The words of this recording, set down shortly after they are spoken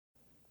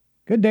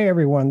Good day,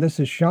 everyone. This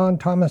is Sean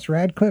Thomas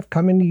Radcliffe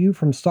coming to you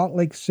from Salt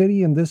Lake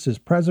City, and this is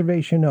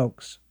Preservation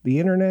Oaks, the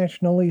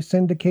internationally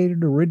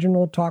syndicated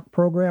original talk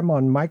program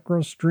on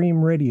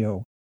MicroStream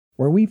Radio,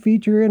 where we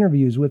feature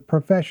interviews with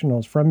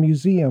professionals from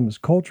museums,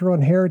 cultural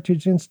and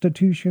heritage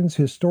institutions,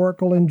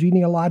 historical and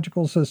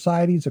genealogical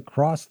societies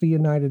across the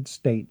United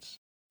States.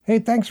 Hey,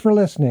 thanks for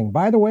listening.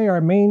 By the way,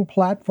 our main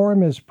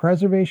platform is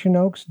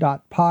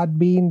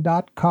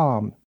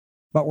preservationoaks.podbean.com.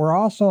 But we're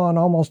also on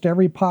almost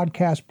every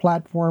podcast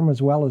platform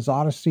as well as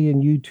Odyssey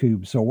and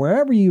YouTube. So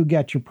wherever you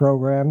get your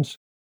programs,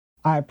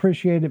 I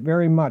appreciate it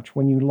very much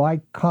when you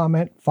like,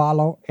 comment,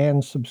 follow,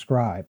 and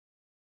subscribe.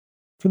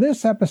 For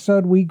this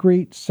episode, we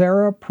greet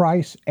Sarah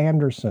Price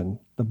Anderson,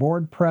 the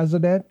board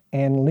president,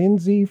 and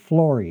Lindsay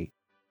Flory,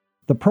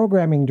 the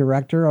programming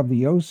director of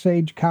the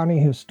Osage County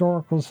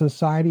Historical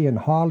Society and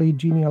Hawley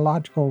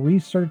Genealogical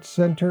Research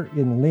Center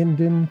in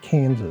Linden,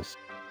 Kansas.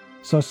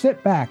 So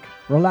sit back,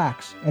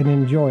 relax, and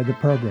enjoy the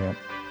program.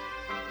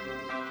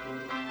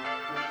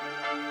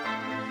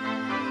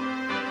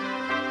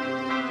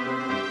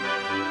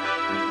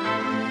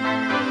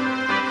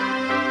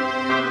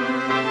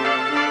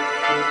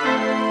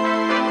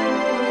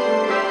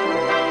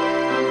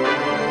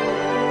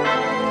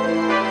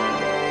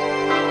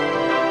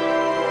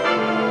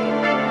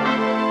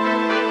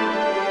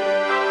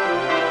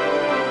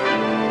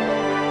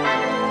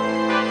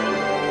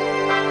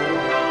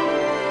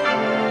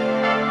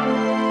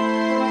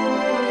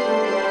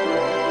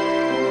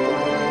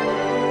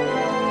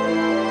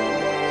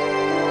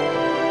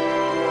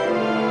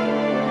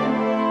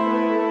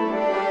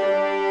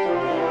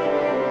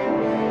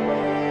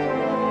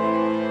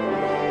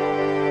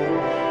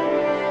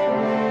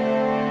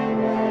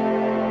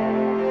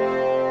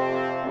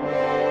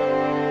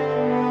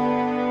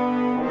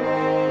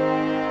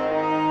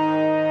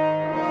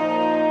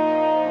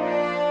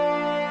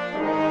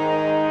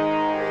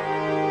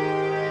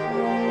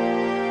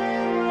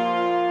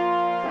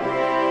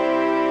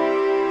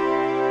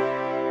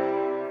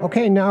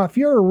 Okay, now if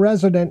you're a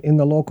resident in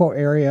the local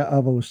area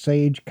of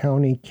Osage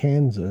County,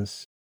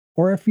 Kansas,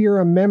 or if you're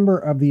a member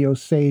of the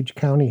Osage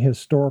County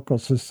Historical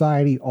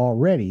Society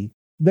already,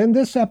 then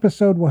this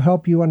episode will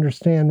help you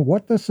understand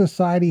what the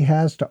society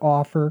has to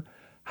offer,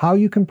 how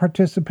you can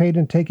participate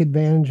and take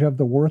advantage of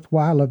the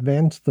worthwhile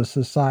events the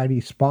society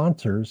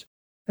sponsors,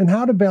 and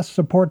how to best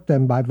support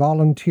them by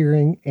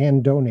volunteering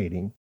and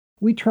donating.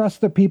 We trust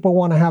that people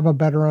want to have a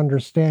better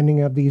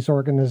understanding of these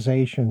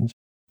organizations.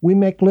 We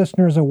make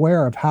listeners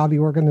aware of how the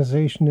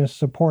organization is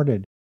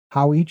supported,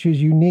 how each is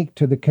unique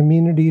to the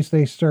communities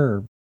they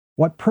serve,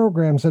 what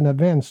programs and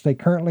events they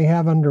currently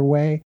have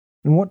underway,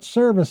 and what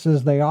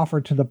services they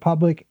offer to the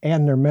public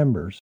and their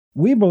members.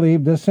 We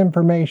believe this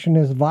information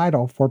is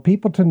vital for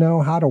people to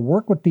know how to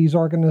work with these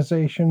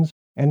organizations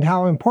and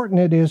how important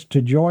it is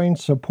to join,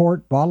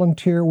 support,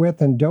 volunteer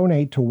with, and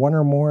donate to one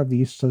or more of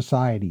these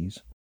societies.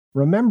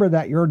 Remember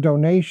that your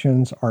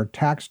donations are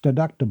tax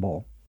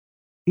deductible.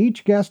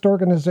 Each guest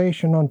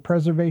organization on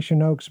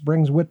Preservation Oaks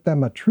brings with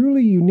them a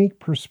truly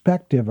unique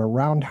perspective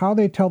around how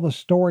they tell the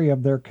story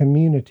of their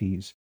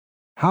communities,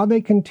 how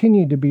they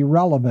continue to be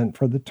relevant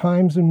for the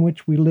times in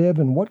which we live,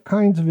 and what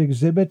kinds of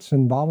exhibits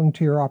and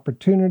volunteer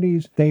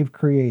opportunities they've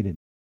created.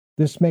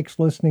 This makes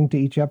listening to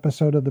each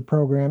episode of the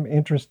program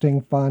interesting,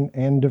 fun,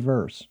 and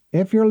diverse.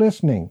 If you're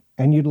listening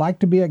and you'd like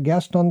to be a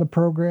guest on the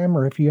program,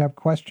 or if you have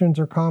questions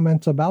or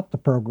comments about the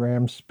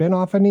program, spin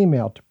off an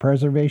email to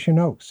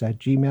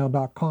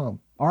preservationoaks@gmail.com.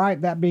 All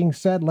right, that being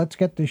said, let's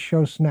get this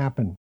show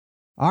snapping.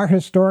 Our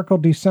historical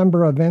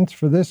December events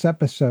for this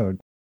episode.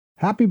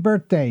 Happy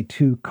birthday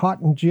to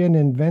cotton gin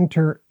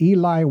inventor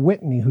Eli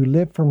Whitney, who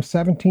lived from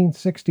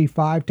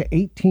 1765 to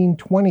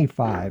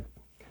 1825.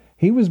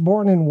 He was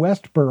born in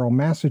Westborough,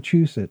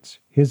 Massachusetts.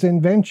 His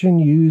invention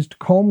used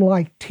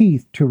comb-like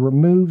teeth to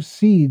remove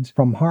seeds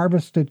from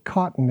harvested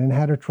cotton and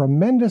had a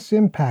tremendous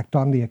impact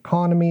on the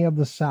economy of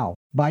the South.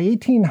 By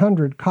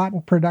 1800,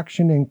 cotton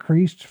production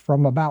increased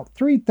from about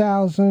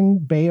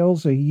 3,000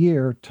 bales a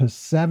year to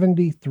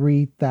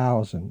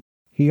 73,000.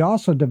 He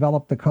also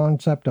developed the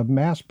concept of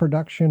mass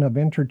production of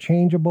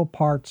interchangeable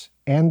parts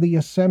and the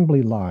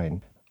assembly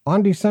line.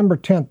 On December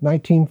 10,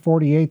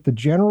 1948, the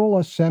General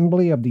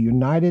Assembly of the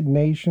United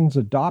Nations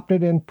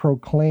adopted and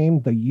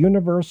proclaimed the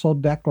Universal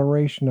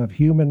Declaration of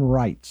Human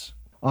Rights.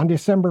 On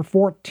December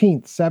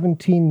 14,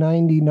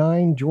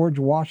 1799, George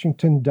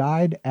Washington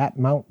died at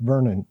Mount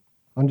Vernon.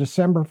 On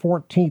December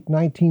 14,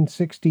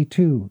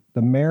 1962,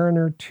 the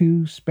Mariner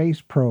 2 space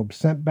probe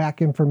sent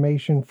back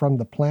information from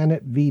the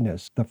planet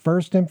Venus, the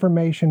first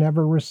information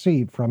ever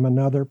received from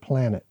another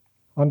planet.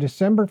 On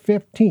December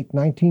 15,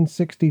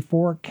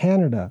 1964,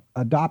 Canada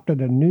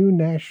adopted a new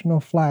national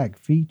flag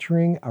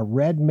featuring a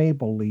red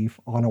maple leaf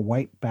on a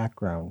white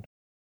background.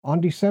 On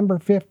December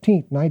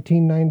 15,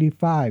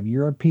 1995,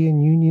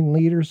 European Union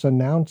leaders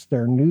announced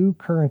their new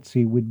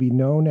currency would be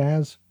known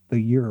as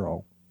the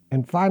euro.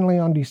 And finally,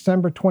 on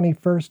December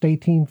 21,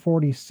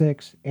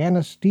 1846,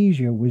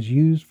 anesthesia was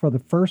used for the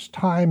first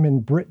time in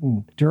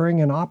Britain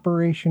during an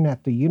operation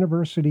at the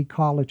University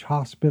College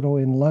Hospital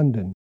in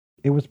London.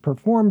 It was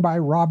performed by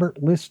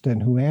Robert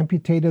Liston, who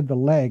amputated the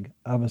leg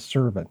of a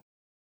servant.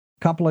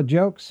 Couple of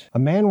jokes. A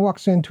man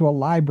walks into a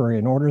library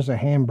and orders a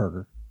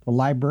hamburger. The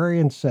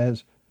librarian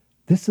says,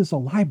 "This is a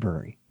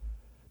library."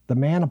 The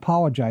man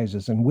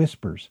apologizes and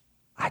whispers,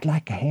 "I'd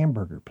like a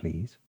hamburger,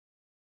 please."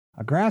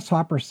 A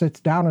grasshopper sits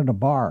down at a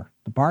bar.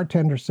 The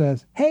bartender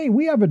says, "Hey,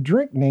 we have a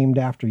drink named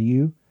after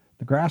you."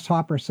 The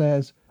grasshopper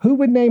says, "Who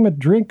would name a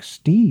drink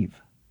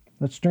Steve?"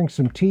 Let's drink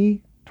some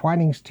tea.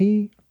 Twining's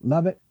tea.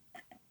 Love it.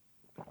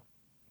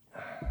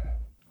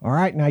 All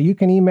right, now you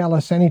can email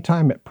us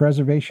anytime at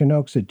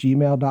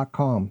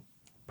preservationoaks@gmail.com.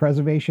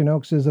 Preservation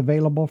Oaks is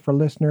available for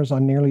listeners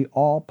on nearly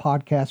all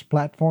podcast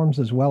platforms,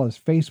 as well as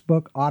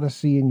Facebook,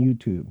 Odyssey, and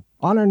YouTube.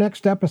 On our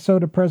next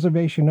episode of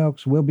Preservation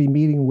Oaks, we'll be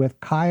meeting with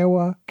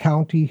Kiowa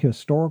County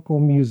Historical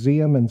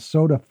Museum and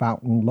Soda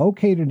Fountain,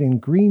 located in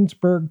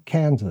Greensburg,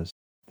 Kansas.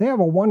 They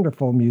have a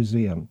wonderful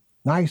museum.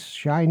 Nice,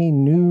 shiny,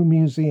 new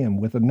museum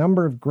with a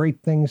number of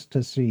great things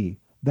to see.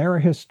 They're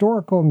a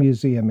historical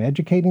museum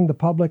educating the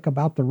public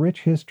about the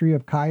rich history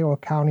of Kiowa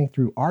County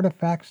through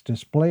artifacts,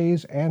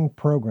 displays, and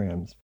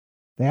programs.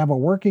 They have a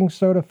working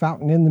soda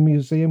fountain in the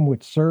museum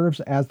which serves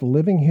as the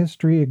living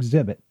history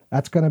exhibit.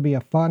 That's going to be a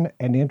fun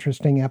and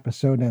interesting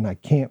episode, and I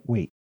can't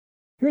wait.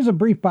 Here's a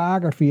brief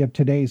biography of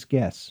today's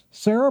guests.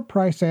 Sarah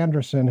Price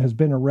Anderson has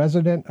been a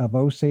resident of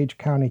Osage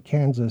County,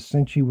 Kansas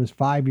since she was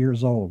 5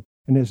 years old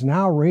and is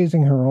now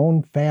raising her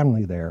own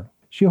family there.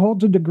 She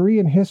holds a degree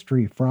in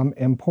history from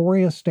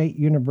Emporia State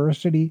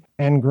University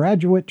and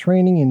graduate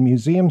training in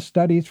museum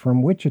studies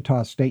from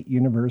Wichita State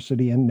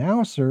University, and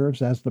now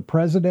serves as the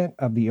president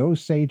of the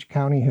Osage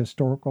County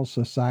Historical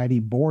Society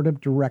Board of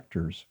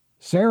Directors.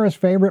 Sarah's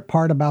favorite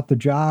part about the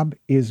job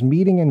is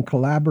meeting and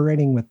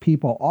collaborating with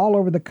people all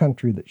over the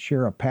country that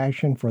share a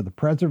passion for the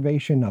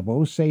preservation of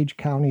Osage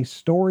County's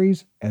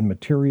stories and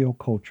material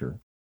culture.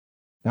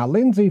 Now,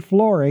 Lindsay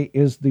Florey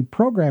is the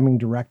programming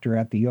director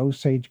at the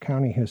Osage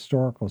County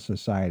Historical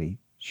Society.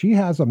 She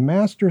has a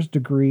master's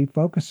degree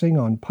focusing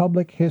on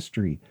public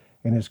history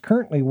and is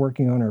currently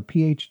working on her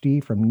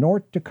PhD from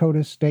North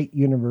Dakota State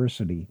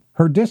University.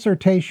 Her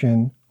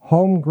dissertation,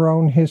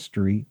 Homegrown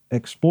History,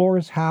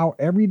 explores how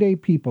everyday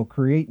people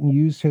create and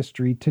use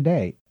history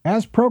today.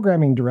 As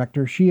programming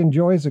director, she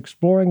enjoys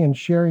exploring and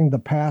sharing the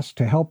past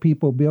to help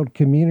people build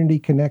community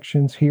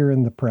connections here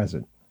in the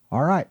present.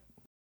 All right.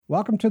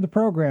 Welcome to the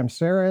program,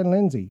 Sarah and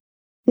Lindsay.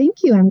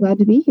 Thank you. I'm glad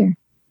to be here.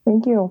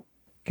 Thank you.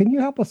 Can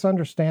you help us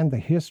understand the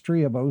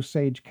history of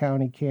Osage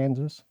County,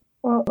 Kansas?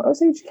 Well,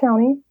 Osage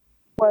County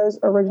was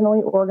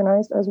originally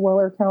organized as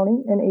Weller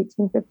County in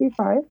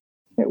 1855.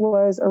 It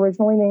was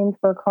originally named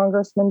for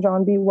Congressman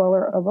John B.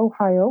 Weller of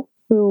Ohio,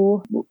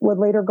 who would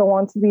later go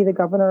on to be the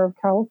governor of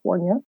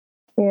California.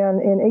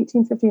 And in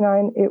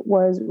 1859, it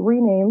was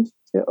renamed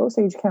to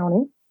Osage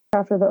County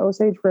after the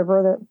Osage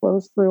River that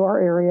flows through our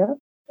area.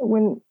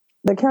 When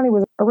the county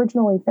was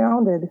originally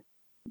founded,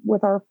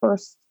 with our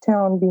first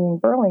town being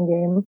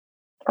Burlingame,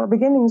 our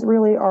beginnings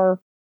really are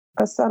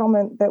a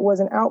settlement that was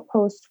an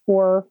outpost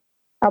for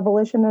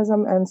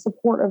abolitionism and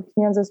support of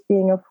Kansas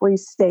being a free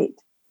state.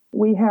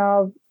 We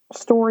have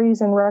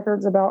stories and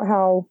records about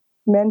how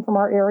men from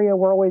our area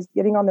were always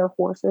getting on their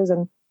horses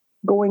and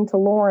going to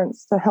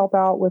Lawrence to help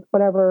out with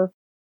whatever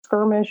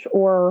skirmish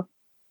or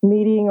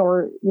meeting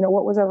or,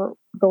 what was ever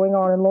going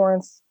on in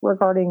Lawrence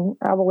regarding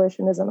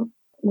abolitionism.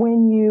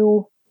 When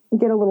you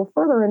get a little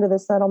further into the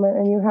settlement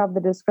and you have the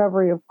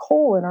discovery of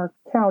coal in our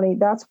county,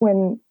 that's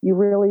when you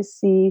really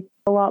see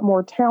a lot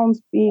more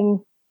towns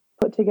being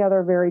put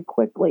together very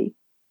quickly.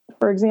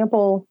 For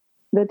example,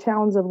 the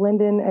towns of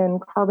Linden and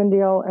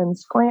Carbondale and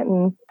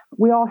Scranton,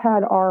 we all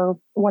had our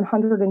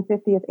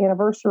 150th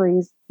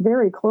anniversaries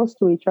very close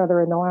to each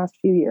other in the last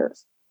few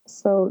years.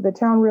 So the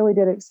town really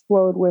did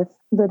explode with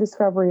the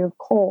discovery of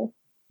coal.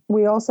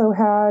 We also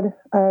had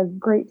a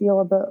great deal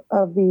of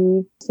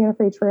the Santa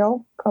Fe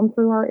Trail come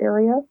through our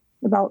area,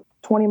 about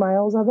 20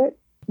 miles of it.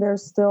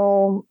 There's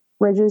still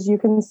ridges you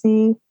can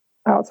see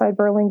outside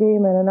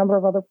Burlingame and a number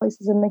of other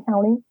places in the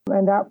county,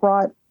 and that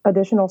brought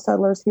additional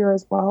settlers here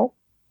as well.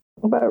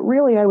 But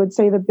really, I would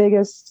say the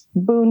biggest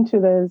boon to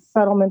the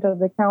settlement of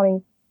the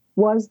county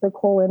was the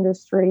coal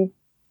industry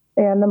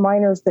and the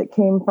miners that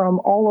came from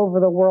all over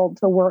the world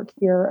to work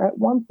here. At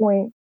one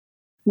point,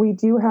 we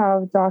do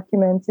have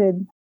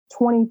documented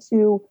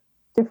 22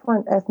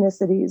 different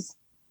ethnicities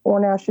or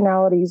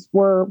nationalities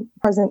were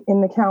present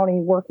in the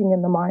county working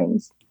in the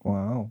mines.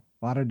 Wow,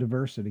 a lot of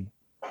diversity.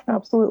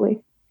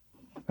 Absolutely.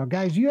 Now,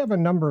 guys, you have a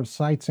number of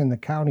sites in the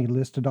county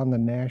listed on the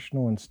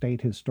National and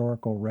State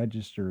Historical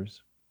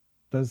Registers.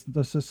 Does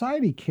the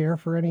society care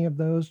for any of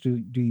those?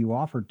 Do you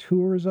offer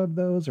tours of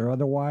those or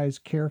otherwise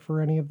care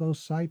for any of those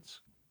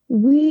sites?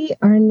 We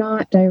are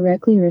not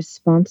directly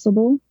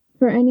responsible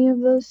for any of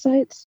those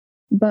sites,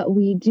 but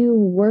we do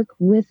work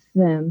with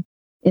them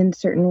in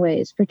certain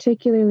ways,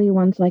 particularly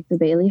ones like the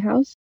Bailey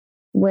House,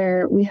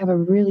 where we have a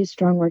really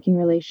strong working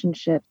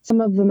relationship.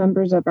 Some of the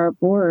members of our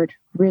board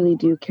really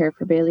do care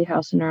for Bailey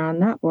House and are on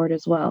that board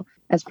as well.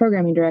 As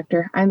programming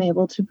director, I'm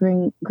able to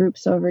bring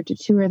groups over to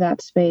tour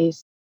that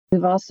space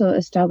We've also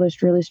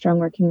established really strong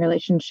working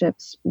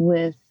relationships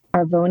with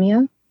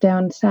Arvonia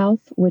down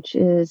south, which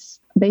is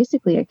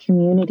basically a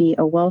community,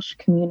 a Welsh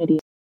community.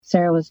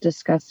 Sarah was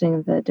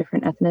discussing the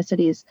different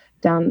ethnicities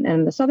down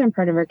in the southern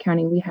part of our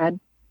county. We had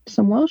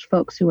some Welsh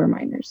folks who were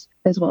miners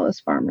as well as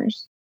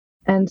farmers.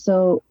 And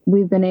so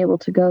we've been able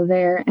to go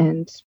there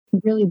and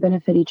really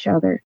benefit each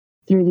other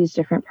through these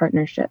different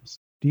partnerships.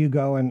 Do you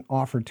go and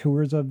offer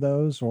tours of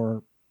those,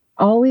 or?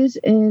 Always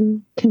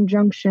in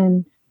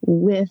conjunction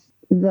with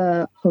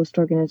the host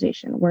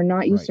organization. We're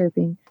not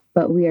usurping,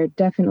 but we are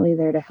definitely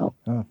there to help.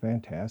 Oh,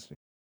 fantastic.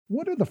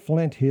 What are the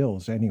Flint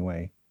Hills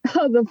anyway?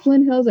 Oh, the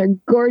Flint Hills are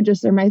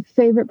gorgeous. They're my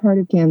favorite part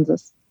of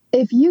Kansas.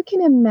 If you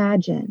can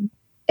imagine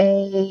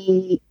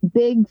a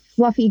big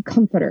fluffy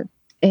comforter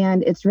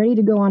and it's ready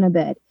to go on a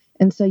bed.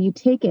 And so you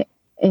take it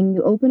and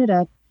you open it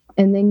up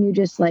and then you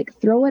just like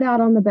throw it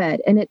out on the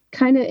bed and it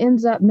kind of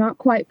ends up not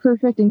quite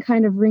perfect and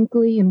kind of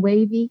wrinkly and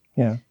wavy.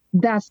 Yeah.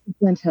 That's the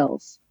Flint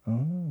Hills.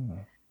 Oh.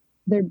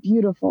 They're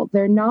beautiful.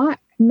 They're not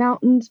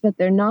mountains, but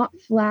they're not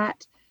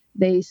flat.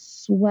 They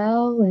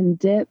swell and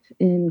dip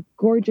in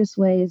gorgeous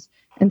ways.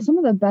 And some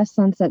of the best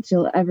sunsets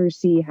you'll ever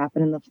see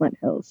happen in the Flint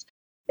Hills.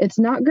 It's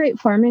not great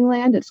farming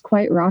land. It's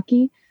quite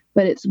rocky,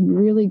 but it's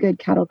really good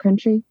cattle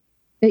country.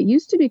 It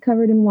used to be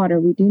covered in water.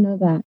 We do know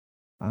that.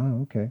 Ah,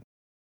 okay.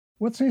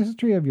 What's the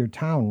history of your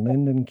town,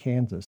 Lyndon,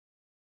 Kansas?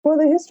 Well,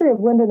 the history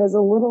of Lyndon is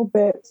a little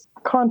bit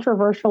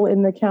controversial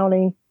in the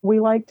county. We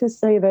like to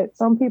say that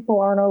some people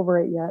aren't over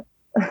it yet.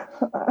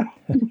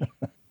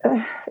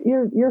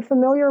 You're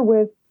familiar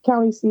with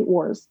county seat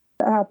wars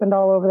that happened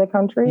all over the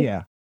country.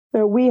 Yeah.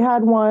 So we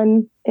had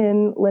one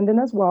in Lyndon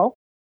as well.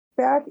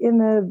 Back in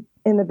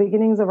the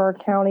beginnings of our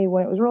county,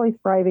 when it was really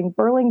thriving,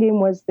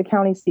 Burlingame was the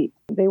county seat.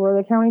 They were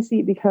the county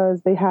seat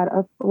because they had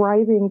a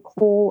thriving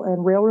coal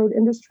and railroad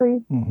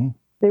industry. Mm-hmm.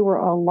 They were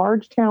a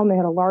large town. They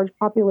had a large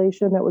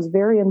population that was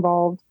very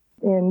involved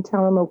in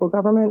town and local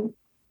government.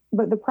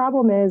 But the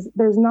problem is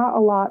there's not a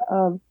lot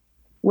of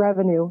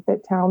revenue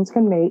that towns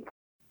can make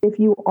if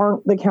you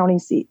aren't the county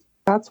seat.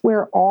 That's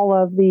where all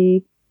of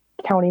the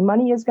county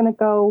money is going to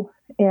go.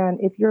 And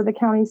if you're the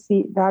county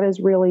seat, that is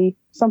really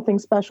something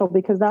special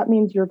because that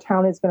means your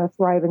town is going to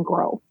thrive and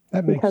grow.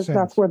 That makes because sense.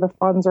 That's where the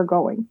funds are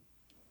going.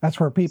 That's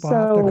where people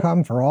have to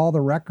come for all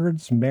the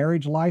records,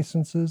 marriage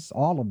licenses,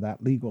 all of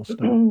that legal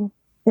stuff.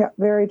 Yeah,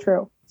 very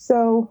true.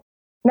 So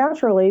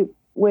naturally,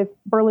 with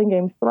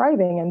Burlingame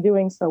thriving and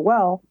doing so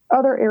well,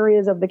 other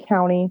areas of the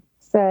county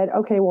said,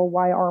 okay, well,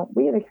 why aren't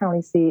we the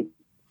county seat?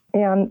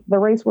 And the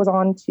race was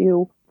on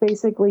to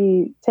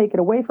basically take it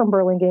away from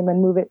Burlingame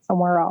and move it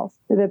somewhere else.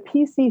 The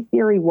PC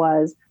theory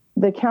was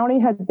the county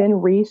had been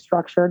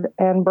restructured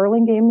and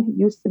Burlingame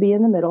used to be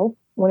in the middle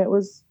when it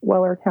was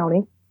Weller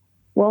County.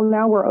 Well,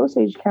 now we're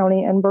Osage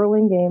County and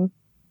Burlingame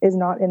is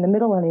not in the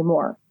middle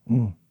anymore.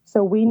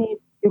 So we need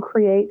to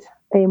create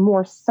a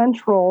more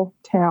central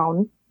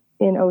town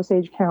in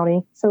Osage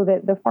County so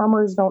that the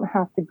farmers don't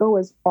have to go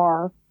as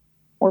far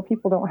or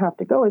people don't have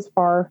to go as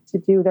far to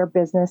do their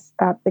business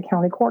at the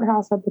county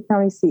courthouse, at the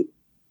county seat.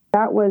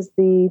 That was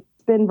the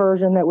spin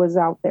version that was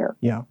out there.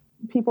 Yeah.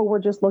 People were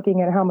just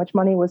looking at how much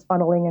money was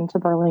funneling into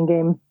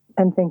Burlingame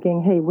and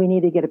thinking, hey, we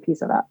need to get a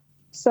piece of that.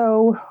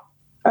 So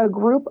a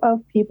group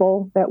of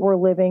people that were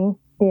living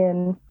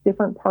in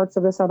different parts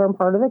of the southern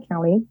part of the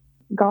county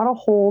got a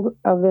hold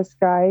of this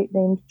guy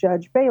named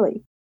Judge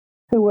Bailey,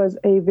 who was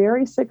a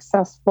very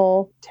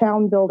successful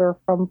town builder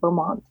from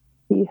Vermont.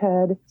 He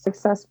had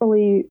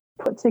successfully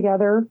put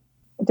together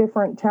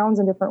different towns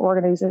and different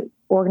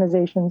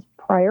organizations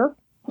prior,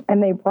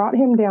 and they brought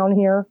him down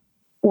here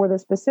for the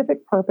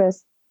specific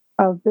purpose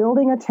of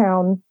building a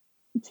town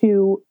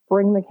to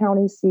bring the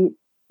county seat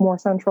more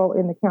central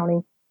in the county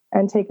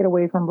and take it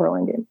away from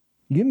Burlingame.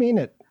 You mean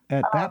at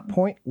that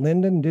point,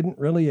 Lyndon didn't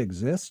really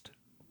exist?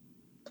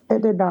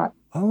 It did not.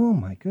 Oh,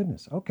 my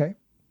goodness. Okay.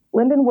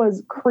 Lyndon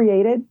was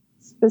created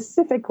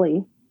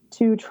specifically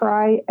to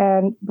try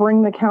and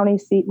bring the county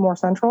seat more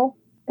central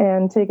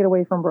and take it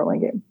away from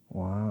Burlingame.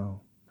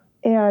 Wow.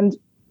 And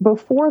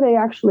before they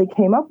actually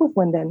came up with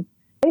Lyndon,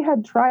 they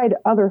had tried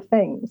other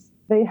things.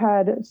 They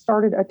had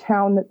started a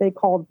town that they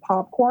called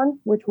Popcorn,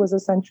 which was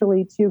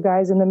essentially two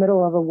guys in the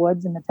middle of the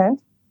woods in a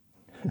tent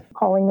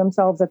calling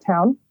themselves a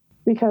town,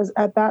 because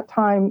at that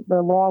time,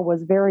 the law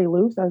was very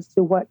loose as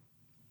to what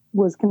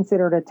was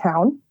considered a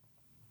town.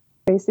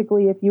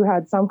 Basically, if you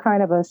had some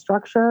kind of a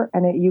structure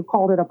and you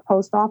called it a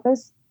post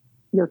office,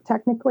 you're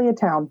technically a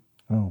town.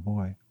 Oh,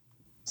 boy.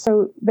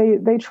 So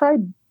they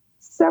tried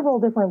several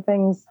different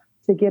things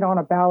to get on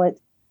a ballot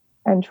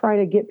and try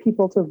to get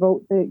people to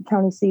vote the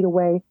county seat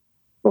away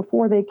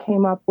before they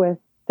came up with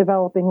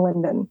developing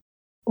Lyndon.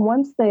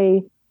 Once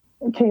they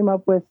came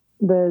up with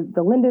the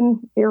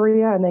Lyndon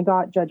area and they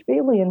got Judge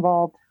Bailey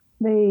involved,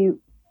 they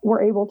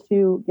were able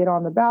to get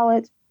on the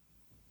ballot.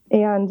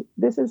 And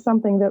this is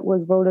something that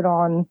was voted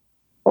on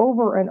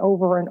over and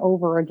over and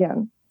over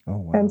again. Oh,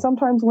 wow. And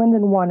sometimes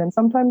Lyndon won and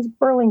sometimes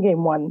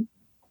Burlingame won.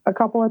 A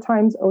couple of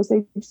times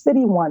Osage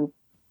City won.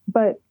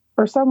 But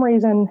for some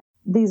reason,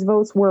 these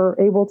votes were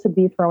able to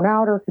be thrown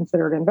out or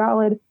considered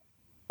invalid.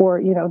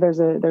 or,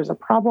 there's a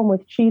problem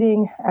with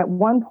cheating. At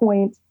one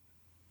point,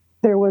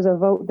 there was a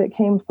vote that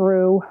came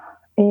through,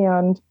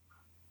 and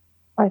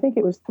I think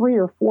it was 3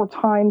 or 4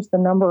 times the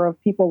number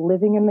of people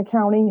living in the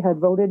county had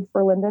voted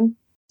for Lyndon.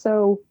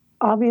 So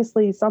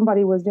obviously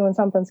somebody was doing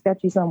something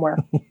sketchy somewhere.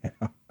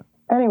 Yeah.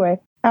 Anyway,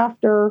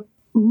 after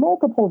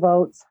multiple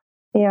votes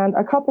and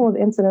a couple of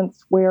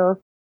incidents where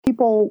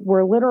people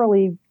were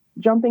literally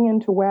jumping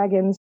into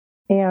wagons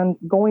and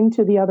going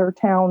to the other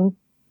town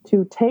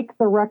to take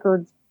the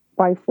records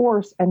by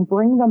force and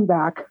bring them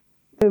back,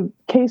 the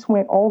case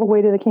went all the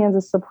way to the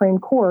Kansas Supreme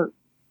Court,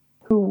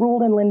 who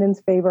ruled in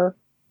Lyndon's favor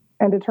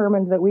and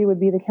determined that we would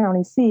be the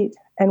county seat,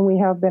 and we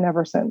have been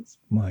ever since.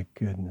 My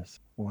goodness.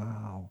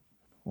 Wow.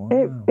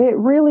 It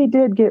really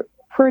did get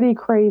pretty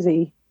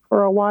crazy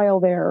for a while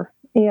there.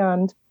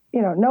 And,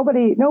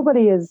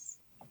 nobody is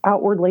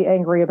outwardly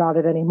angry about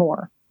it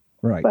anymore.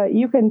 Right. But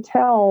you can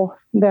tell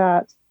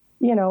that,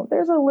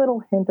 there's a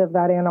little hint of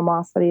that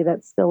animosity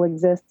that still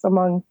exists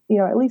among,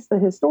 at least the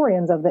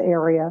historians of the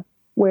area,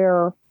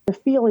 where the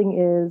feeling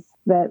is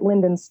that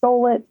Lyndon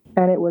stole it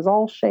and it was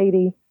all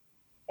shady,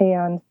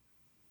 and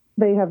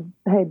they had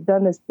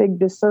done this big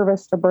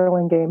disservice to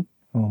Burlingame.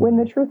 When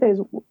the truth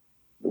is,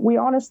 we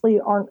honestly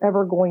aren't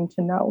ever going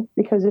to know,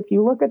 because if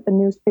you look at the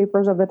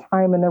newspapers of the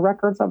time and the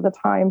records of the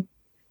time,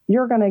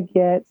 you're going to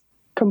get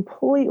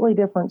completely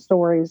different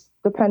stories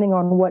depending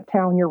on what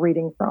town you're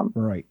reading from.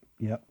 Right.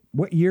 Yep.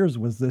 What years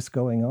was this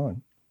going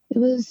on? It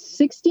was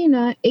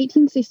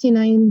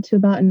 1869 to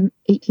about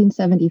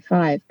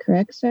 1875,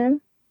 correct, Sarah?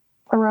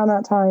 Around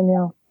that time,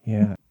 yeah.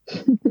 Yeah.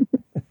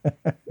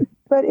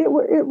 But it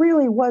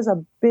really was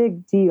a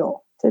big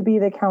deal to be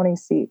the county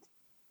seat.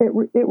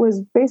 It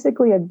was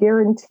basically a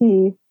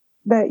guarantee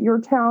that your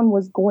town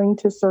was going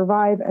to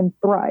survive and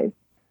thrive.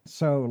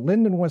 So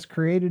Lyndon was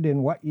created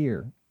in what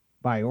year?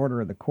 By order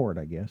of the court,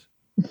 I guess.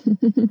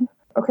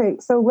 Okay,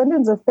 so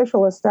Lyndon's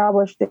official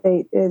established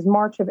date is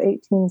March of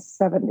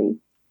 1870.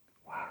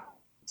 Wow.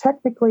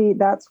 Technically,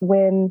 that's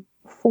when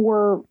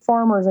 4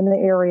 farmers in the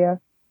area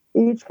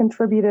each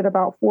contributed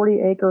about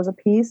 40 acres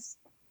apiece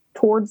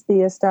towards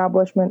the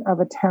establishment of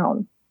a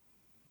town.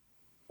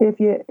 If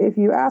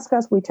you ask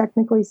us, we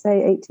technically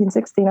say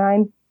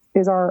 1869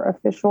 is our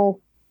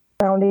official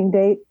founding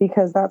date,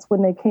 because that's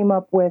when they came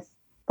up with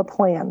the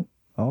plan.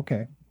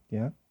 Okay,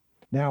 yeah.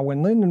 Now,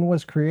 when Lyndon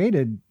was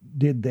created,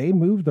 did they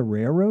move the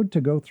railroad to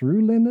go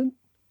through Lyndon?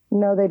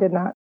 No, they did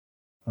not.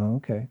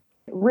 Okay.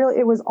 Really,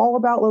 it was all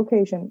about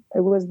location.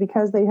 It was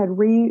because they had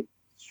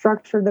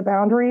restructured the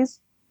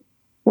boundaries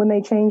when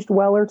they changed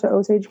Weller to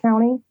Osage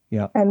County.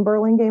 Yeah. And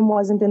Burlingame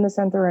wasn't in the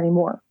center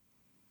anymore.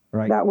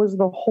 Right. That was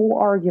the whole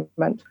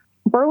argument.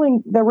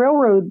 The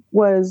railroad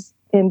was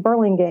in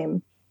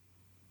Burlingame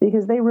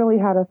because they really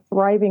had a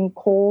thriving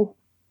coal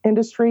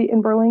industry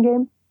in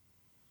Burlingame.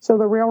 So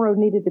the railroad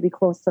needed to be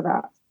close to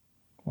that.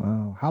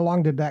 Wow. How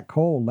long did that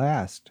coal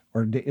last?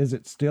 Or is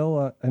it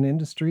still an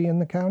industry in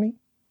the county?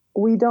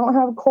 We don't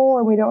have coal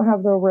and we don't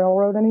have the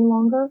railroad any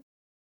longer.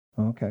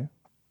 Okay.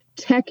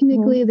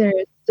 Technically, there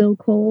is still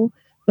coal,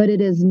 but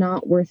it is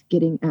not worth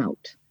getting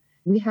out.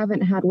 We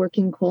haven't had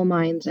working coal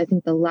mines. I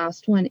think the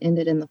last one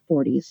ended in the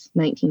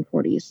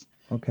 1940s.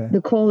 Okay.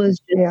 The coal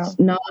is just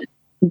not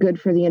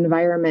good for the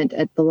environment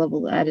at the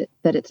level that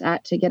it's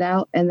at to get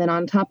out. And then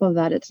on top of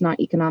that, it's not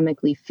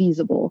economically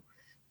feasible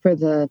for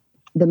the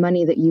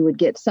money that you would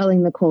get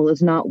selling the coal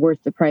is not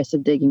worth the price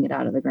of digging it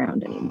out of the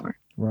ground anymore.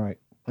 Right.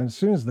 And as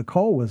soon as the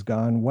coal was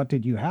gone, what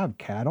did you have?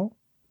 Cattle?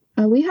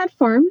 We had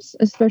farms,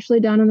 especially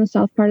down in the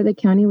south part of the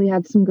county. We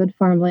had some good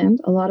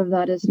farmland. A lot of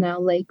that is now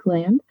lake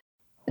land.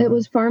 It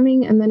was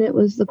farming, and then it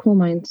was the coal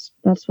mines.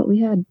 That's what we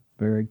had.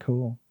 Very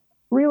cool.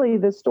 Really,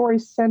 the story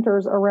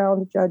centers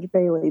around Judge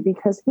Bailey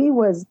because he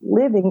was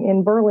living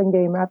in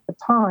Burlingame at the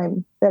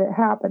time that it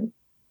happened.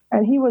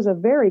 And he was a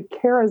very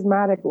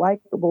charismatic,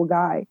 likable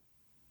guy.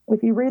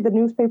 If you read the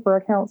newspaper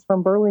accounts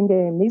from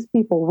Burlingame, these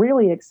people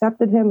really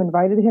accepted him,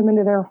 invited him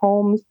into their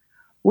homes,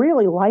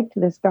 really liked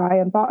this guy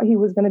and thought he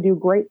was going to do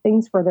great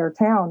things for their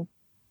town.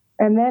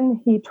 And then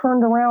he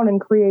turned around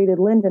and created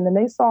Lyndon, and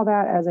they saw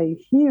that as a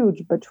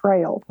huge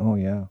betrayal. Oh,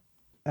 yeah.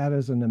 That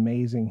is an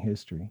amazing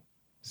history.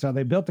 So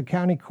they built the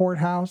county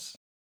courthouse.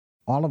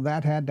 All of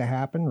that had to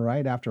happen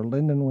right after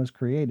Lyndon was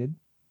created.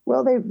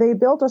 Well, they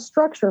built a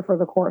structure for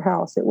the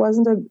courthouse. It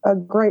wasn't a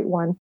great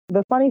one.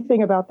 The funny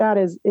thing about that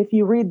is if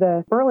you read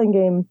the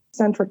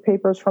Burlingame-centric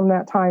papers from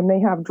that time, they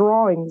have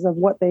drawings of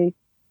what they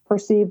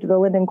perceived the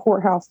Lyndon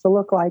courthouse to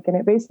look like, and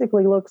it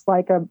basically looks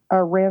like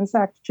a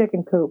ransacked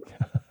chicken coop.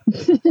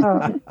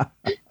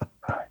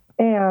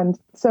 And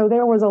so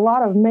there was a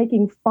lot of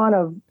making fun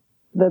of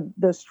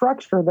the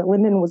structure that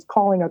Lyndon was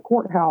calling a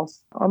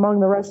courthouse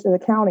among the rest of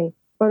the county.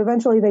 But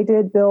eventually they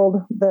did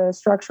build the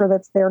structure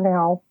that's there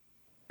now.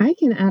 I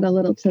can add a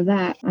little to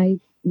that. I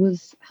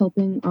was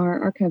helping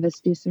our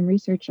archivist do some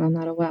research on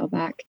that a while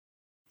back.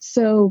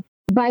 So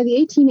by the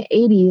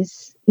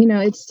 1880s,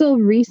 it's still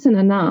recent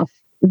enough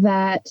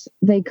that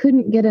they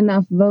couldn't get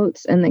enough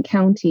votes in the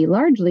county,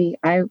 largely,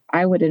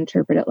 I would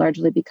interpret it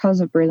largely because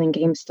of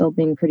Burlingame still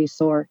being pretty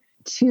sore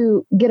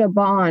to get a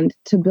bond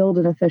to build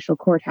an official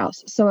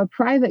courthouse. So a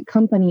private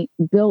company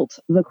built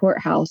the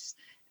courthouse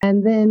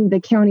and then the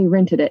county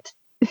rented it,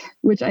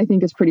 which I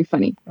think is pretty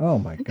funny. Oh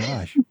my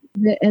gosh.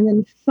 And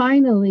then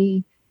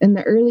finally, in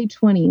the early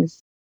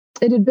 20s,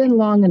 it had been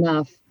long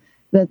enough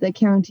that the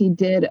county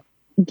did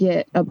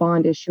get a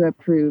bond issue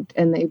approved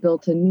and they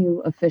built a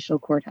new official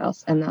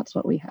courthouse. And that's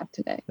what we have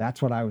today.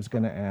 That's what I was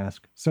going to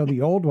ask. So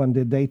the old one,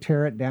 did they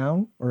tear it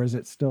down or is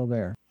it still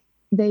there?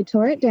 They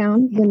tore it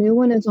down. The new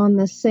one is on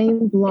the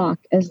same block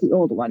as the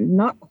old one.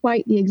 Not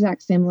quite the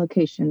exact same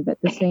location, but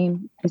the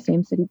same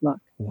city block.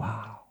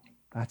 Wow.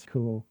 That's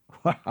cool.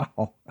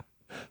 Wow.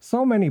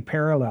 So many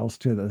parallels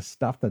to the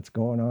stuff that's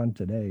going on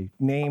today.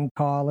 Name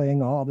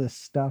calling, all this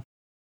stuff.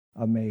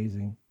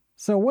 Amazing.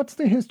 So what's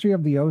the history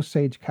of the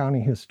Osage County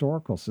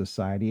Historical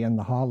Society and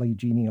the Holly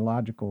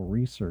Genealogical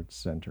Research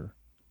Center?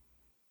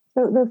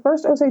 So the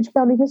first Osage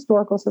County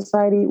Historical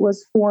Society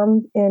was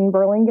formed in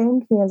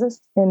Burlingame,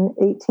 Kansas in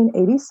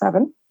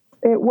 1887.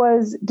 It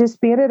was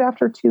disbanded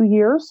after 2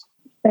 years,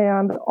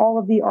 and all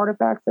of the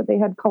artifacts that they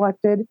had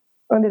collected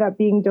ended up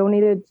being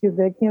donated to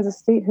the Kansas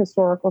State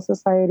Historical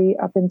Society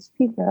up in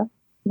Topeka.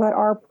 But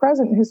our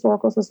present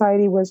historical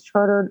society was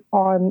chartered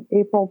on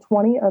April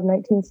 20 of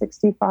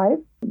 1965.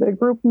 The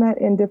group met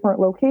in different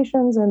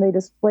locations and they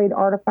displayed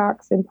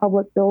artifacts in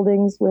public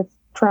buildings with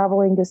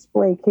traveling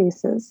display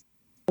cases,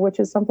 which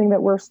is something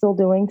that we're still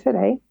doing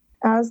today.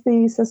 As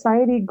the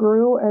society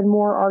grew and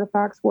more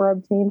artifacts were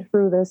obtained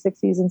through the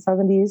 60s and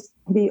 70s,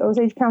 the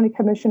Osage County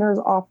Commissioners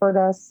offered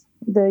us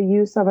the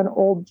use of an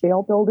old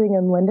jail building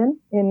in Linden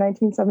in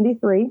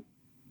 1973.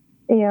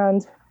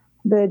 And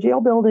the jail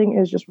building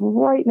is just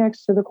right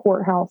next to the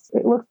courthouse.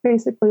 It looks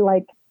basically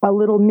like a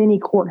little mini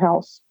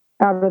courthouse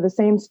out of the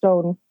same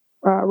stone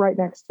right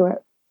next to it.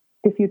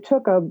 If you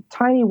took a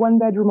tiny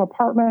one-bedroom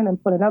apartment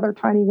and put another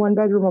tiny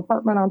one-bedroom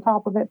apartment on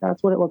top of it,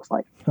 that's what it looks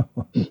like.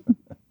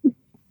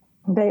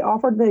 They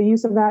offered the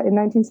use of that in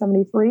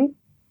 1973,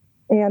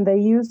 and they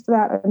used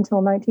that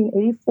until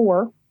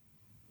 1984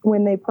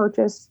 when they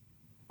purchased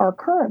our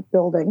current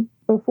building.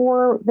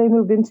 Before they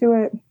moved into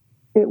it,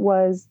 it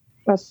was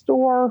a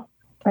store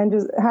and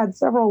just had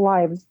several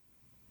lives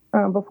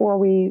before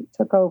we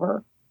took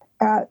over.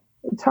 At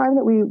the time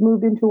that we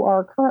moved into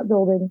our current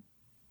building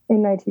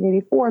in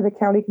 1984, the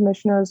county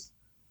commissioners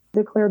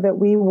declared that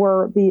we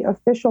were the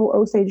official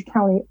Osage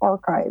County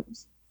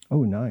Archives.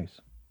 Oh,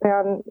 nice.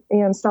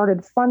 And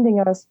started funding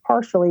us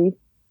partially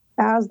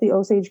as the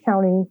Osage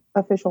County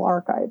Official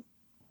Archive.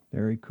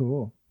 Very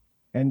cool.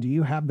 And do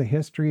you have the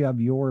history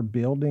of your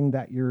building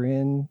that you're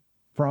in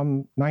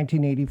from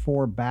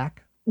 1984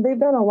 back? They've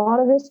done a lot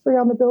of history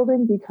on the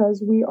building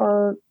because we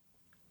are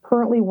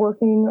currently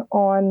working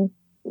on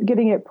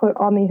getting it put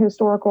on the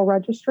historical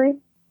registry.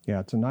 Yeah,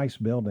 it's a nice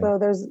building. So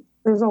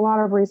there's a lot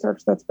of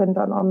research that's been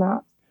done on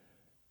that.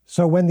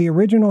 So when the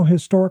original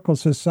Historical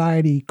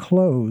Society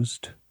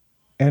closed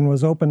and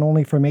was open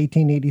only from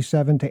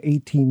 1887 to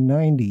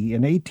 1890,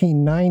 in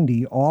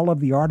 1890, all of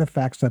the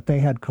artifacts that they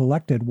had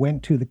collected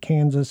went to the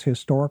Kansas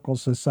Historical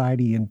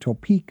Society in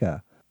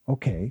Topeka.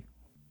 Okay.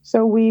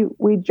 So we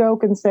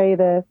joke and say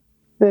the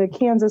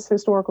Kansas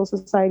Historical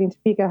Society in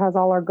Topeka has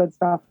all our good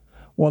stuff.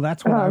 Well,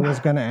 that's what I was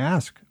going to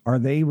ask. Are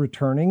they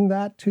returning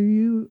that to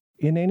you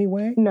in any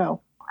way?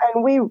 No.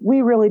 And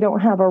we really don't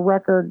have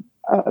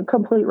a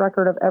complete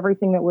record of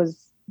everything that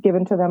was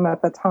given to them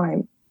at the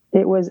time.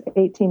 It was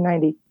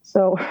 1890.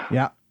 So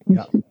yeah.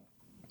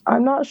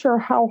 I'm not sure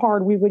how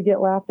hard we would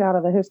get laughed out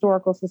of the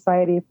Historical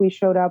Society if we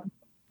showed up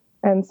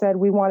and said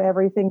we want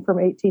everything from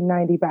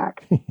 1890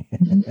 back.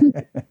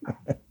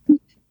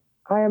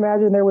 I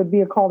imagine there would be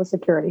a call to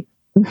security.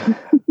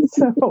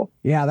 So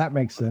yeah, that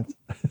makes sense.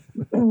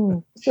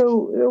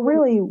 So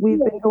really, we've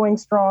been going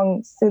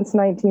strong since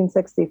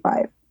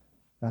 1965.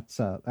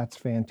 That's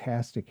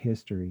fantastic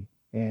history.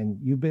 And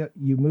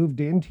you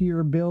moved into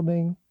your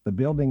building, the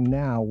building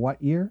now,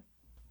 what year?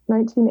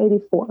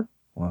 1984.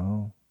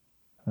 Wow,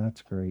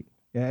 that's great.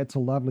 Yeah, it's a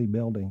lovely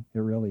building. It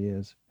really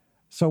is.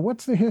 So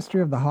what's the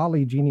history of the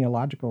Holly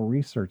Genealogical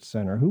Research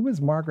Center? Who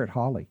was Margaret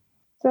Holly?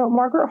 So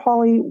Margaret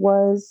Holly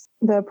was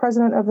the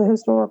president of the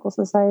Historical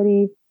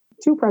Society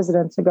 2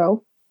 presidents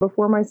ago,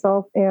 before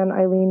myself and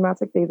Eileen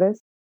Matzik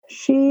Davis.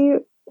 She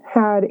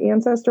had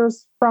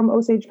ancestors from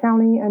Osage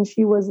County, and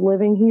she was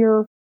living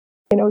here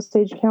in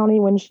Osage County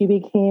when she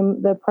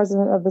became the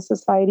president of the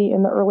society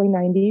in the early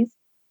 90s.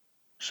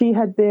 She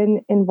had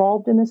been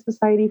involved in the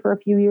society for a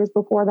few years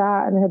before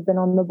that and had been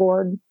on the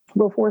board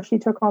before she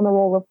took on the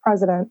role of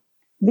president.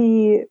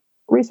 The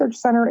research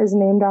center is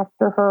named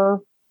after her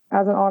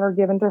as an honor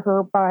given to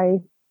her by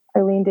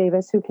Eileen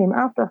Davis, who came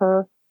after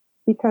her,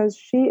 because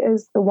she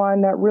is the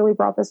one that really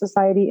brought the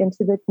society into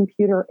the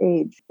computer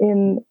age.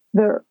 In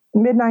the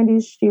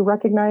mid-90s, she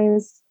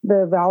recognized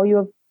the value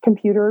of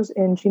computers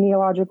in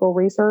genealogical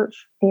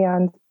research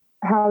and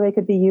how they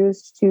could be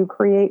used to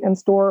create and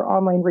store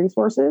online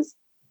resources.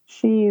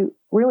 She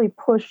really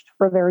pushed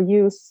for their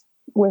use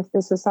with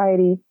the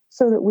society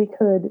so that we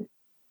could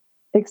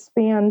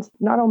expand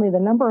not only the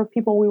number of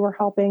people we were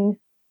helping,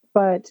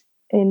 but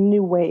in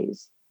new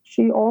ways.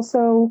 She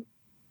also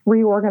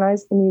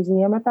reorganized the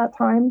museum at that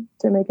time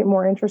to make it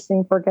more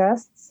interesting for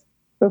guests.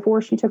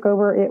 Before she took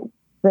over,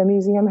 the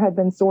museum had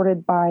been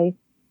sorted by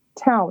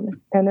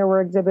town, and there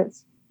were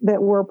exhibits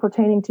that were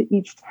pertaining to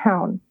each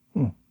town.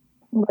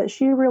 But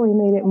she really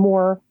made it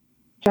more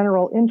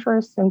general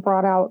interest and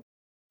brought out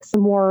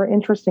some more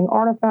interesting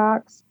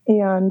artifacts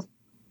and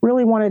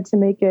really wanted to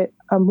make it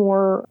a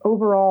more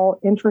overall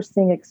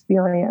interesting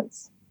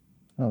experience.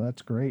 Oh,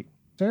 that's great.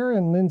 Sarah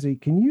and Lindsay,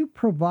 can you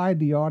provide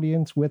the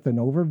audience with an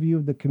overview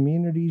of the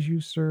communities you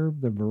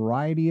serve, the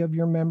variety of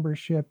your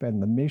membership,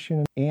 and the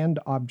mission and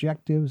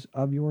objectives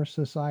of your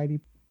society?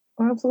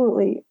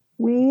 Absolutely.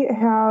 We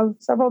have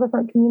several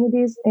different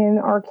communities in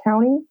our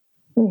county.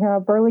 We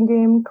have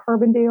Burlingame,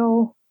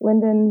 Carbondale,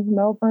 Linden,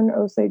 Melbourne,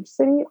 Osage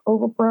City,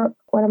 Overbrook,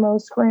 Guanimo,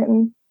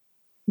 Scranton,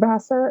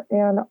 Vassar,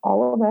 and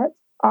Olivet.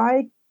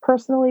 I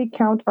personally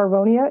count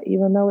Arvonia,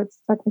 even though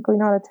it's technically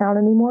not a town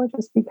anymore,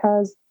 just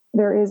because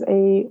there is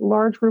a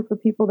large group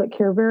of people that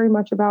care very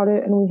much about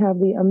it, and we have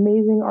the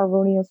amazing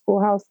Arvonia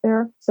Schoolhouse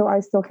there, so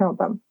I still count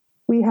them.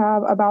 We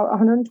have about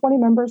 120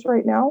 members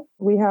right now.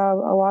 We have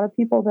a lot of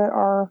people that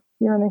are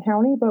here in the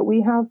county, but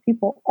we have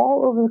people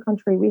all over the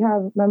country. We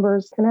have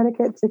members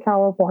Connecticut to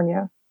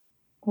California.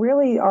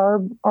 Really, our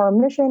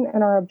mission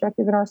and our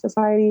objective in our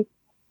society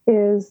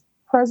is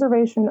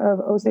preservation of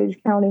Osage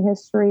County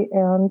history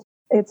and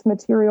its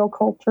material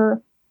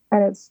culture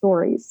and its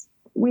stories.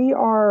 We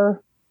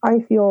are, I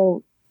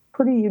feel,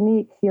 pretty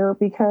unique here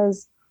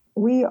because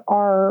we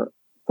are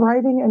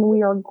thriving and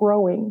we are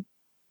growing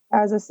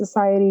as a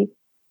society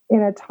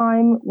in a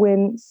time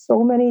when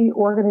so many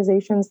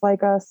organizations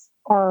like us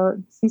are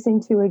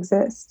ceasing to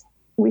exist.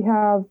 We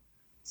have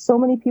so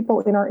many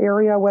people in our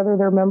area, whether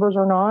they're members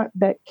or not,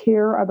 that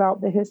care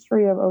about the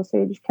history of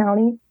Osage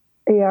County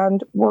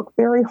and work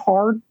very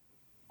hard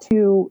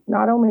to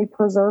not only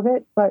preserve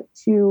it, but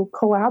to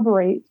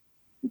collaborate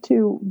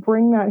to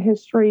bring that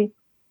history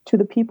to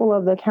the people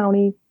of the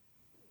county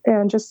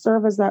and just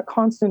serve as that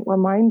constant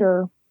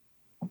reminder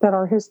that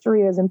our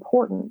history is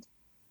important.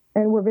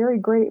 And we're very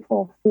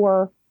grateful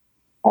for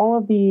all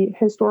of the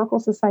historical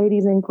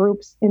societies and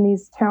groups in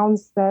these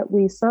towns that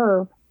we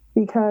serve,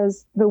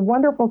 because the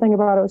wonderful thing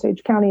about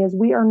Osage County is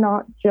we are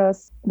not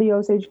just the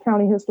Osage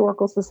County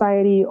Historical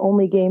Society,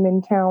 only game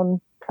in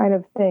town kind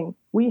of thing.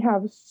 We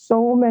have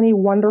so many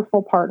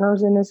wonderful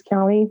partners in this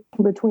county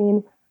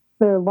between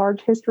the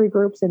large history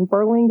groups in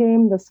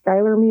Burlingame. The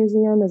Schuyler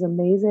Museum is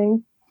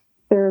amazing.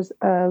 There's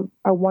a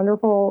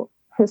wonderful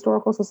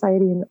historical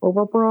society in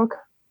Overbrook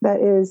that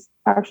is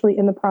actually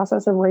in the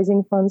process of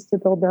raising funds to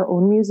build their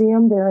own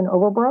museum there in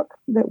Overbrook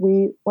that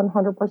we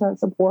 100%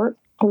 support.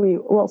 We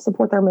will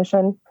support their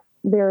mission.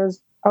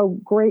 There's a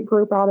great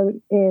group out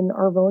in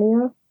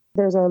Arvonia.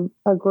 There's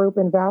a group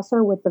in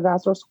Vassar with the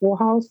Vassar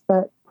Schoolhouse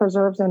that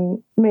preserves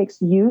and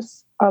makes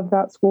use of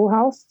that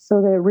schoolhouse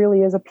so that it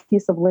really is a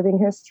piece of living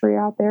history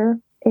out there.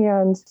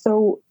 And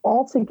so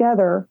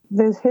altogether,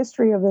 the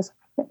history of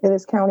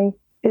this county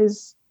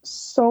is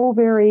so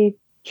very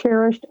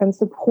cherished and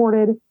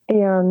supported.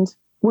 And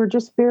we're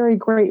just very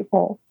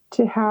grateful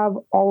to have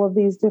all of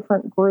these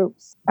different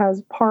groups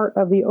as part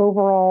of the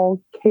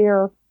overall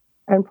care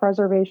and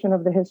preservation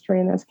of the history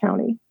in this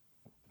county.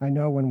 I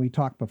know when we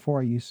talked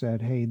before, you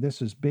said, hey,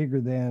 this is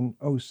bigger than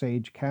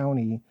Osage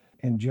County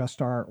and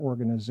just our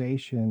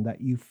organization,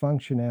 that you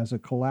function as a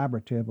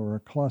collaborative or a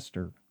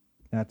cluster.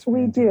 That's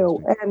fantastic. We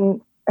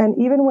do. And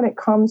even when it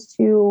comes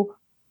to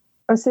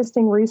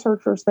assisting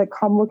researchers that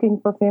come looking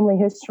for family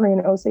history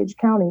in Osage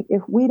County,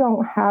 if we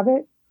don't have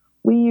it,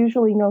 we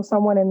usually know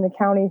someone in the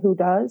county who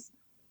does,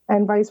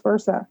 and vice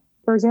versa.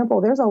 For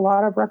example, there's a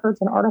lot of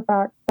records and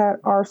artifacts that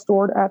are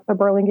stored at the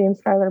Burlingame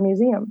Schuyler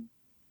Museum.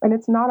 And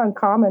it's not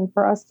uncommon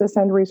for us to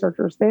send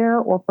researchers there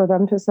or for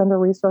them to send a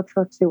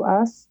researcher to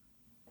us.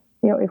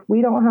 You know, if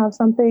we don't have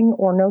something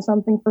or know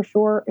something for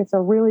sure, it's a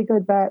really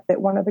good bet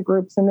that one of the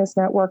groups in this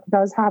network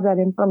does have that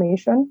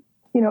information.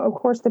 You know, of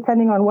course,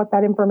 depending on what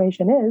that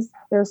information is,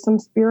 there's some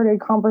spirited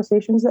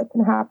conversations that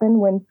can happen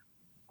when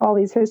all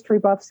these history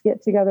buffs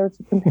get together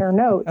to compare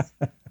notes.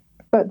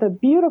 But the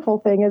beautiful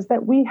thing is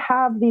that we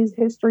have these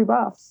history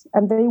buffs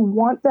and they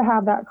want to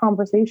have that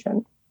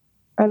conversation.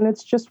 And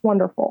it's just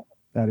wonderful.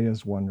 That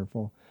is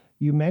wonderful.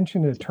 You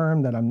mentioned a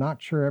term that I'm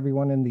not sure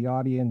everyone in the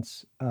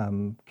audience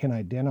can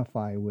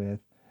identify with.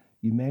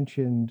 You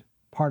mentioned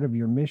part of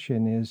your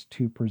mission is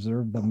to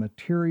preserve the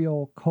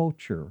material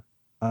culture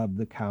of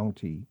the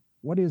county.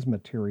 What is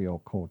material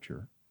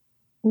culture?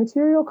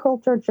 Material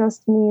culture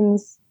just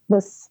means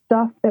the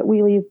stuff that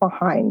we leave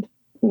behind.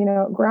 You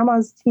know,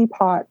 grandma's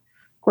teapot,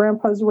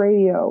 grandpa's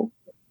radio,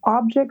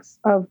 objects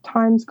of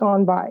times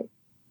gone by.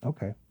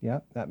 Okay, yeah,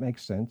 that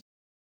makes sense.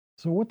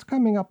 So what's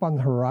coming up on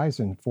the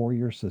horizon for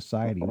your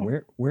society?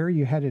 Where are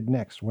you headed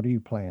next? What are your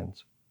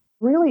plans?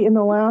 Really, in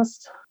the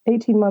last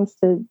 18 months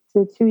to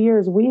 2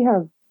 years, we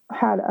have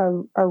had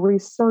a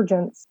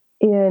resurgence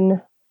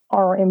in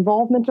our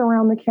involvement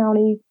around the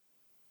county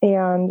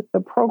and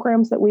the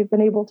programs that we've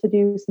been able to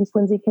do since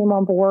Lindsay came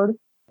on board,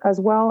 as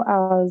well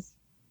as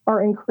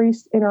our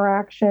increased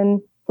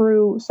interaction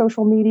through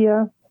social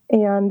media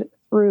and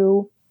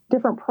through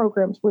different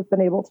programs we've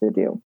been able to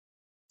do.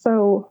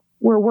 So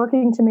we're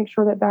working to make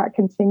sure that that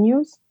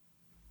continues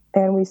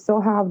and we still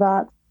have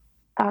that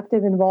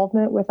active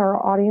involvement with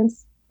our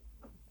audience.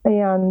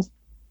 And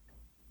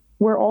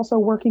we're also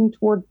working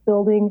toward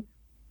building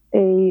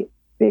a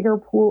bigger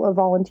pool of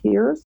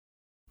volunteers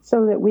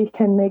so that we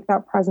can make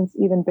that presence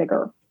even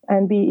bigger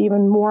and be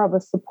even more of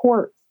a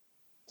support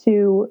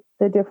to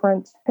the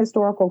different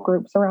historical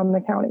groups around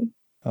the county.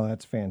 Oh,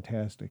 that's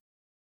fantastic.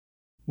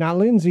 Now,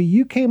 Lindsay,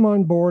 you came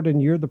on board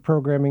and you're the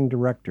programming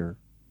director.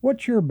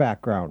 What's your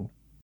background?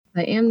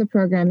 I am the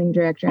programming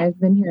director. I've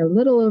been here a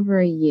little over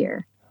a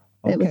year.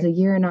 Okay. It was a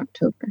year in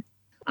October.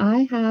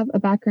 I have a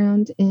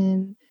background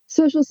in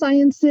social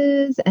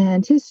sciences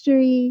and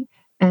history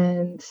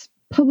and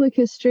public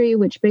history,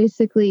 which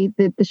basically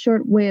the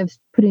short way of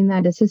putting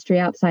that is history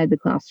outside the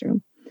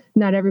classroom.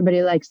 Not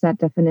everybody likes that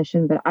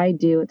definition, but I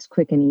do. It's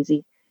quick and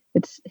easy.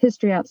 It's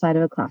history outside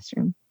of a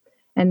classroom.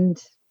 And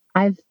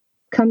I've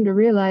come to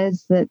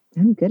realize that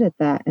I'm good at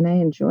that and I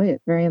enjoy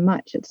it very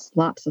much. It's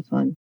lots of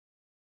fun.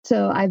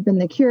 So I've been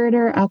the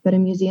curator up at a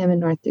museum in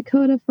North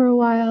Dakota for a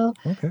while.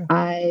 Okay.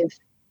 I've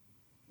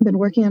been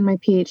working on my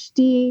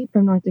PhD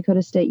from North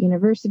Dakota State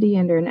University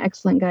under an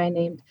excellent guy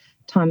named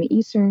Tommy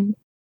Eastern.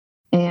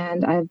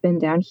 And I've been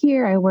down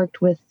here. I worked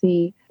with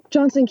the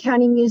Johnson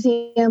County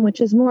Museum,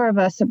 which is more of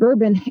a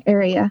suburban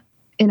area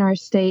in our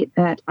state,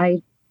 that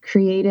I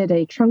created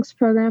a trunks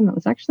program. It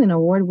was actually an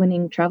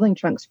award-winning traveling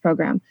trunks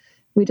program.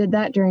 We did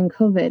that during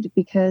COVID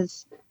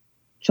because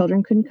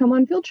children couldn't come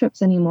on field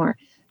trips anymore.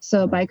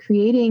 So by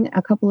creating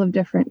a couple of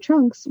different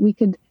trunks, we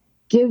could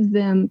give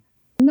them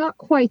not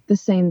quite the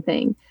same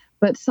thing,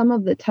 but some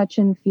of the touch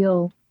and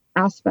feel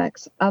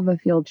aspects of a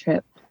field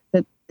trip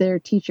that their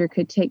teacher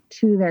could take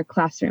to their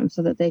classroom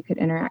so that they could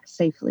interact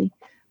safely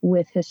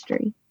with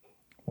history.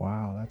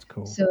 Wow, that's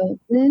cool. So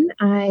then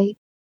I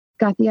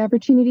got the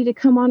opportunity to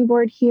come on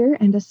board here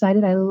and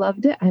decided I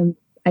loved it.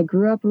 I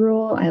grew up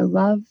rural. I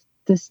love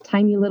this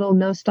tiny little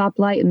no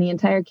stoplight in the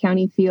entire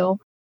county feel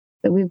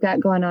that we've got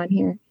going on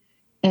here.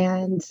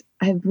 And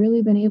I've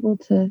really been able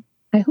to,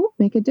 I hope,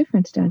 make a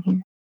difference down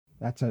here.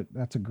 That's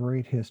a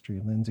great history,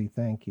 Lindsay.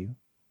 Thank you.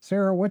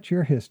 Sarah, what's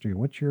your history?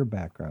 What's your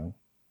background?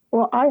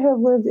 Well, I have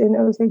lived in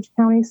Osage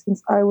County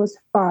since I was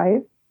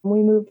 5. We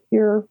moved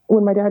here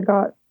when my dad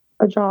got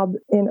a job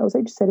in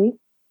Osage City.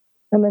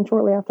 And then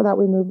shortly after that,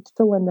 we moved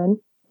to Linden.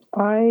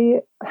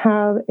 I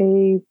have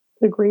a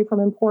degree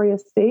from Emporia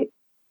State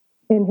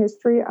in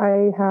history.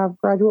 I have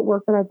graduate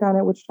work that I've done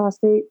at Wichita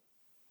State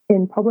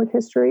in public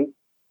history.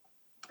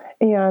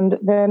 And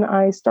then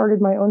I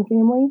started my own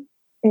family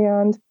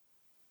and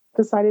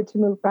decided to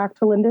move back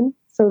to Linden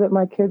so that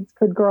my kids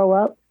could grow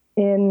up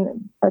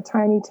in a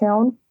tiny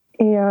town,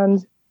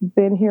 and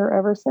been here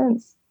ever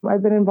since.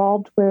 I've been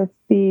involved with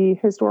the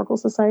Historical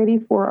Society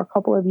for a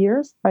couple of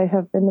years. I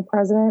have been the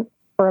president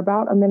for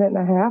about a minute and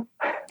a half.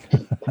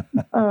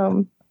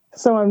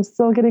 So I'm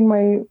still getting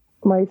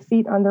my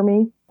feet under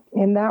me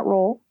in that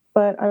role,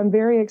 but I'm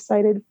very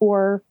excited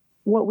for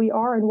what we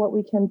are and what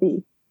we can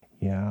be.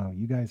 Yeah,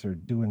 you guys are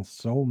doing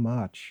so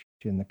much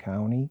in the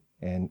county,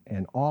 and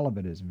all of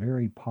it is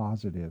very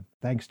positive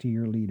thanks to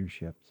your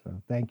leadership.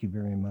 So thank you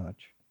very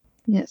much.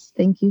 Yes,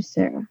 thank you,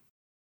 Sarah.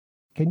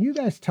 Can you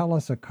guys tell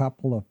us a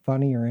couple of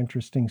funny or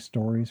interesting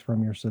stories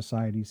from your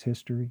society's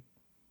history?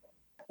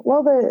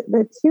 Well,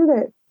 the two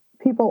that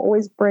people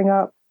always bring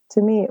up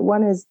to me,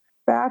 one is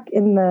back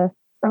in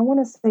I want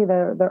to say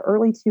the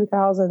early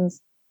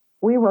 2000s,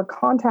 we were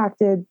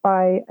contacted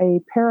by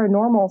a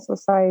paranormal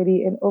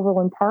society in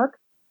Overland Park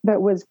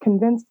that was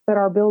convinced that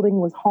our building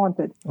was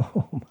haunted.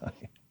 Oh my.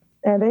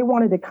 And they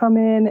wanted to come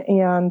in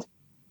and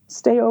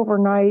stay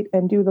overnight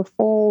and do the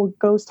full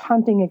ghost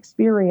hunting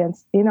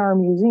experience in our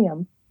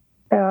museum.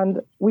 And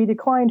we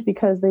declined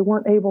because they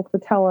weren't able to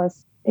tell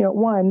us,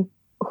 one,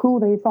 who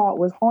they thought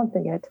was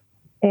haunting it.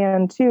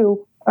 And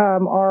two,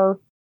 our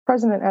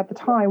president at the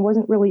time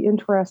wasn't really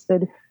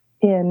interested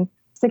in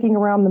sticking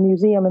around the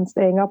museum and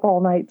staying up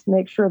all night to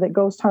make sure that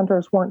ghost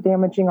hunters weren't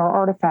damaging our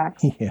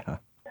artifacts. Yeah.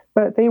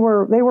 But they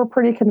were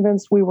pretty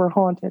convinced we were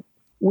haunted.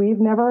 We've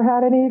never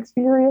had any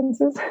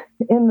experiences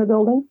in the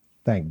building.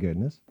 Thank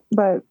goodness.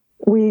 But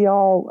we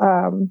all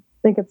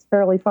think it's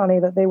fairly funny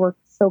that they were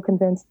so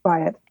convinced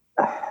by it.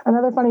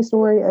 Another funny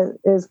story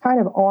is kind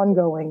of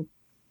ongoing.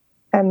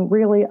 And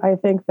really, I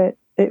think that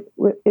it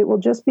will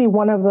just be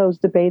one of those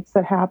debates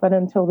that happen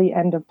until the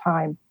end of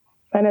time.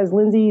 And as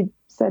Lindsay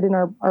said in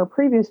our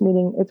previous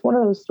meeting, it's one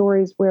of those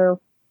stories where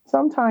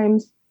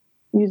sometimes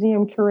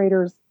museum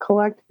curators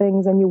collect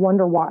things and you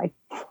wonder why.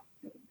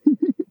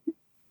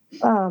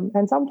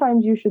 And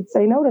sometimes you should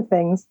say no to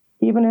things,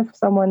 even if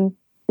someone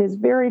is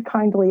very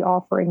kindly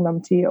offering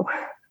them to you.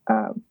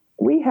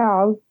 We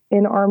have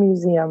in our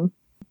museum,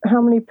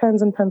 how many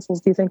pens and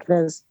pencils do you think it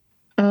is?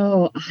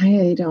 Oh,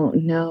 I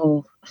don't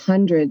know.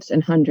 Hundreds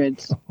and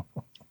hundreds.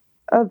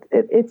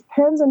 It's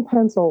pens and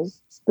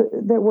pencils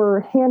that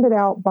were handed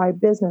out by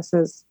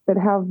businesses that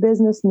have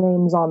business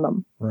names on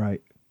them.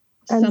 Right.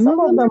 And some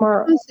of them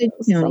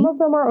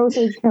are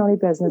Osage County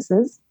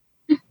businesses.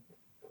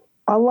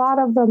 A lot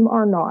of them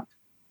are not.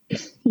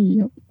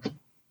 Yep.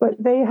 But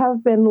they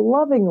have been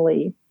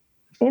lovingly,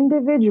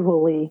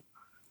 individually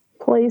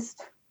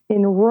placed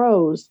in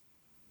rows,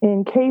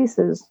 in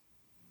cases,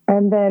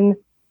 and then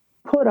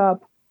put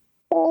up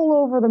all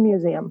over the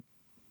museum.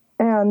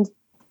 And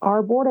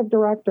our board of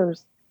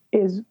directors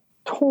is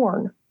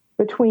torn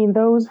between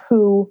those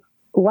who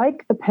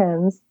like the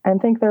pens and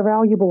think they're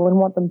valuable and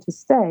want them to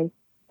stay,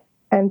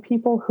 and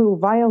people who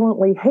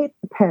violently hate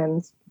the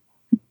pens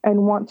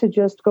and want to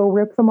just go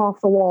rip them off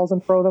the walls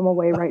and throw them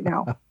away right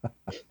now.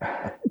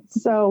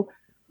 So,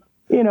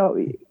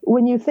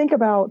 when you think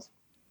about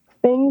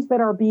things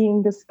that are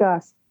being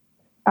discussed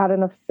at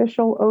an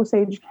official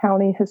Osage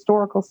County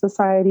Historical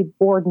Society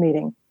board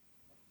meeting,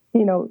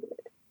 you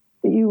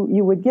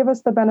would give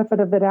us the benefit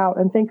of the doubt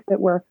and think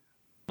that we're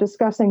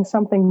discussing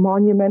something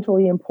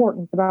monumentally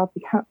important about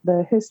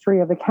the history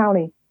of the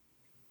county,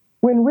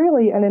 when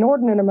really an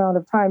inordinate amount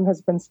of time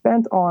has been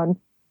spent on,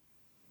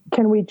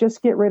 can we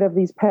just get rid of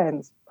these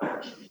pens?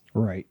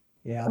 Right.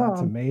 Yeah,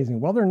 that's amazing.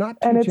 Well, they're not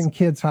teaching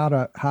kids how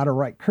to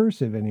write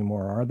cursive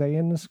anymore, are they,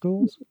 in the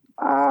schools?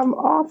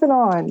 Off and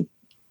on.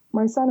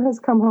 My son has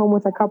come home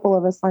with a couple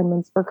of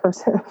assignments for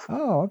cursive.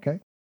 Oh, okay.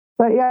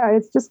 But yeah,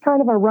 it's just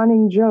kind of a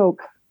running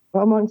joke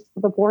amongst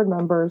the board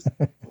members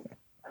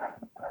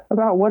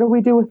about what do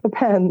we do with the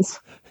pens.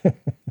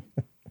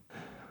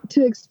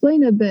 To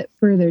explain a bit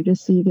further,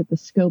 just so you get the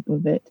scope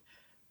of it,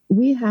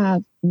 we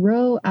have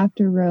row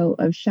after row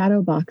of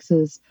shadow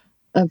boxes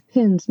of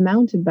pins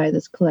mounted by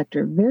this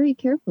collector very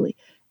carefully.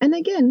 And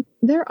again,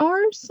 there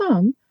are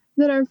some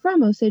that are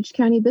from Osage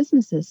County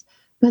businesses,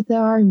 but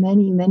there are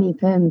many, many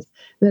pins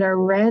that are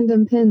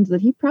random pins that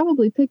he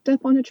probably picked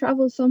up on a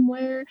travel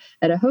somewhere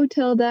at a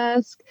hotel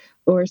desk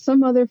or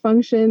some other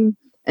function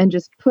and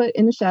just put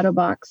in a shadow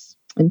box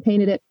and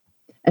painted it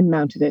and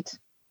mounted it.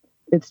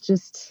 It's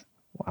just...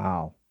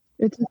 Wow.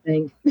 It's a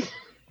thing.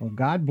 Well,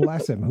 God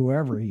bless him,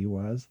 whoever he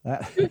was.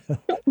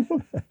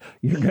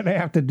 You're going to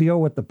have to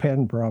deal with the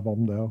pen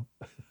problem, though.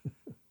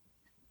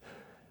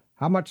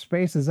 How much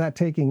space is that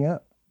taking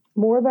up?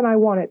 More than I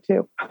want it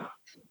to.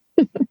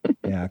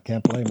 Yeah, I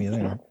can't blame you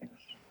there.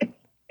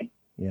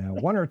 Yeah,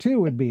 one or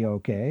two would be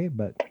okay,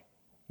 but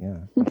yeah,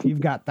 if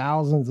you've got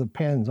thousands of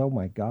pens, oh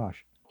my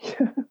gosh.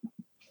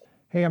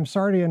 Hey, I'm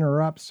sorry to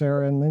interrupt,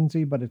 Sarah and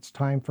Lindsay, but it's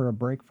time for a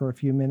break for a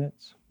few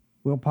minutes.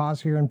 We'll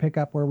pause here and pick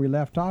up where we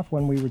left off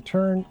when we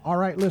return. All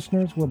right,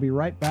 listeners, we'll be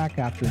right back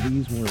after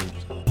these words.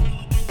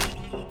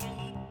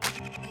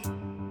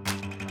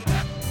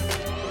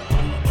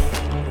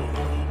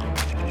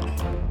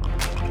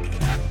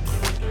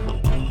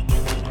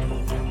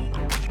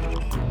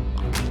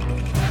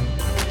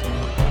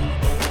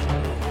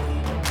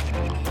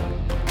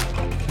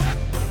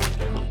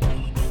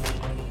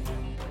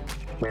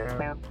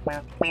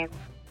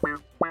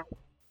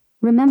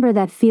 Remember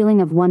that feeling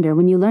of wonder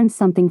when you learned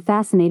something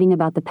fascinating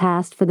about the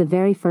past for the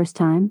very first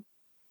time?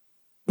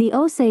 The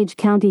Osage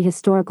County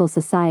Historical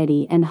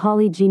Society and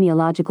Holly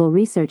Genealogical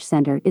Research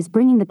Center is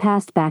bringing the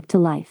past back to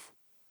life.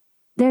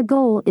 Their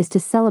goal is to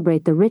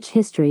celebrate the rich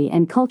history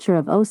and culture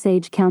of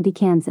Osage County,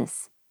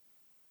 Kansas.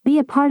 Be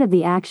a part of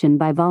the action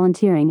by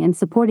volunteering and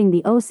supporting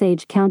the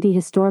Osage County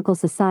Historical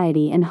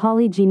Society and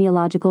Holly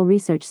Genealogical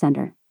Research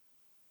Center.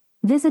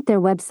 Visit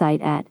their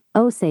website at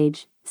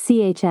osagechs.org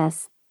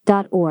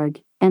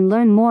and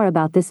learn more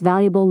about this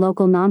valuable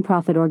local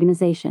nonprofit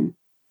organization.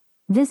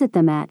 Visit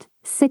them at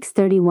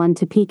 631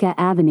 Topeka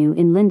Avenue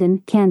in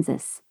Linden,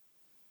 Kansas.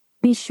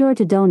 Be sure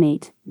to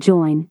donate,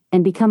 join,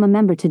 and become a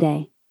member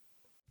today.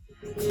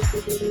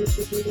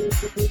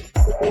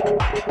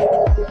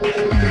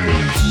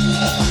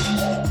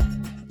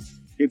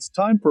 It's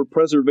time for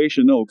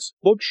Preservation Oaks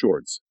Book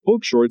Shorts.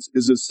 Book Shorts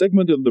is a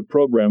segment of the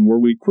program where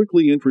we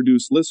quickly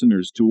introduce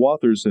listeners to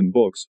authors and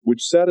books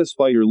which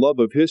satisfy your love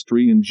of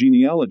history and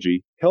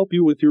genealogy, help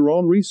you with your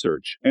own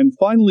research, and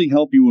finally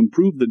help you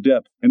improve the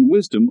depth and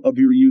wisdom of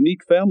your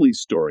unique family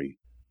story.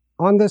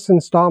 On this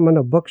installment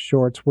of Book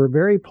Shorts, we're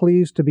very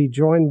pleased to be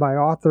joined by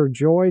author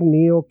Joy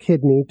Neal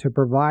Kidney to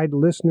provide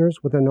listeners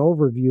with an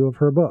overview of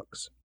her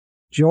books.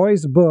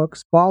 Joy's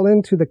books fall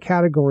into the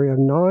category of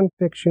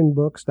nonfiction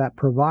books that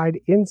provide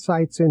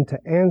insights into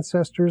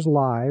ancestors'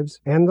 lives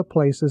and the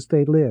places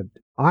they lived.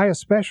 I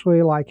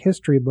especially like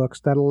history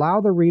books that allow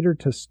the reader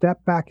to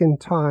step back in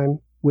time,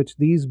 which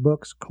these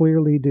books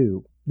clearly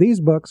do. These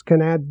books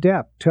can add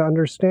depth to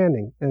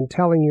understanding and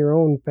telling your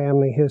own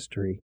family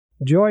history.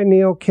 Joy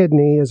Neal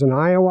Kidney is an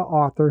Iowa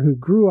author who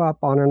grew up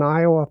on an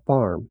Iowa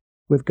farm.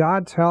 With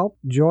God's help,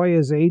 Joy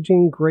is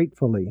aging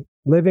gratefully.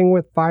 Living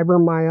with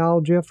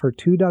fibromyalgia for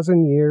 24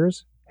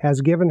 years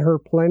has given her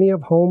plenty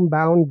of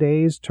homebound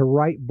days to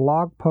write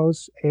blog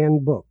posts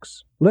and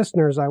books.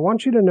 Listeners, I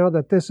want you to know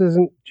that this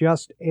isn't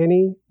just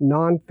any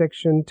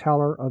nonfiction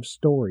teller of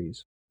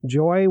stories.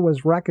 Joy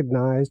was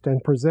recognized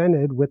and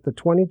presented with the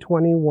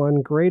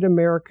 2021 Great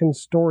American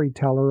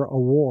Storyteller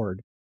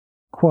Award.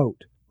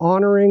 Quote,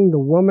 honoring the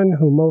woman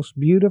who most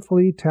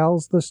beautifully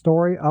tells the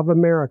story of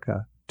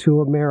America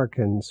to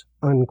Americans,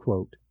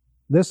 unquote.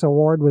 This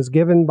award was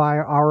given by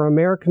our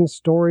American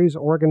Stories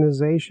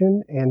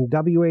organization and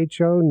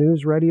WHO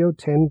News Radio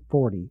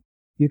 1040.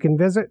 You can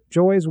visit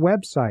Joy's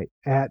website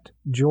at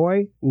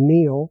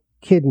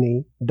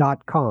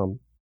joynealkidney.com.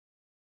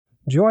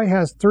 Joy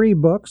has 3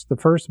 books, the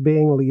first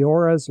being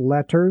Leora's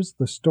Letters,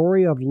 the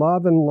story of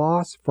love and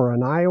loss for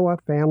an Iowa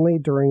family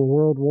during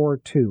World War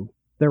II.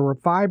 There were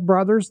 5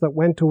 brothers that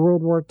went to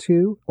World War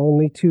II,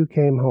 only 2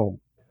 came home.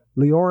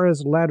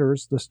 Leora's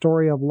Letters, the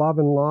story of love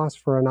and loss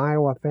for an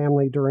Iowa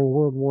family during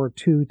World War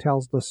II,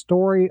 tells the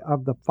story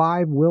of the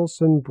 5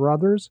 Wilson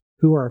brothers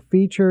who are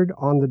featured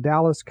on the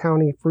Dallas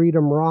County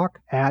Freedom Rock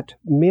at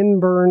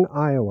Minburn,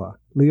 Iowa.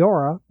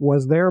 Leora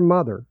was their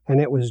mother,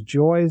 and it was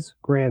Joy's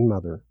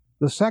grandmother.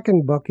 The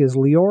second book is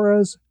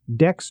Leora's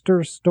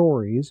Dexter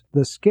Stories,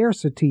 the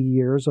Scarcity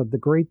Years of the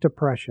Great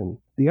Depression.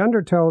 The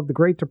undertow of the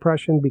Great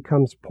Depression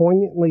becomes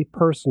poignantly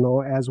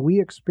personal as we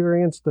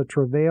experience the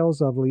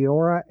travails of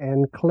Leora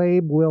and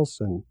Clabe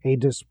Wilson, a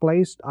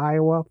displaced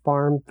Iowa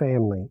farm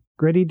family.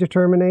 Gritty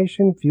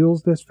determination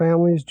fuels this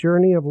family's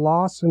journey of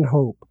loss and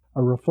hope,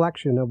 a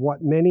reflection of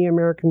what many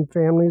American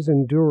families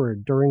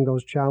endured during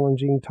those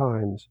challenging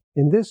times.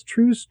 In this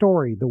true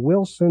story, the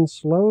Wilsons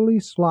slowly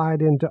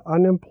slide into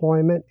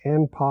unemployment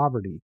and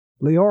poverty.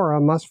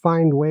 Leora must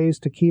find ways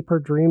to keep her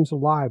dreams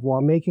alive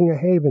while making a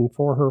haven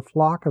for her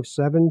flock of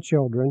 7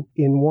 children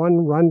in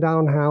one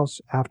rundown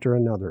house after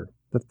another.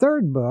 The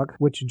third book,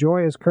 which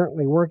Joy is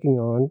currently working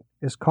on,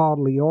 is called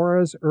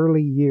Leora's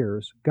Early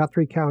Years,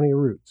 Guthrie County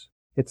Roots.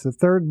 It's the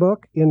 3rd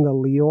book in the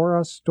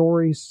Leora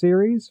Stories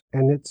series,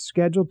 and it's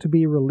scheduled to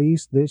be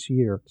released this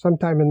year,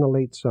 sometime in the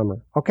late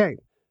summer. Okay,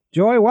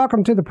 Joy,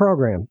 welcome to the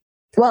program.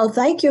 Well,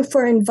 thank you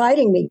for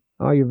inviting me.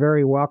 Oh, you're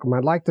very welcome.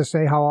 I'd like to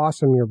say how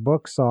awesome your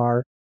books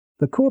are.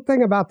 The cool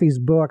thing about these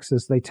books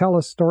is they tell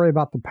a story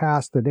about the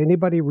past that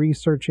anybody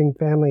researching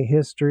family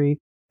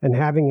history and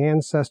having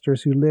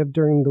ancestors who lived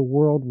during the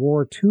World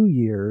War II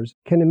years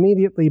can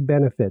immediately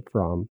benefit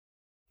from.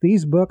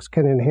 These books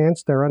can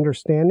enhance their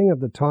understanding of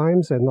the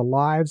times and the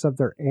lives of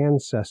their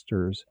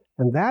ancestors,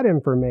 and that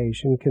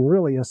information can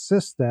really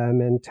assist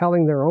them in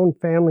telling their own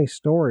family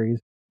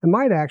stories and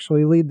might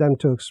actually lead them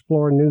to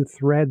explore new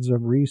threads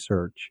of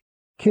research.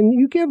 Can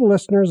you give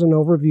listeners an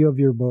overview of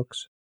your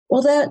books?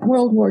 Well, that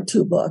World War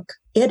II book,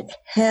 it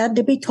had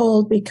to be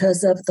told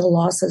because of the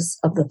losses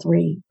of the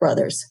 3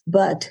 brothers.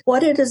 But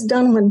what it has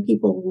done when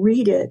people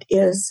read it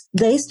is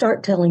they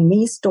start telling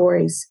me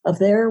stories of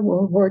their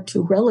World War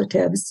II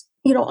relatives.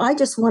 You know, I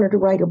just wanted to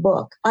write a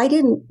book. I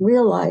didn't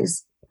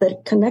realize the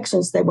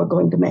connections they were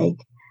going to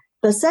make.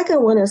 The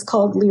second one is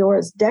called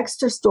Leora's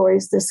Dexter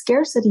Stories, the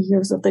Scarcity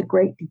Years of the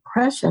Great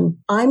Depression.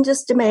 I'm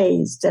just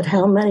amazed at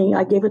how many.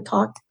 I gave a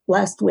talk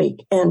last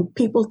week, and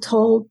people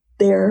told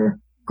their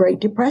Great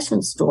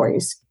Depression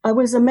stories. I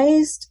was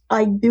amazed.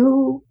 I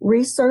do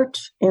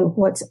research in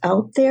what's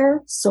out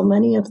there. So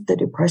many of the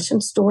Depression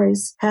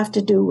stories have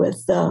to do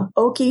with the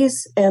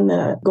Okies and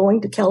the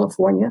going to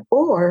California,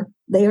 or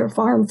they are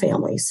farm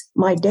families.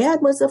 My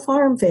dad was a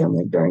farm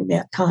family during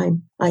that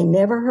time. I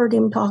never heard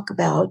him talk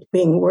about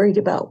being worried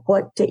about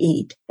what to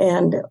eat.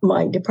 And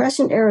my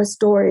Depression era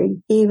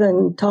story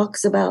even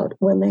talks about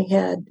when they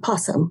had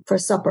possum for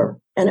supper.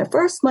 And at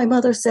first my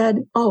mother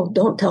said, "Oh,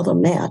 don't tell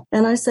them that."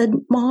 And I said,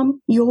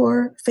 "Mom,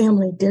 your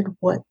family did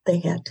what they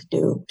had to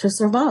do to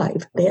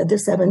survive." They had the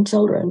 7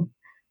 children.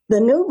 The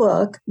new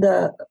book,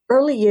 The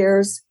Early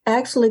Years,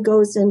 actually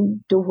goes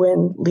into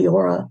when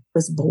Leora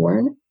was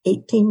born,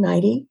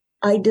 1890.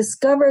 I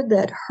discovered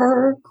that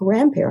her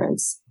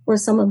grandparents were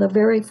some of the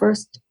very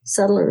first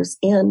settlers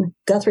in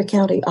Guthrie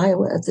County,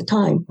 Iowa at the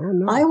time. Oh,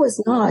 no. Iowa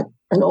was not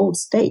an old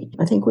state.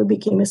 I think we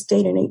became a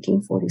state in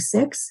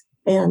 1846.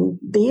 And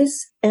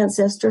these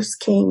ancestors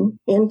came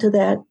into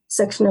that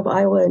section of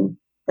Iowa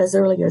as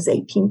early as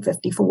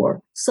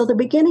 1854. So the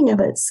beginning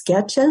of it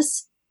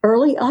sketches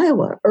early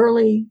Iowa,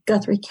 early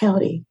Guthrie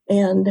County,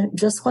 and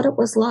just what it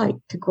was like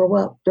to grow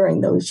up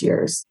during those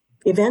years.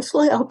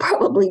 Eventually, I'll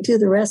probably do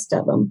the rest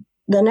of them.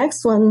 The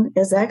next one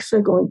is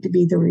actually going to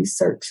be the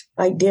research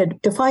I did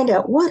to find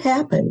out what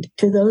happened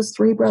to those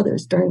 3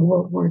 brothers during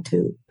World War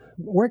II.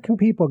 Where can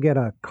people get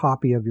a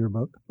copy of your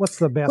book? What's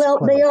the best Well,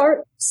 place? they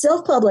are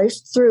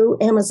self-published through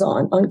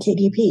Amazon on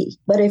KDP.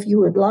 But if you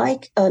would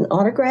like an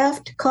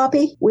autographed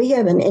copy, we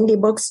have an indie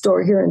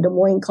bookstore here in Des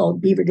Moines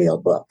called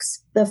Beaverdale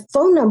Books. The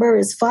phone number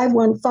is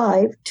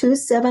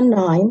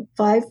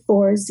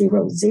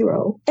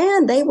 515-279-5400,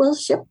 and they will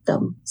ship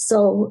them.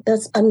 So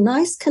that's a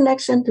nice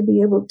connection to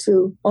be able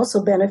to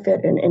also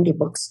benefit an indie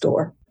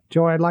bookstore.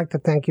 Joy, I'd like to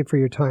thank you for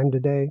your time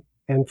today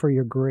and for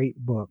your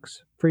great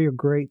books, for your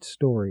great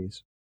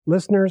stories.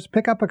 Listeners,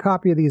 pick up a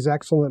copy of these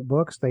excellent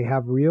books. They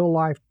have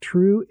real-life,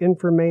 true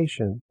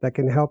information that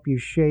can help you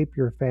shape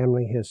your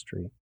family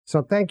history.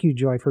 So thank you,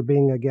 Joy, for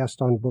being a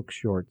guest on Book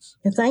Shorts.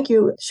 And thank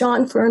you,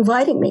 Sean, for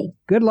inviting me.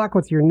 Good luck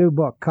with your new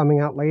book coming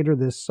out later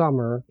this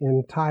summer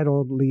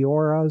entitled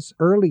Leora's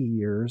Early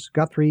Years,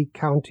 Guthrie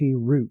County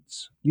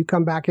Roots. You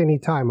come back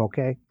anytime,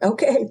 okay?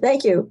 Okay,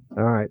 thank you.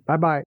 All right,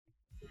 bye-bye.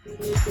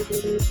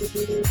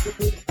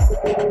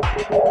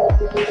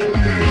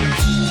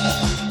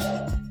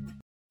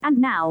 And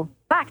now,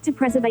 back to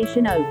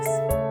Preservation Oaks.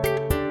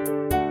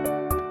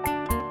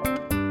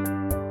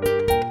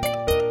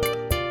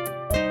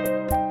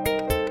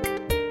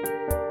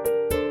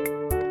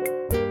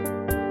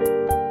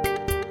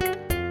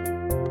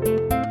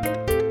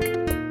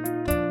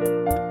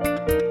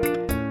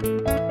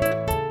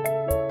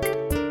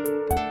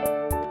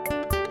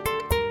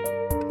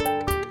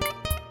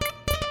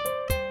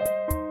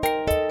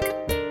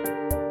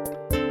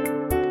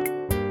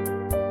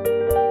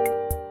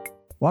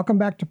 Welcome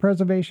back to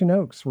Preservation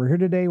Oaks. We're here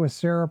today with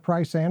Sarah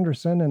Price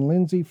Anderson and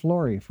Lindsay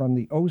Flory from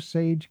the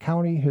Osage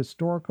County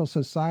Historical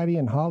Society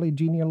and Holly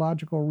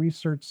Genealogical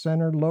Research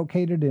Center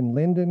located in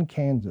Linden,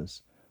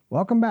 Kansas.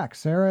 Welcome back,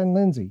 Sarah and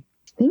Lindsay.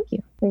 Thank you.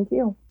 Thank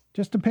you.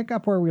 Just to pick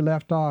up where we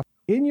left off,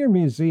 in your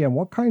museum,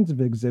 what kinds of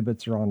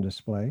exhibits are on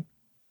display?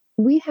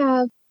 We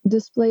have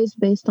displays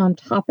based on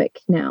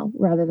topic now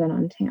rather than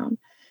on town.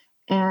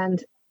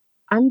 And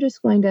I'm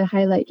just going to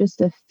highlight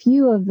just a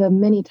few of the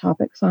many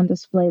topics on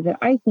display that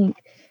I think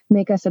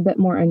make us a bit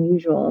more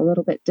unusual, a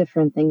little bit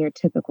different than your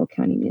typical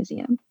county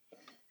museum.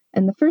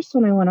 And the first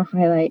one I want to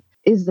highlight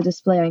is the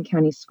display on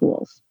county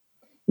schools.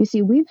 You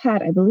see, we've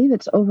had, I believe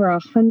it's over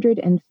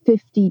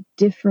 150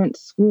 different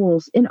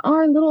schools in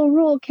our little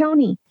rural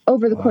county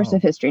over the course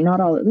of history,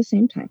 not all at the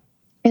same time.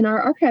 And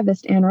our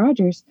archivist, Ann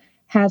Rogers,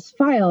 has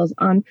files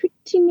on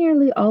pretty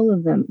nearly all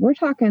of them. We're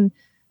talking,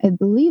 I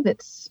believe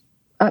it's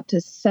up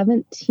to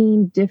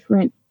 17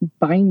 different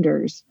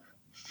binders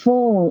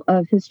full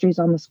of histories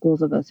on the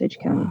schools of Osage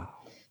County. Wow.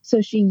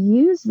 So she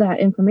used that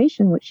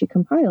information, which she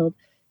compiled,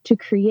 to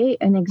create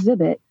an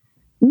exhibit,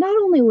 not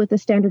only with the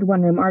standard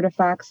one-room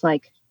artifacts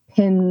like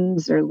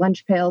pins or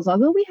lunch pails,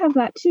 although we have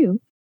that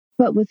too,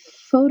 but with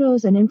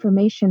photos and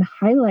information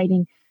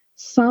highlighting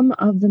some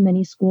of the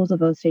many schools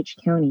of Osage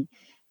County.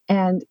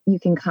 And you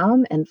can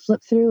come and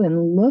flip through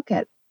and look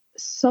at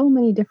so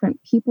many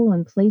different people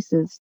and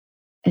places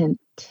and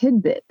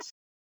tidbits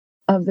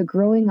of the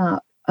growing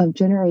up of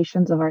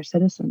generations of our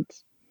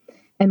citizens.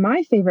 And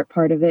my favorite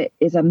part of it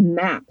is a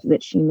map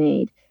that she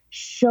made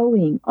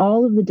showing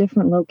all of the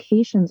different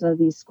locations of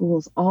these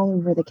schools all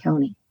over the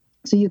county.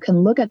 So you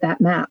can look at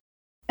that map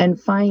and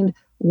find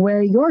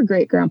where your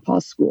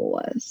great-grandpa's school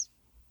was.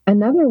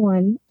 Another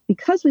one,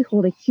 because we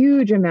hold a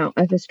huge amount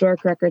of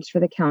historic records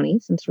for the county,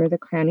 since we're the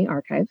county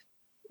archive,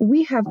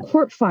 we have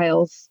court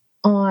files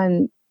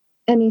on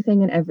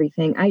anything and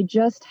everything. I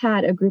just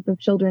had a group of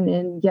children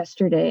in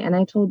yesterday, and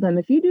I told them,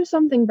 if you do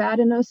something bad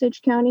in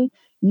Osage County,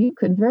 you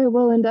could very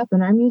well end up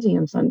in our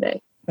museum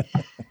someday.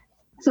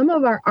 Some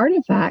of our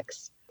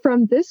artifacts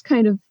from this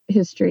kind of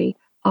history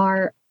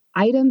are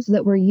items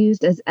that were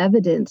used as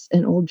evidence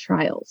in old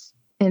trials.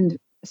 And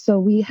so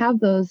we have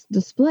those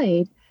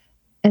displayed,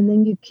 and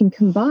then you can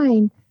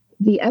combine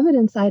the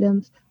evidence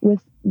items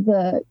with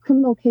the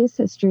criminal case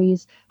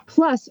histories,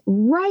 plus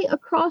right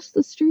across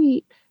the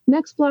street,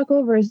 next block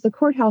over is the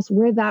courthouse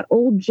where that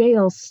old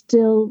jail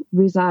still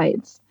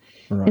resides.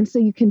 Right. And so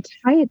you can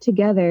tie it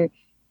together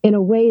in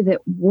a way that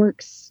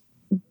works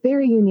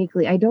very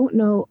uniquely. I don't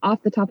know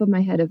off the top of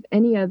my head of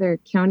any other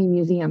county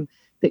museum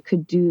that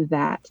could do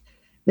that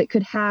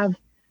could have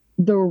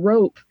the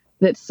rope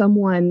that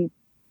someone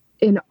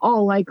in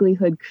all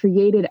likelihood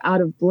created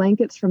out of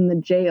blankets from the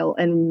jail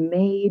and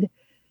made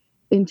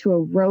into a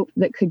rope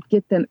that could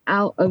get them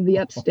out of the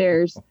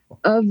upstairs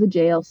of the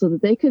jail so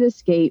that they could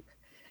escape.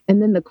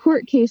 And then the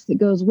court case that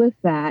goes with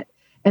that,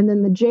 and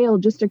then the jail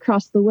just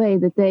across the way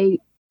that they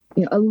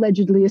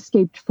allegedly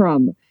escaped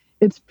from.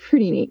 It's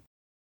pretty neat.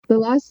 The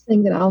last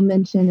thing that I'll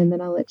mention, and then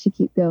I'll let you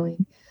keep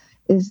going,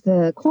 is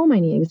the coal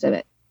mining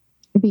exhibit.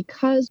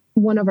 Because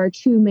one of our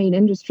two main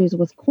industries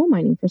was coal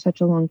mining for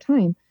such a long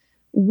time,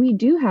 we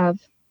do have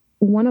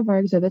one of our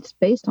exhibits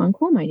based on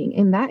coal mining,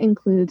 and that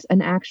includes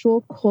an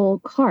actual coal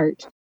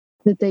cart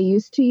that they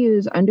used to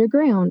use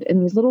underground in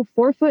these little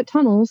 4-foot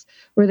tunnels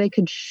where they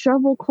could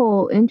shovel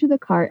coal into the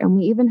cart. And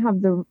we even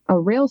have a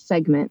rail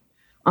segment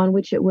on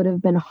which it would have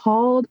been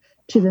hauled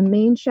to the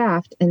main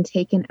shaft and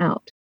taken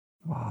out.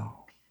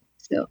 Wow.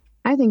 So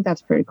I think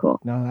that's pretty cool.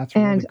 No, that's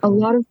really and cool. A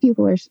lot of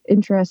people are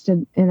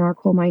interested in our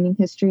coal mining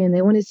history, and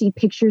they want to see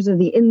pictures of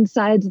the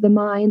insides of the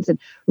mines and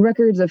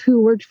records of who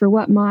worked for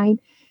what mine.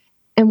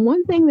 And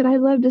one thing that I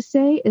love to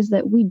say is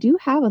that we do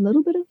have a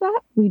little bit of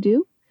that. We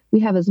do. We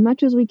have as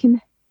much as we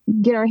can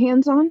get our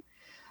hands on.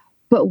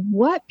 But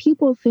what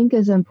people think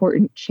is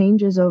important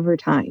changes over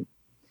time.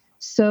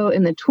 So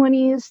in the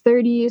 20s,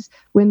 30s,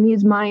 when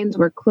these mines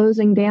were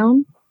closing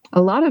down,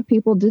 a lot of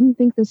people didn't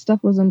think this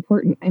stuff was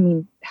important. I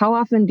mean, how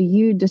often do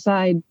you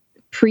decide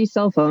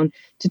pre-cell phone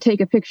to take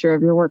a picture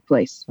of your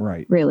workplace?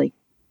 Right. Really?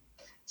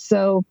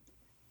 So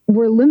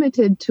we're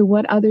limited to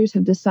what others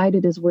have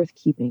decided is worth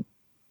keeping,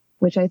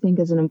 which I think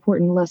is an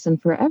important lesson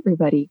for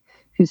everybody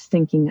who's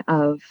thinking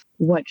of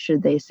what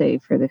should they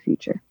save for the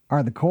future.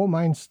 Are the coal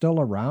mines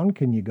still around?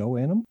 Can you go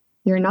in them?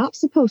 You're not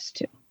supposed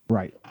to.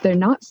 Right. They're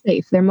not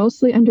safe. They're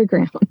mostly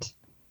underground.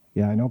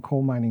 Yeah, I know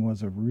coal mining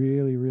was a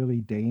really,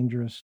 really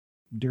dangerous,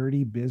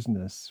 dirty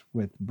business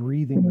with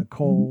breathing the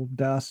coal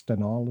dust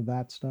and all of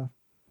that stuff.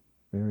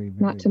 Very,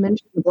 very. Not to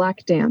mention the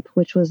black damp,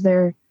 which was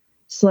their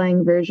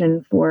slang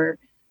version for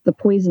the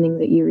poisoning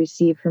that you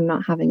receive from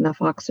not having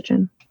enough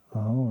oxygen.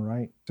 All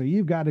right. So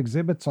you've got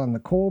exhibits on the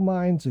coal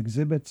mines,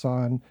 exhibits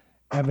on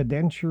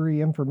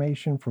evidentiary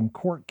information from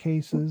court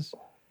cases,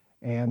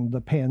 and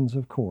the pens,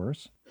 of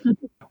course.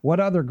 What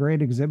other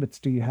great exhibits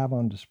do you have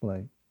on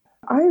display?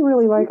 I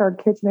really like our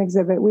kitchen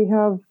exhibit. We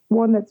have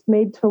one that's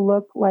made to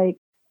look like,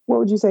 what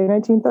would you say,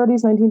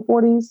 1930s,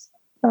 1940s?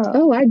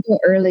 I'd go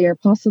earlier,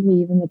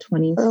 possibly even the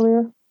 20s.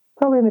 Earlier,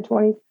 probably in the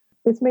 20s.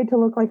 It's made to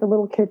look like a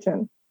little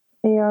kitchen.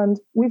 And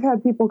we've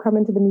had people come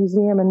into the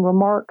museum and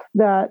remark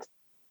that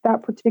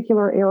that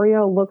particular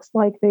area looks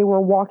like they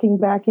were walking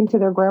back into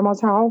their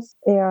grandma's house.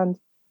 And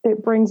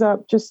it brings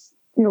up just,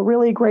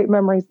 really great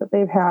memories that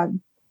they've had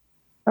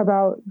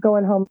about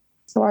going home.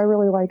 So I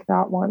really like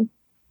that one.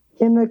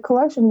 In the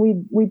collection,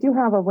 we do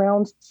have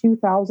around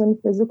 2,000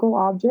 physical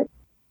objects.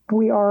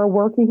 We are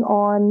working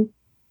on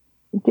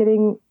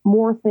getting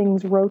more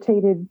things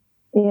rotated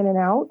in and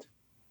out.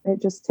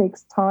 It just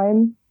takes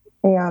time.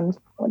 And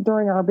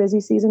during our busy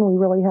season, we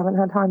really haven't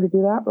had time to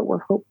do that, but we're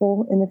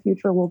hopeful in the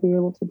future we'll be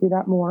able to do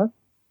that more.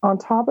 On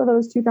top of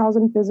those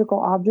 2,000 physical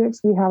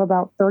objects, we have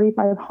about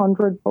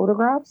 3,500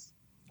 photographs.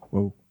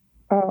 Whoa.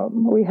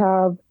 We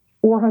have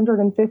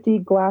 450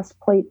 glass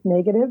plate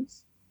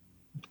negatives.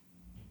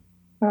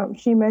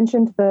 She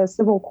mentioned the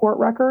civil court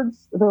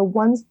records. The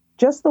ones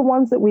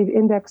that we've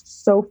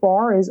indexed so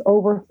far is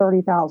over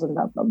 30,000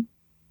 of them.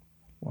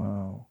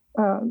 Wow.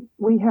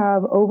 We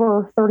have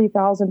over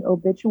 30,000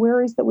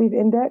 obituaries that we've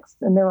indexed,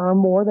 and there are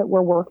more that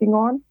we're working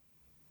on.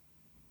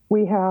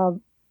 We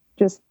have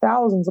just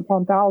thousands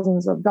upon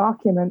thousands of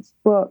documents,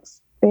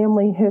 books,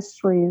 family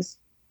histories,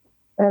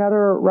 and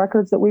other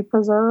records that we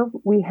preserve.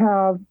 We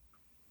have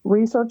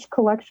research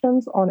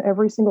collections on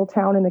every single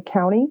town in the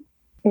county,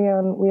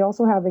 and we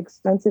also have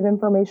extensive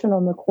information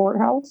on the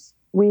courthouse.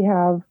 We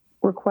have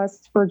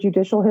requests for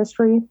judicial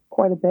history,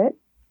 quite a bit.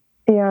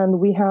 And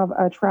we have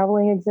a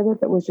traveling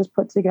exhibit that was just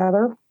put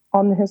together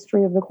on the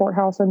history of the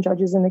courthouse and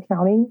judges in the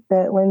county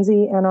that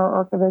Lindsay and our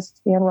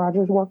archivist, Dan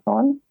Rogers, worked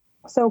on.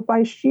 So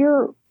by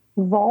sheer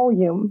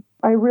volume,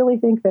 I really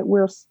think that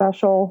we're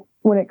special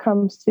when it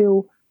comes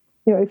to,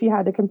 if you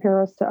had to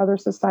compare us to other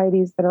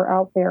societies that are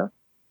out there,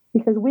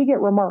 because we get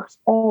remarks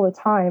all the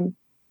time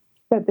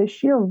that the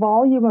sheer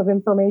volume of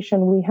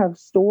information we have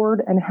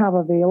stored and have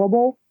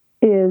available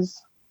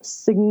is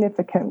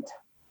significant.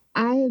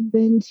 I have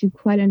been to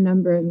quite a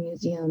number of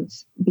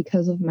museums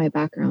because of my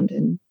background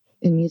in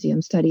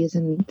museum studies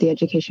and the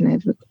education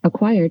I've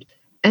acquired.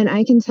 And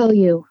I can tell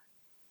you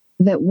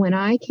that when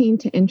I came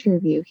to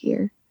interview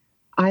here,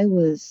 I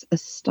was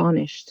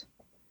astonished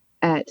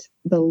at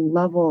the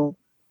level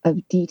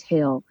of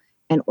detail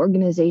and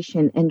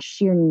organization and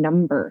sheer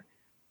number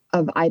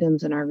of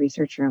items in our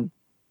research room.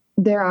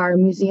 There are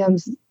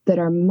museums that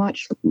are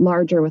much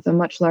larger with a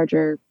much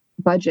larger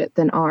budget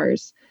than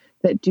ours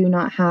that do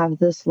not have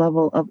this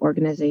level of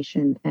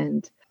organization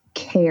and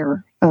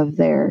care of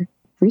their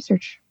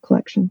research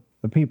collection.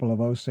 The people of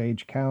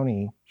Osage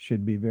County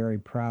should be very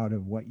proud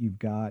of what you've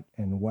got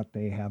and what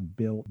they have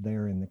built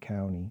there in the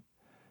county.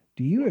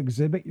 Do you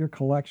exhibit your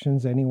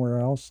collections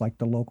anywhere else, like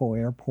the local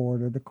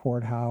airport or the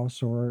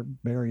courthouse or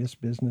various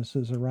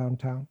businesses around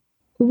town?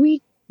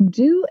 We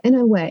do, in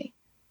a way.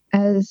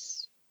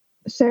 As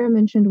Sarah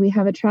mentioned, we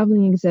have a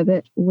traveling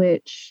exhibit,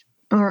 which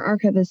our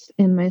archivist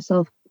and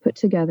myself put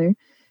together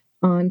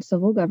on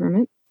civil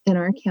government in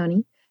our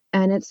county.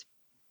 And it's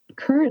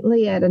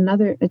currently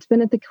it's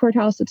been at the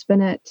courthouse. It's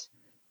been at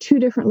 2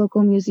 different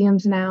local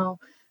museums now.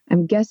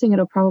 I'm guessing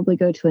it'll probably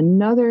go to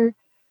another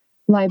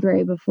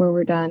library before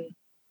we're done.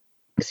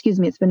 Excuse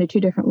me, it's been to 2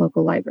 different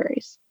local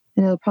libraries.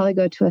 And it'll probably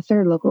go to a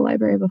 3rd local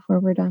library before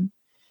we're done.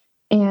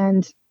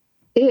 And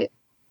it,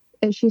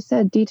 as she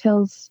said,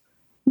 details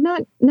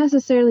not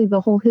necessarily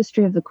the whole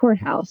history of the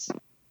courthouse,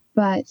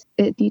 but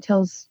it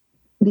details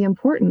the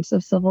importance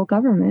of civil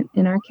government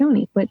in our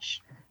county,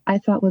 which I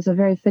thought was a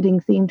very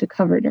fitting theme to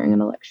cover during an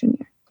election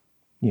year.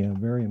 Yeah,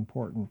 very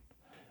important.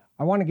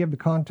 I want to give the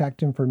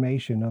contact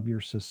information of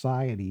your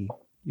society.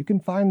 You can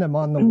find them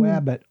on the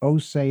web at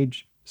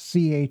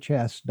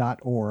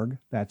osagechs.org.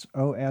 That's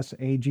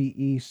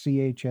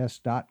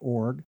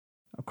osagechs.org.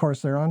 Of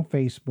course, they're on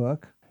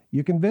Facebook.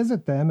 You can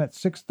visit them at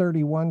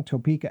 631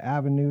 Topeka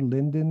Avenue,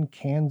 Linden,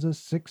 Kansas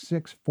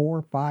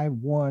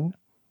 66451.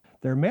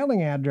 Their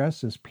mailing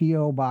address is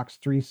P.O. Box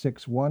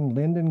 361,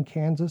 Linden,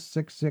 Kansas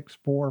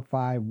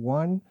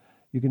 66451.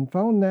 You can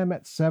phone them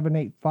at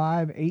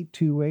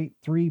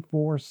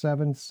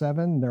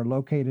 785-828-3477. They're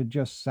located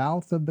just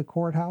south of the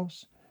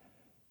courthouse.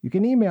 You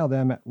can email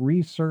them at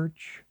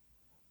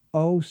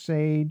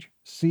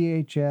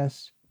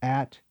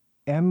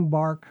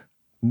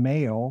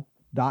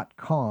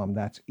researchosagechs@embarkmail.com.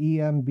 That's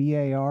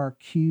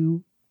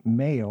EMBARQ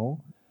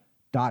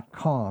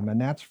mail.com. And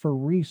that's for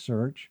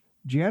research.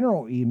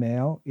 General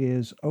email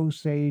is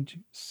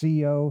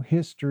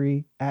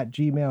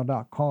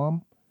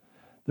osagecohistory@gmail.com.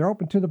 They're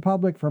open to the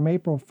public from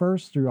April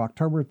 1st through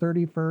October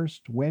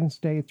 31st,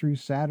 Wednesday through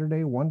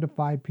Saturday, 1 to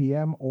 5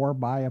 p.m., or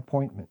by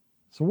appointment.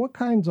 So what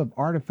kinds of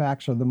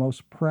artifacts are the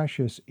most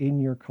precious in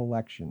your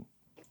collection?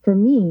 For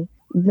me,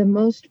 the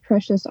most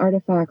precious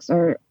artifacts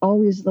are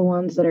always the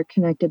ones that are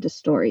connected to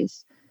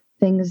stories,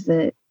 things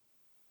that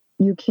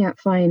you can't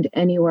find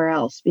anywhere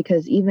else,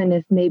 because even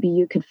if maybe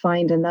you could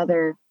find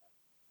another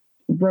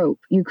rope,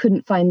 you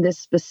couldn't find this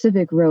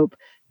specific rope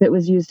that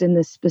was used in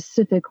this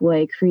specific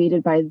way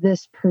created by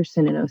this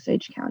person in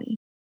Osage County.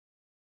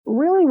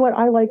 Really, what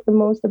I like the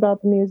most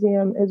about the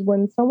museum is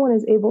when someone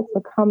is able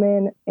to come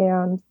in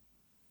and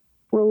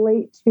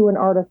relate to an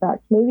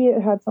artifact. Maybe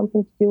it had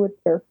something to do with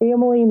their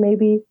family,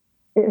 maybe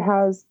it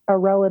has a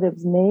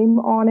relative's name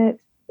on it,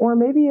 or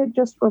maybe it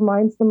just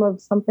reminds them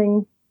of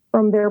something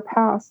from their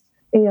past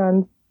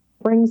and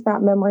brings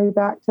that memory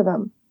back to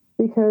them.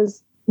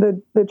 Because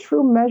the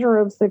true measure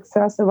of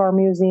success of our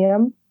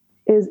museum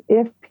is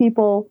if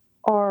people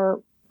are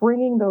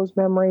bringing those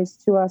memories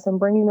to us and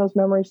bringing those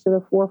memories to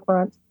the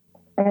forefront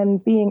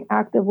and being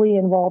actively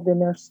involved in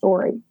their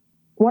story.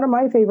 One of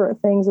my favorite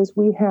things is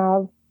we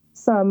have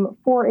some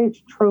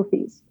 4-H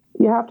trophies.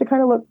 You have to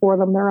kind of look for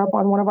them. They're up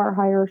on one of our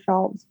higher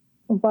shelves,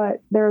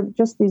 but they're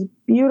just these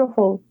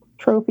beautiful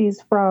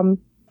trophies from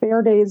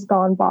fair days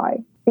gone by.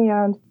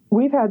 And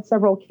we've had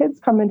several kids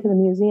come into the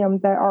museum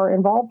that are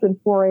involved in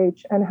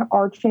 4-H and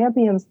are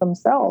champions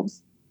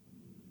themselves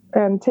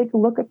and take a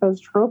look at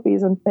those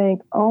trophies and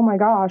think, oh my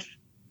gosh,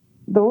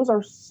 those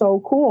are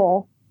so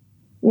cool.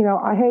 You know,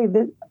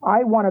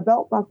 I won a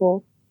belt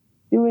buckle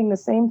doing the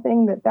same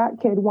thing that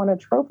kid won a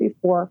trophy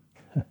for.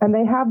 And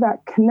they have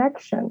that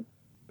connection.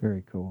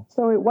 Very cool.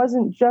 So it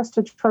wasn't just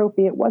a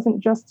trophy. It wasn't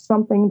just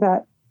something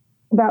that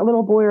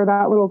little boy or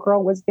that little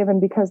girl was given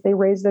because they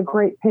raised a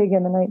great pig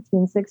in the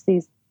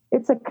 1960s.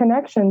 It's a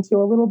connection to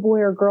a little boy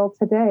or girl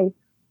today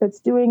that's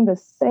doing the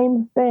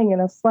same thing in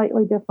a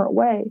slightly different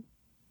way.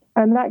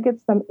 And that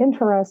gets them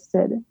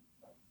interested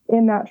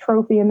in that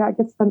trophy, and that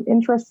gets them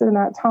interested in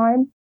that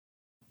time.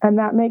 And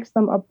that makes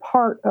them a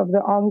part of the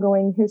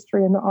ongoing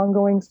history and the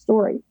ongoing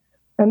story.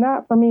 And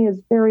that, for me,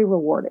 is very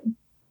rewarding.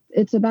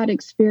 It's about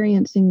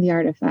experiencing the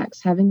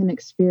artifacts, having an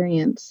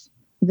experience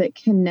that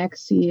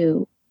connects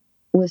you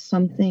with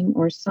something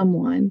or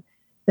someone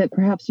that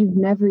perhaps you've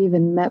never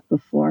even met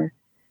before,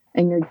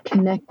 and you're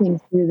connecting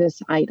through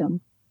this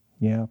item.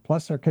 Yeah,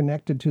 plus they're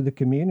connected to the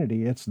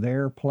community. It's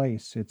their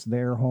place. It's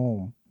their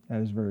home.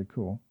 That is very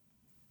cool.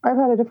 I've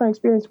had a different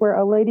experience where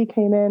a lady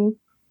came in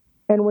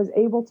and was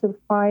able to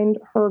find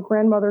her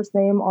grandmother's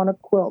name on a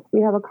quilt.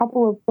 We have a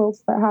couple of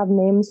quilts that have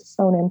names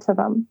sewn into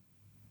them.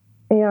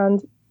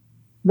 And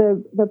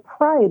the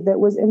pride that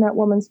was in that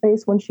woman's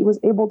face when she was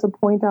able to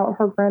point out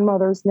her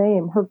grandmother's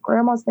name. Her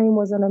grandma's name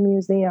was in a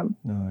museum.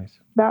 Nice.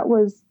 That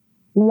was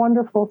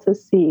wonderful to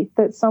see,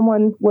 that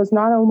someone was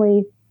not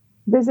only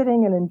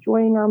visiting and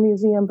enjoying our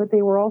museum, but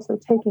they were also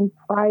taking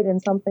pride in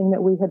something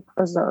that we had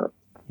preserved.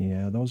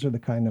 Yeah, those are the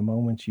kind of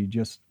moments you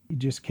just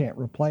can't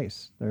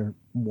replace. They're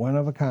one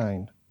of a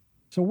kind.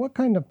 So what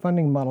kind of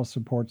funding model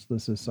supports the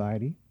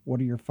society? What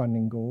are your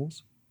funding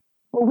goals?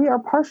 Well, we are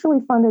partially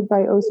funded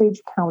by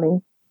Osage County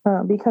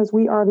because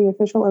we are the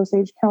official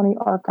Osage County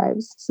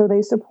Archives. So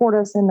they support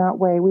us in that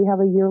way. We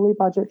have a yearly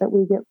budget that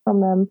we get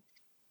from them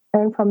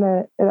and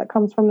that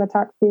comes from the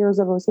taxpayers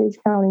of Osage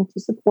County to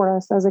support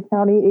us as a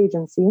county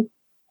agency.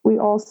 We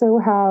also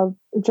have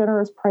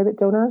generous private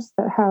donors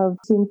that have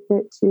seen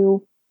fit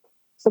to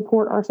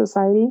support our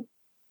society.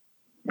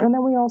 And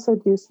then we also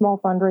do small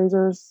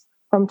fundraisers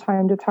from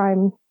time to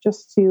time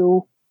just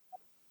to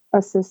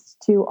assist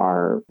to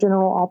our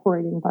general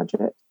operating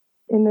budget.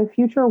 In the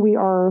future, we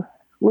are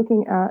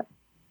looking at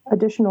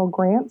additional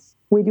grants.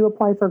 We do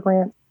apply for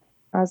grants,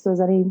 as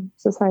does any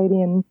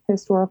society and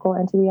historical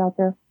entity out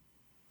there.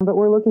 But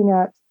we're looking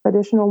at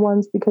additional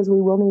ones because we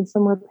will need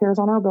some repairs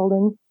on our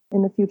building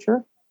in the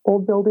future.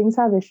 Old buildings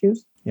have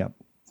issues. Yep.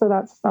 So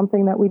that's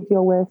something that we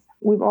deal with.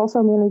 We've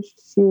also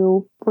managed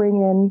to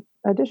bring in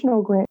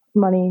additional grant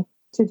money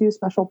to do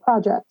special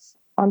projects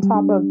on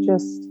top of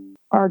just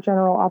our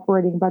general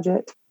operating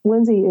budget.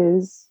 Lindsay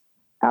is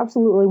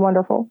absolutely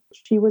wonderful.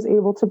 She was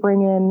able to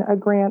bring in a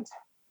grant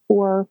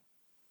for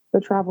the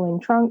traveling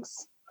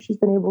trunks. She's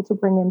been able to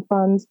bring in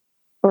funds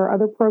for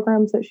other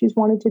programs that she's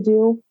wanted to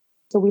do.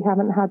 So we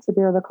haven't had to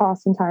bear the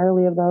cost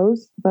entirely of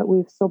those, but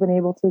we've still been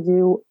able to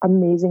do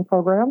amazing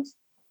programs.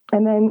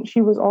 And then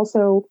she was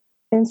also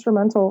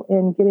instrumental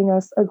in getting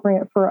us a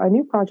grant for a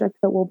new project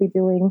that we'll be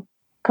doing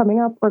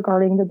coming up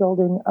regarding the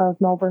building of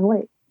Melbourne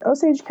Lake.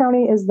 Osage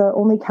County is the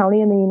only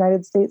county in the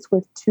United States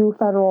with 2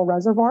 federal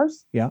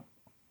reservoirs. Yeah.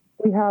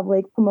 We have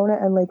Lake Pomona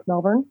and Lake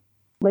Melbourne.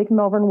 Lake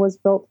Melbourne was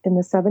built in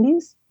the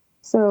 70s.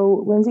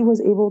 So Lindsay was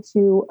able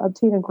to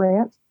obtain a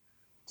grant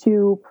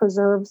to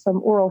preserve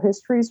some oral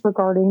histories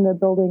regarding the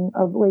building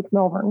of Lake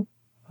Melbourne.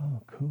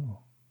 Oh,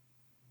 cool.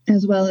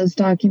 As well as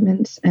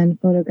documents and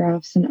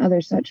photographs and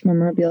other such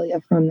memorabilia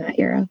from that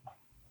era.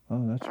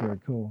 Oh, that's very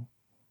cool.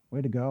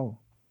 Way to go.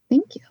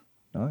 Thank you.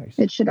 Nice.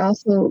 It should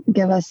also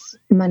give us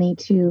money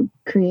to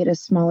create a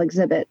small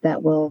exhibit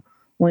that will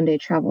one day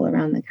travel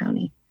around the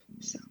county.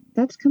 So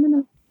that's coming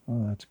up.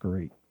 Oh, that's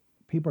great.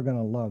 People are going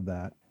to love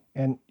that.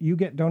 And you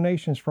get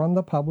donations from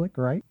the public,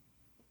 right?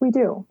 We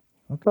do.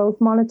 Okay.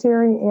 both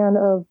monetary and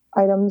of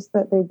items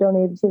that they've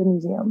donated to the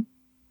museum.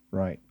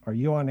 Right. Are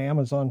you on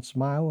Amazon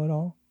Smile at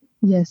all?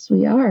 Yes,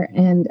 we are.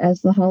 And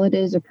as the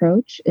holidays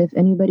approach, if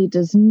anybody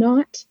does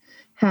not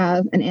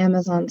have an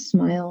Amazon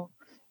Smile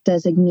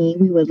designee,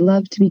 we would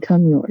love to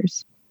become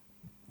yours.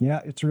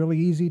 Yeah, it's really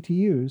easy to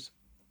use.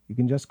 You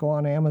can just go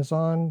on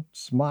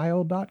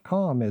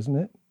AmazonSmile.com, isn't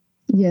it?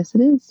 Yes,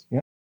 it is. Yeah.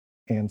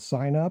 And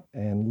sign up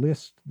and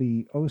list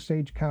the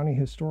Osage County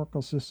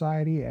Historical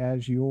Society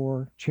as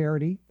your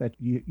charity that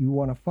you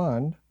want to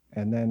fund.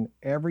 And then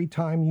every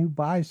time you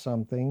buy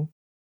something,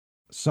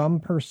 some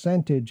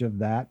percentage of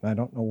that, I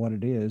don't know what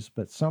it is,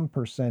 but some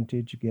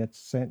percentage gets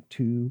sent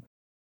to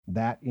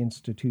that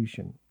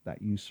institution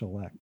that you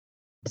select.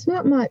 It's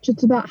not much.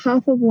 It's about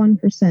half of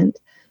 1%.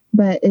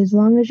 But as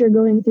long as you're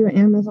going through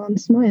Amazon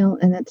Smile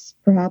and it's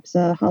perhaps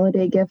a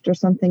holiday gift or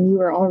something you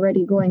were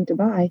already going to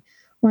buy,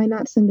 why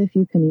not send a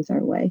few pennies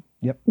our way?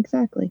 Yep.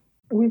 Exactly.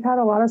 We've had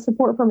a lot of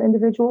support from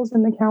individuals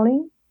in the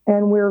county,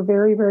 and we're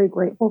very, very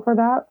grateful for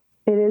that.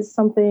 It is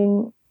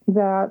something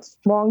that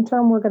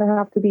long-term we're going to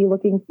have to be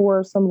looking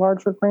for some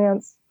larger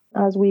grants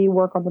as we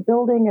work on the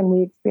building and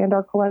we expand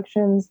our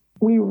collections.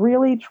 We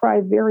really try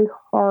very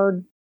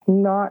hard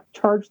not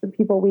charge the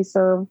people we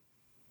serve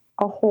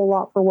a whole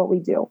lot for what we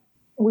do.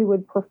 We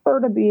would prefer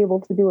to be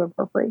able to do it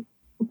for free.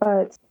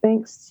 But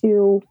thanks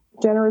to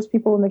generous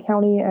people in the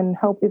county and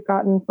help we've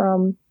gotten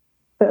from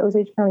the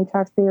Osage County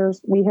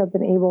taxpayers, we have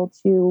been able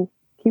to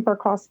keep our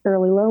costs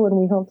fairly low, and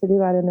we hope to do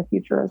that in the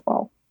future as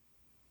well.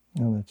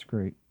 Oh, that's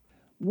great.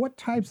 What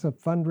types of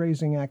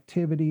fundraising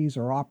activities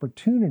or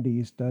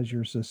opportunities does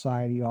your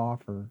society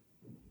offer?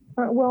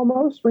 Well,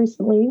 most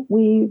recently,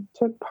 we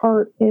took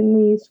part in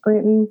the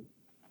Scranton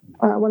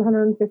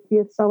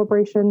 150th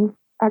celebration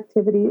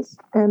activities,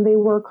 and they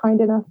were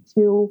kind enough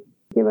to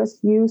give us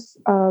use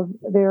of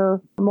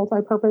their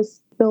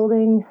multi-purpose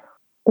building.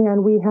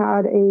 And we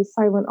had a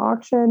silent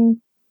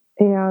auction,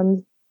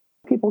 and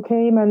people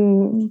came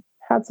and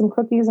had some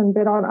cookies and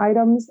bid on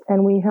items.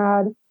 And we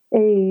had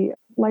a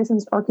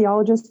licensed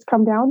archaeologist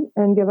come down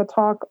and give a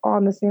talk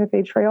on the Santa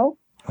Fe Trail.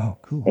 Oh,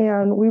 cool.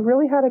 And we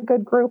really had a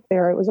good group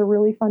there. It was a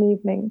really fun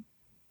evening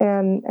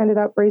and ended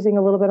up raising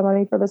a little bit of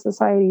money for the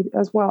society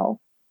as well.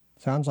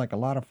 Sounds like a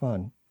lot of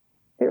fun.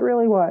 It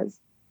really was.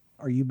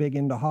 Are you big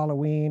into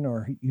Halloween,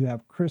 or you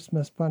have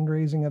Christmas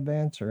fundraising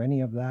events or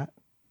any of that?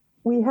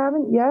 We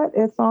haven't yet.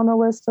 It's on the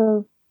list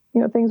of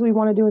things we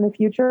want to do in the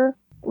future.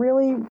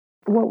 Really,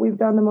 what we've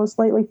done the most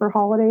lately for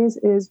holidays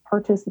is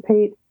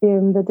participate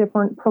in the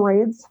different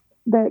parades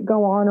that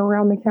go on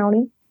around the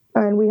county.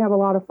 And we have a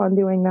lot of fun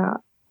doing that.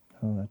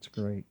 Oh, that's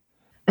great.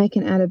 I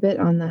can add a bit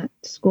on that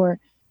score.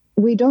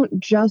 We don't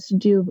just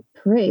do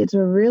parades.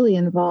 We're really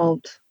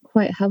involved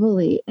quite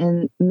heavily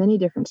in many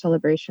different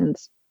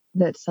celebrations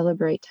that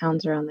celebrate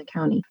towns around the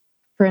county.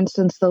 For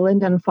instance, the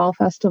Linden Fall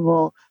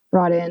Festival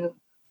brought in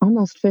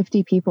almost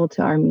 50 people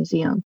to our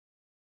museum.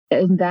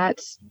 And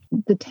that's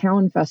the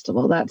town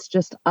festival. That's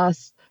just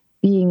us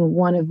being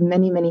one of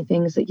many, many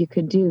things that you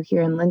could do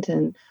here in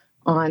Linton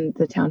on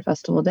the town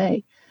festival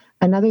day.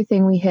 Another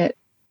thing, we hit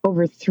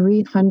over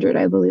 300,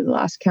 I believe the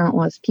last count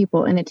was,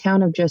 people in a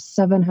town of just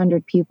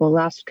 700 people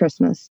last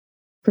Christmas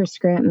for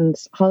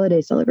Scranton's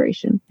holiday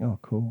celebration. Oh,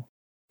 cool.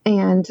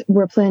 And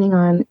we're planning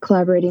on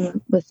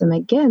collaborating with them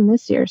again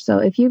this year. So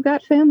if you've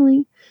got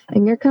family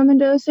and you're coming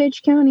to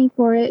Osage County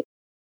for it,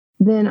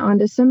 then on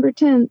December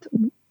 10th,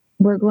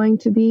 we're going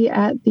to be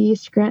at the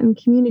Scranton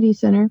Community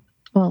Center,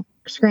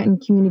 Scranton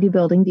Community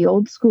Building, the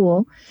old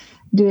school,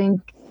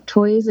 doing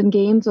toys and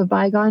games of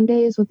bygone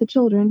days with the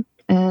children.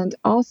 And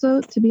also,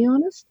 to be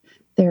honest,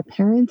 their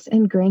parents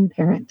and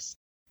grandparents.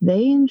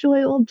 They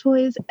enjoy old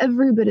toys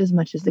every bit as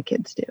much as the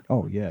kids do.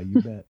 Oh, yeah,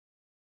 you bet.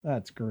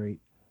 That's great.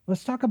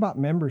 Let's talk about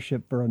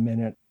membership for a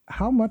minute.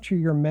 How much are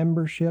your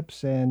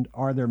memberships, and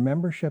are there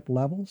membership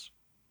levels?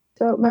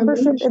 So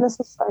membership in the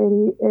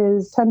society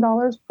is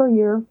 $10 per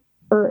year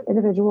for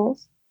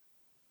individuals.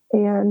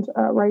 And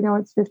right now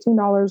it's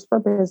 $15 for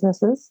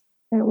businesses.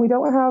 And we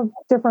don't have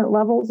different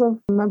levels of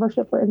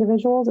membership for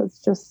individuals. It's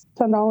just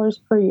 $10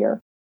 per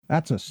year.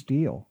 That's a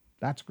steal.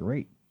 That's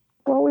great.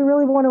 Well, we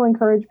really want to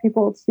encourage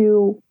people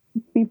to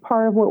be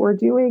part of what we're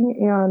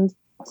doing and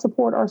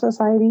support our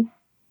society.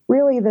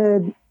 Really,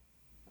 the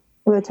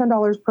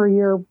 $10 per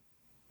year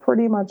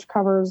pretty much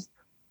covers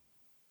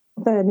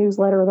the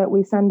newsletter that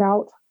we send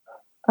out,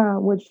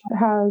 which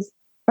has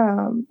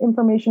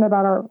information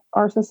about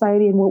our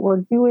society and what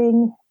we're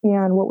doing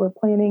and what we're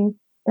planning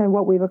and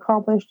what we've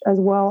accomplished, as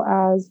well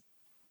as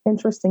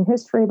interesting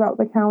history about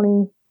the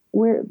county.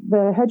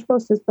 The Hedge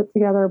Post is put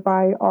together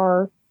by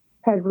our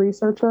head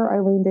researcher,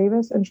 Eileen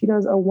Davis, and she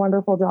does a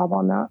wonderful job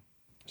on that.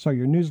 So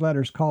your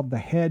newsletter is called The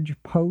Hedge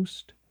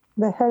Post?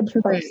 The Hedge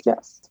Post,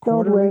 yes.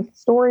 Filled with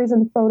stories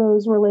and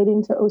photos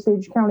relating to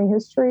Osage County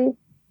history,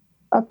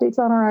 updates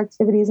on our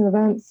activities and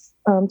events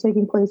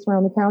taking place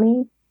around the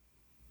county,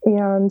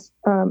 and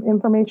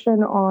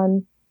information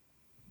on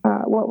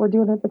what we're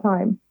doing at the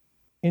time.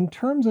 In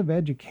terms of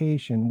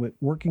education, with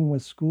working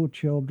with school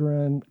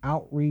children,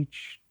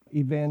 outreach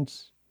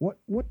events,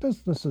 What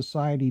does the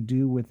society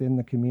do within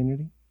the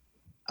community?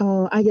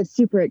 Oh, I get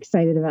super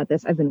excited about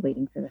this. I've been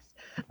waiting for this.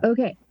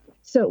 Okay.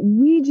 So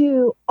we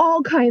do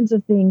all kinds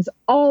of things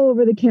all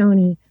over the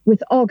county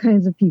with all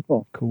kinds of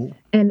people. Cool.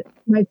 And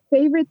my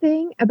favorite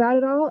thing about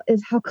it all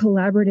is how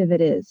collaborative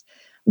it is.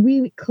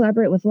 We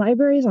collaborate with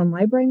libraries on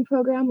library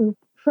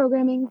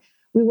programming.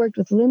 We worked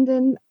with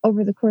Linden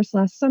over the course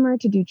last summer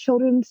to do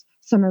children's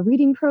summer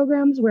reading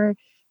programs where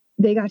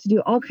they got to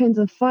do all kinds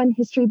of fun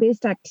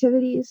history-based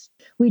activities.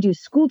 We do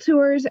school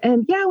tours,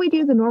 and yeah, we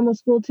do the normal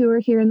school tour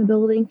here in the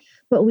building,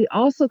 but we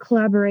also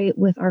collaborate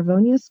with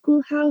Arvonia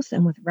Schoolhouse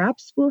and with Rapp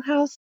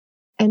Schoolhouse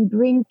and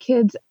bring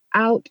kids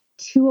out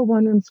to a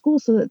one-room school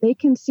so that they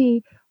can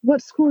see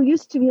what school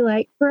used to be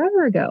like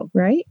forever ago,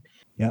 right?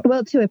 Yep.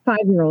 Well, to a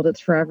 5-year-old, it's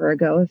forever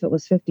ago if it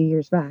was 50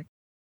 years back.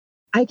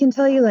 I can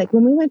tell you, like,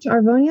 when we went to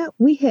Arvonia,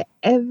 we hit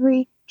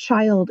every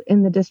child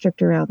in the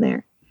district around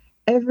there.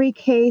 Every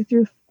K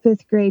through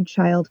 5th grade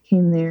child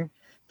came there.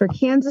 For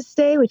Kansas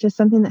Day, which is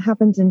something that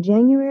happens in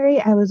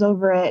January, I was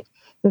over at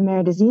the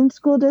Meridazine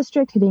School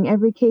District, hitting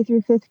every K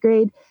through 5th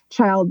grade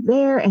child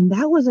there. And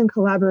that was in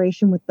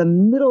collaboration with the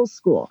middle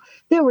school.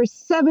 There were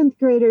 7th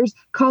graders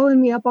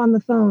calling me up on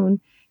the phone,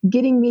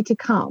 getting me to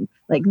come.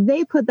 Like,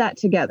 they put that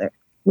together,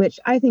 which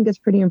I think is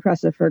pretty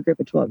impressive for a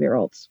group of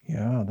 12-year-olds.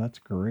 Yeah, that's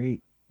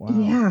great. Wow.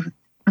 Yeah.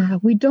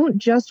 We don't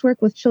just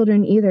work with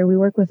children either. We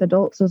work with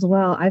adults as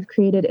well. I've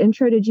created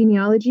Intro to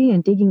Genealogy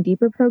and Digging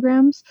Deeper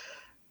programs,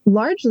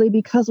 largely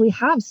because we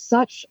have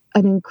such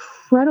an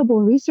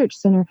incredible research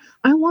center.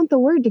 I want the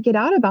word to get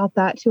out about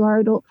that to our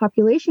adult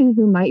population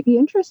who might be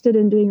interested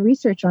in doing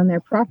research on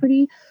their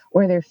property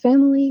or their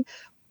family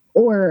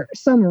or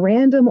some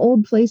random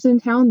old place in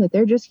town that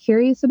they're just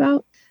curious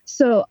about.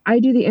 So I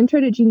do the Intro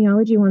to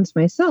Genealogy ones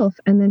myself.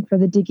 And then for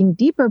the Digging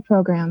Deeper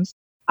programs,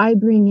 I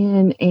bring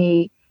in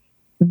a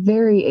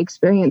very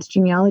experienced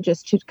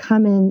genealogist to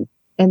come in.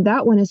 And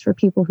that one is for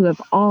people who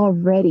have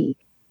already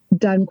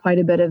done quite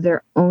a bit of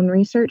their own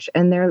research,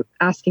 and they're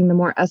asking the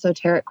more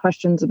esoteric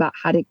questions about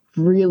how to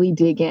really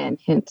dig in,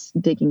 hence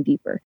digging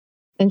deeper.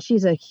 And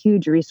she's a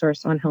huge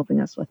resource on helping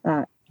us with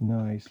that.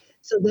 Nice.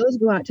 So those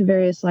go out to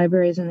various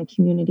libraries in the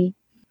community.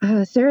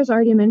 Sarah's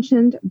already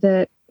mentioned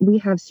that we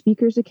have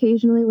speakers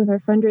occasionally with our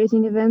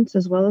fundraising events,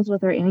 as well as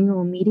with our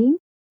annual meeting.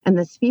 And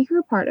the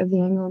speaker part of the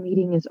annual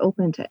meeting is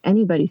open to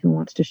anybody who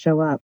wants to show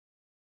up.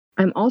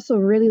 I'm also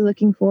really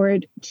looking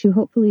forward to,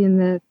 hopefully in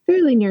the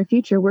fairly near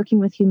future, working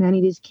with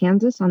Humanities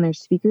Kansas on their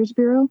Speakers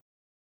Bureau,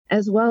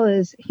 as well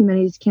as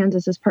Humanities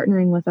Kansas is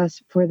partnering with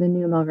us for the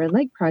new Melvern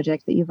Lake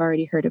project that you've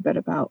already heard a bit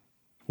about.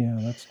 Yeah,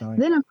 that's nice.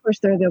 Then, of course,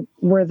 there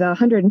were the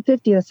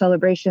 150th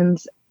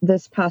celebrations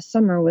this past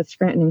summer with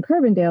Scranton and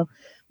Carbondale,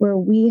 where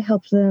we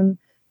helped them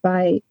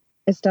by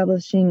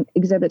establishing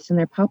exhibits in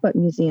their pop-up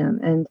museum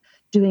and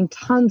doing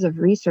tons of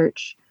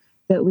research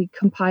that we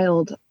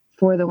compiled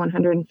for the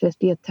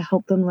 150th to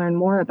help them learn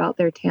more about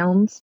their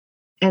towns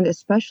and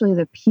especially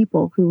the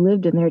people who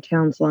lived in their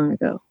towns long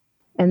ago.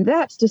 And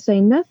that's to say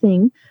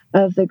nothing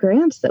of the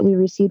grants that we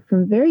received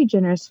from very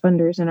generous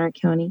funders in our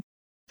county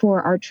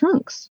for our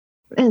trunks.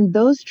 And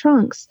those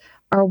trunks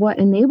are what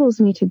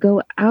enables me to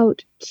go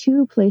out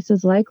to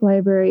places like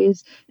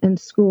libraries and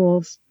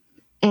schools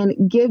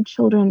and give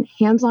children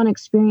hands-on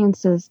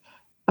experiences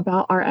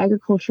about our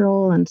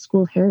agricultural and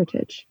school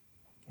heritage.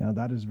 Yeah,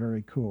 that is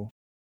very cool.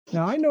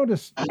 Now I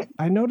noticed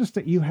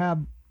that you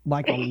have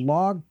like a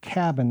log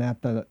cabin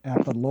at the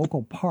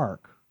local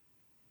park.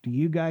 Do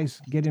you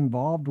guys get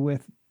involved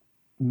with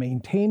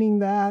maintaining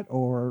that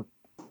or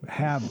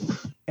have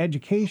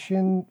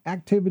education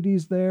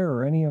activities there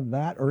or any of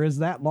that? Or is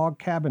that log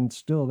cabin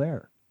still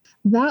there?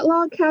 That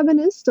log cabin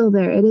is still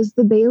there. It is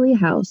the Bailey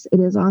House. It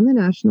is on the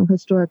National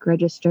Historic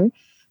Register,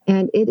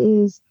 and it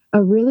is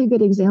a really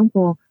good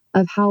example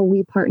of how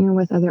we partner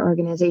with other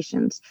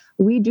organizations.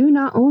 We do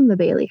not own the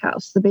Bailey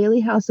House. The Bailey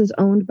House is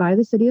owned by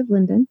the city of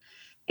Linden,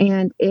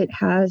 and it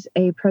has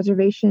a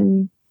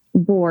preservation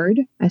board,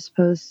 I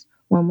suppose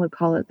one would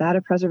call it that,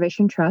 a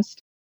preservation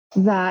trust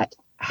that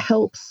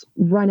helps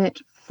run it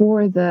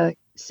for the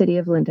city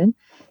of Linden.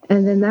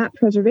 And then that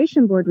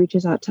preservation board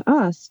reaches out to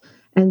us,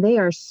 and they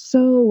are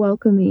so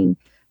welcoming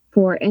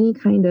for any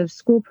kind of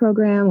school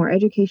program or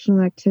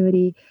educational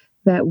activity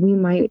that we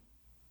might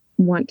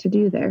want to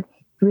do there.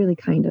 Really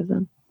kind of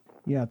them.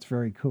 Yeah, it's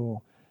very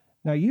cool.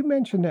 Now, you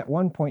mentioned at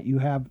one point you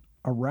have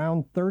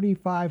around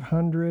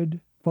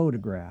 3,500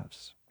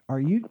 photographs.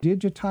 Are you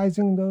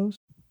digitizing those?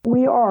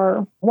 We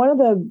are. One of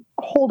the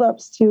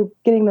holdups to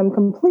getting them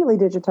completely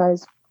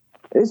digitized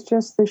is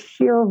just the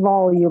sheer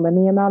volume and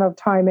the amount of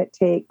time it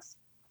takes.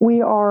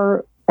 We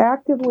are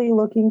actively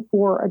looking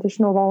for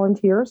additional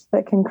volunteers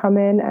that can come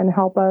in and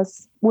help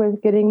us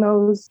with getting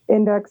those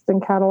indexed and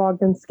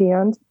cataloged and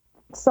scanned.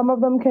 Some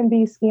of them can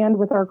be scanned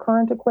with our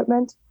current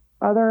equipment.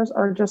 Others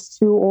are just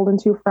too old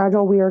and too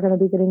fragile. We are going to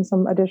be getting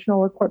some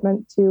additional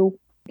equipment to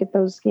get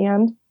those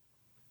scanned.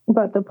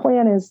 But the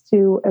plan is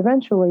to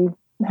eventually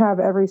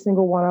have every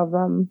single one of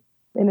them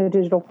in a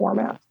digital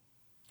format.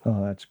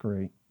 Oh, that's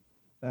great.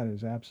 That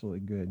is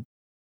absolutely good.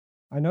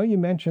 I know you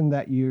mentioned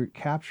that you're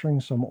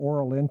capturing some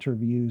oral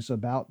interviews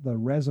about the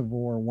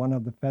reservoir, one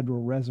of the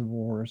federal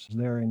reservoirs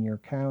there in your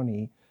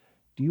county.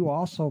 Do you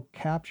also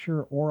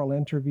capture oral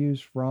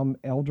interviews from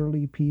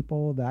elderly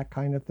people, that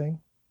kind of thing?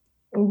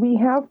 We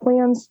have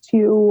plans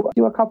to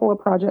do a couple of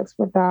projects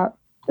with that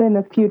in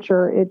the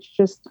future. It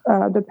just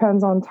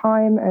depends on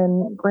time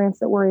and grants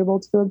that we're able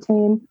to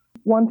obtain.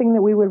 One thing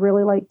that we would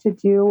really like to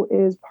do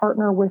is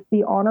partner with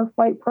the Honor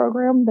Flight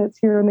program that's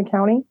here in the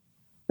county,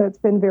 that's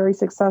been very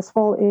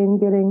successful in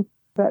getting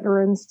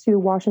veterans to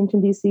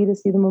Washington, D.C. to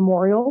see the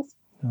memorials.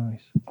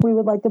 Nice. We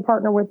would like to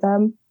partner with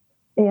them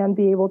and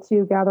be able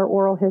to gather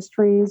oral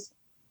histories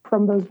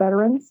from those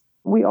veterans.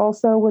 We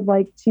also would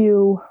like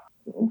to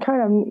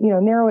kind of,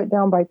 narrow it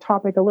down by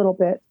topic a little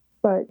bit,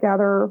 but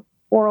gather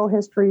oral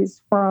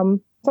histories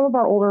from some of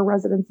our older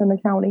residents in the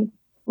county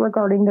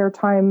regarding their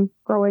time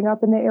growing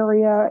up in the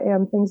area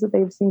and things that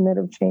they've seen that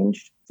have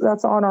changed. So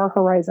that's on our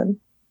horizon.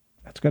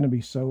 That's going to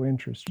be so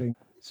interesting.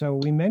 So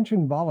we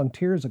mentioned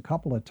volunteers a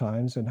couple of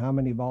times and how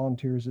many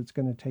volunteers it's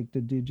going to take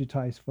to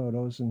digitize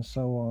photos and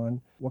so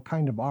on. What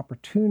kind of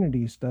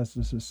opportunities does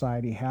the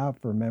society have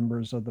for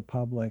members of the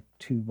public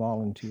to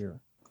volunteer?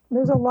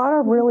 There's a lot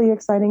of really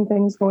exciting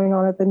things going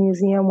on at the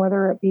museum,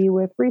 whether it be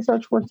with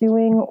research we're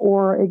doing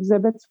or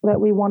exhibits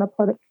that we want to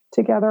put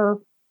together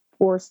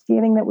or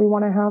scanning that we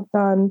want to have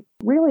done.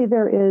 Really,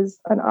 there is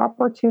an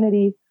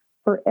opportunity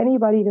for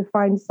anybody to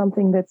find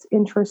something that's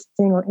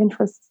interesting or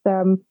interests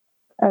them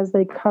as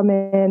they come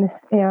in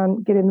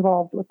and get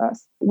involved with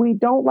us. We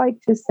don't like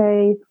to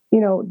say,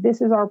 this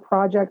is our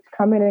project,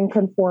 come in and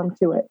conform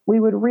to it. We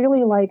would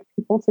really like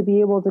people to be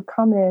able to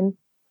come in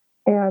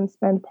and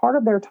spend part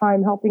of their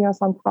time helping us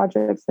on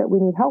projects that we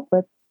need help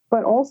with,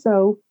 but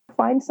also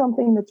find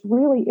something that's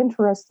really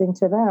interesting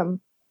to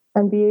them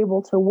and be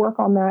able to work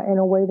on that in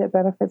a way that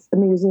benefits the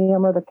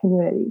museum or the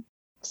community.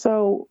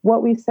 So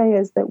what we say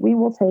is that we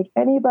will take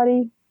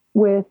anybody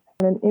with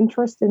an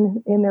interest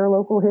in their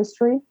local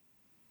history,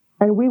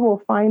 and we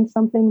will find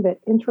something that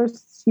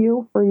interests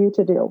you for you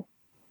to do.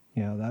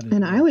 Yeah, that is.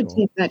 And I would cool.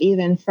 take that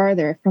even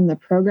farther from the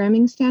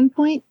programming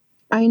standpoint.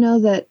 I know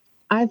that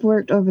I've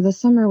worked over the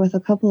summer with a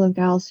couple of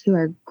gals who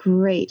are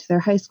great. They're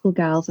high school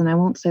gals, and I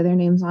won't say their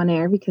names on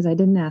air because I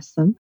didn't ask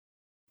them.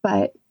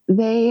 But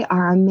they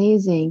are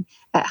amazing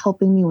at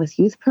helping me with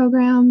youth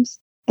programs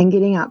and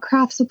getting out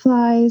craft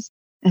supplies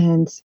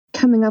and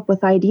coming up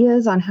with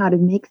ideas on how to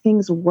make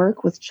things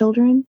work with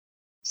children.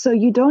 So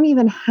you don't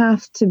even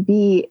have to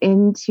be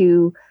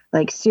into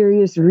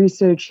serious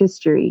research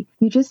history.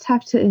 You just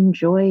have to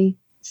enjoy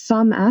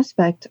some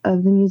aspect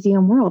of the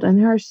museum world. And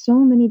there are so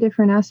many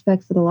different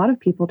aspects that a lot of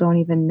people don't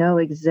even know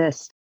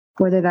exist,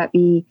 whether that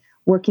be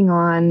working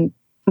on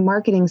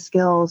marketing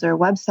skills or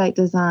website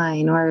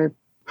design or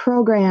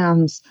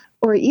programs,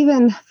 or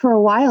even for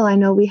a while, I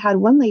know we had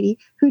one lady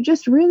who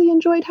just really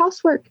enjoyed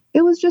housework.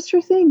 It was just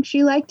her thing.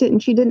 She liked it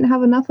and she didn't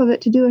have enough of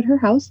it to do at her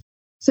house.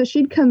 So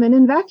she'd come in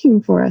and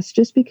vacuum for us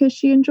just because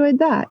she enjoyed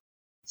that.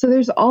 So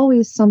there's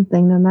always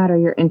something, no matter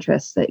your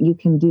interests, that you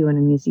can do in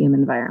a museum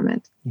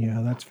environment.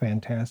 Yeah, that's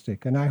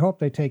fantastic. And I hope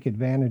they take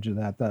advantage of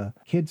that. The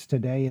kids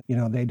today,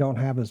 they don't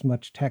have as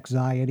much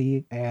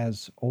tech-anxiety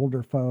as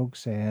older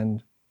folks,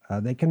 and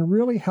they can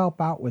really help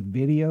out with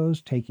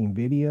videos, taking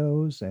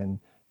videos and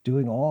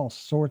doing all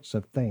sorts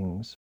of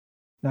things.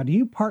 Now, do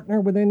you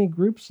partner with any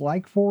groups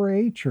like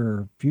 4-H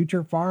or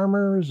Future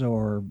Farmers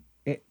or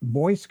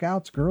Boy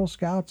Scouts, Girl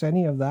Scouts,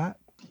 any of that?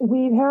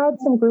 We've had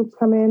some groups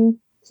come in,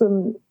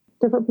 some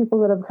different people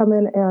that have come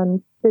in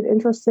and been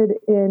interested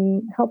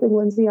in helping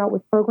Lindsay out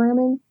with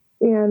programming.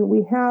 And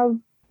we have,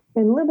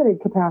 in limited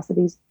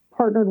capacities,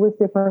 partnered with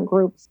different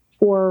groups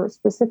for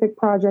specific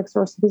projects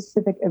or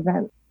specific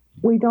events.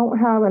 We don't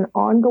have an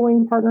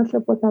ongoing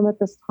partnership with them at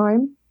this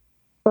time,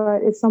 but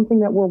it's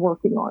something that we're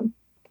working on.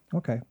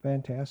 Okay,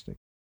 fantastic.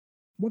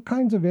 What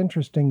kinds of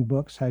interesting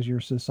books has your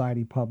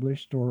society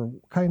published, or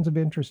what kinds of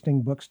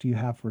interesting books do you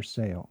have for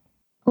sale?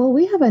 Well,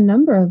 we have a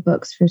number of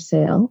books for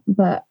sale,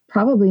 but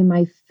probably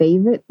my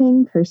favorite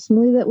thing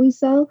personally that we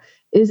sell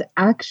is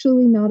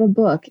actually not a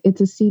book.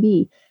 It's a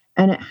CD,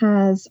 and it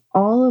has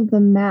all of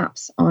the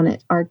maps on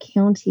it, our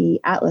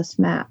county atlas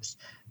maps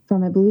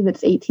from, I believe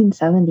it's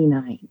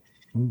 1879.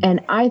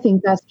 And I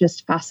think that's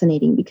just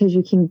fascinating because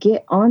you can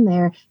get on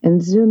there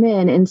and zoom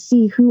in and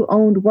see who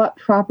owned what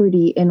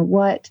property in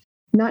what,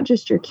 not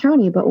just your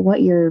county, but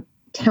what your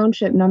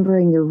township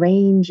numbering, your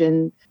range,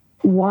 and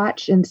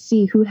watch and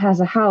see who has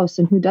a house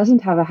and who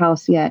doesn't have a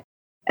house yet.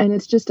 And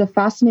it's just a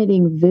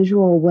fascinating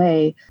visual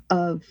way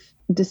of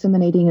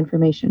disseminating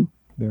information.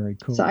 Very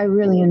cool. So I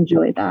really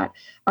enjoy that.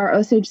 Our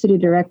Osage City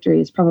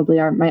Directory is probably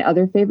my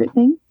other favorite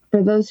thing.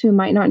 For those who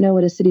might not know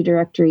what a city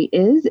directory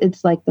is,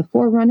 it's like the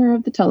forerunner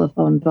of the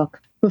telephone book.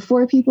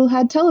 Before people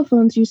had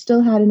telephones, you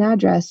still had an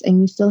address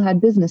and you still had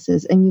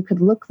businesses, and you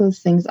could look those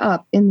things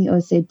up in the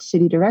Osage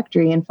City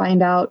Directory and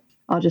find out,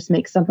 I'll just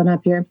make something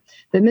up here,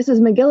 that Mrs.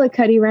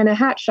 McGillicuddy ran a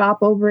hat shop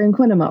over in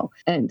Quinamo.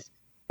 And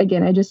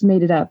again, I just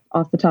made it up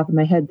off the top of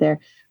my head there.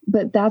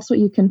 But that's what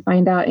you can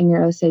find out in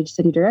your Osage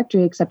City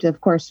Directory, except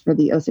of course for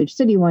the Osage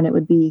City one, it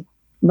would be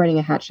running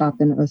a hat shop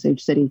in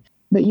Osage City.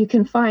 But you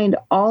can find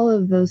all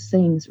of those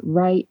things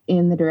right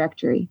in the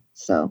directory.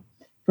 So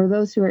for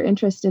those who are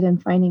interested in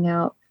finding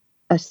out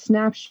a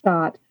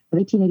snapshot of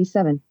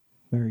 1887,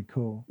 very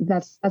cool.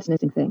 That's an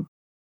interesting thing.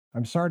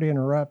 I'm sorry to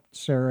interrupt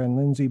Sarah and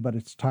Lindsay, but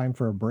it's time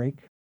for a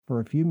break for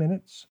a few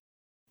minutes.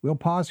 We'll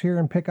pause here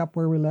and pick up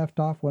where we left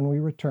off when we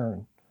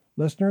return.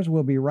 Listeners,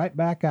 we'll be right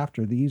back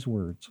after these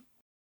words.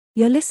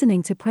 You're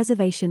listening to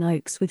Preservation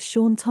Oaks with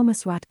Sean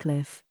Thomas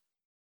Radcliffe,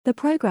 the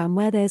program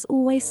where there's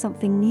always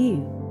something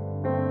new.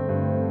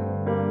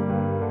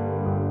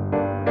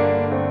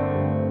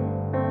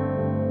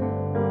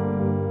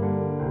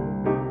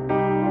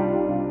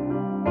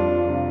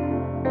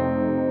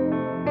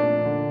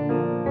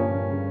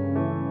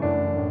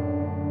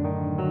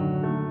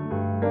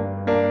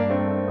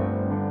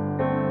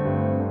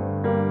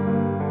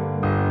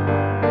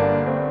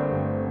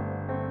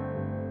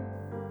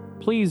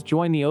 Please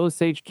join the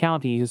Osage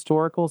County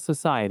Historical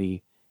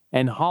Society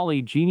and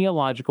Holly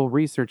Genealogical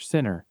Research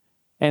Center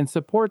and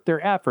support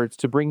their efforts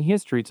to bring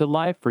history to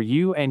life for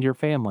you and your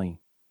family.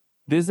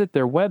 Visit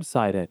their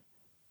website at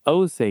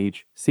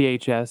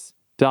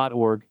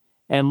osagechs.org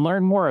and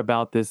learn more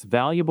about this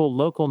valuable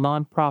local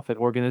nonprofit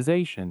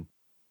organization.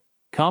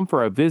 Come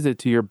for a visit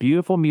to your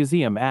beautiful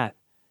museum at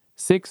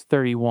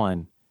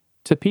 631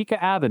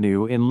 Topeka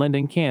Avenue in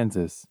Linden,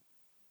 Kansas.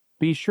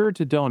 Be sure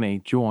to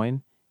donate,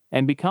 join,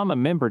 and become a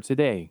member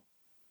today.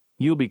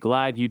 You'll be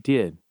glad you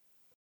did.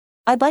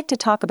 I'd like to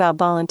talk about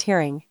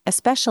volunteering,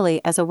 especially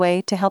as a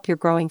way to help your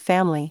growing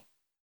family.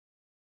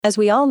 As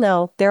we all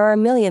know, there are a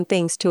million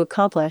things to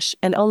accomplish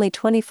and only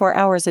 24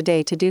 hours a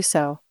day to do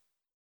so.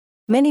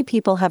 Many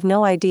people have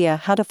no idea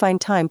how to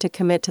find time to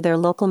commit to their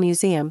local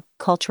museum,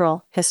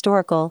 cultural,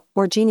 historical,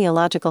 or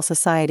genealogical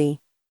society.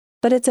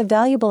 But it's a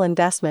valuable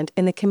investment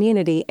in the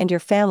community and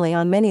your family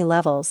on many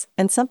levels,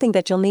 and something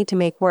that you'll need to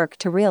make work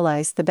to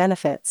realize the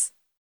benefits.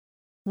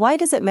 Why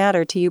does it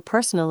matter to you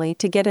personally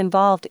to get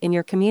involved in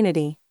your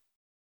community?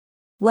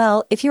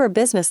 Well, if you're a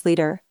business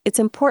leader, it's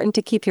important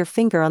to keep your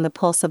finger on the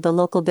pulse of the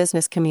local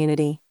business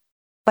community.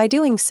 By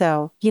doing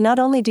so, you not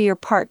only do your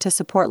part to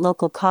support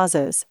local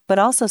causes, but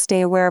also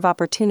stay aware of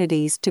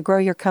opportunities to grow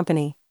your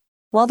company.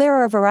 While there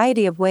are a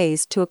variety of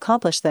ways to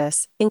accomplish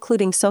this,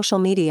 including social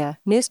media,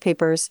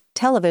 newspapers,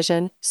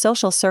 television,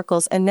 social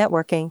circles, and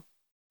networking,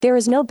 there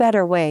is no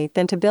better way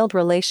than to build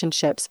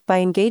relationships by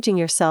engaging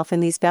yourself in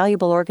these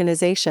valuable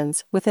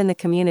organizations within the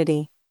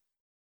community.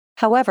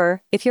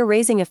 However, if you're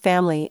raising a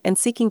family and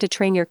seeking to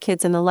train your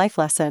kids in the life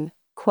lesson,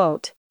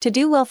 quote, to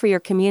do well for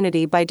your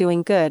community by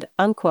doing good,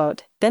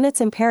 unquote, then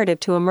it's imperative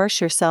to immerse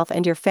yourself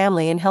and your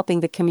family in helping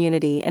the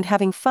community and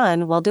having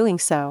fun while doing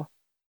so.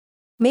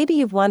 Maybe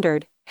you've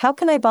wondered, how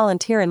can I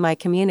volunteer in my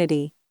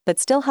community, but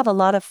still have a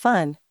lot of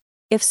fun?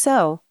 If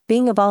so,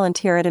 being a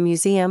volunteer at a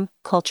museum,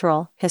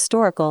 cultural,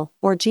 historical,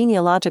 or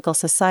genealogical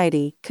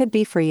society could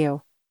be for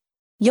you.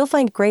 You'll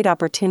find great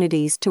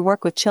opportunities to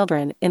work with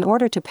children in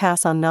order to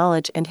pass on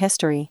knowledge and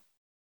history.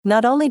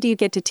 Not only do you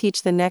get to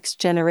teach the next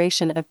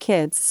generation of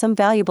kids some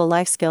valuable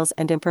life skills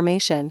and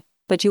information,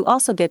 but you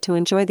also get to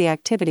enjoy the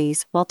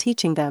activities while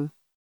teaching them.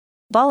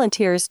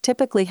 Volunteers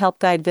typically help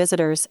guide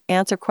visitors,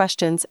 answer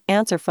questions,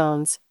 answer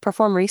phones,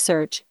 perform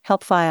research,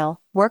 help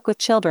file, work with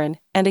children,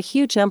 and a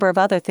huge number of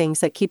other things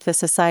that keep the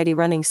society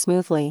running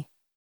smoothly.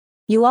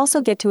 You also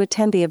get to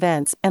attend the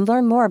events and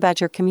learn more about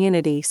your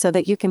community so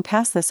that you can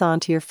pass this on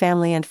to your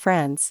family and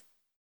friends.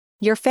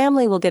 Your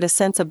family will get a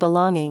sense of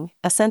belonging,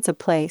 a sense of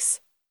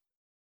place.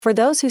 For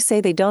those who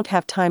say they don't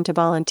have time to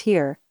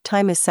volunteer,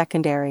 time is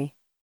secondary.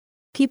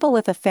 People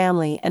with a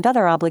family and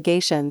other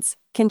obligations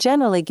can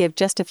generally give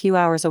just a few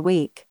hours a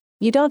week.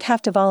 You don't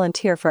have to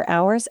volunteer for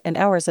hours and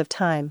hours of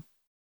time.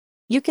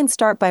 You can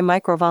start by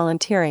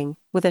micro-volunteering,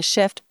 with a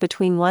shift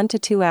between 1 to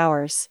 2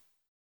 hours.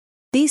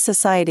 These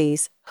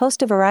societies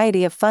host a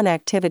variety of fun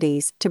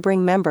activities to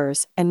bring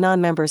members and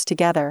non-members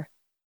together.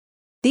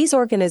 These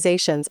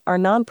organizations are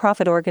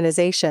non-profit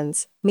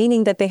organizations,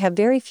 meaning that they have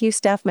very few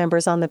staff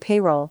members on the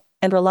payroll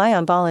and rely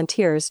on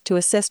volunteers to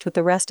assist with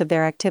the rest of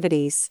their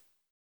activities.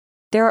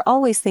 There are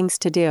always things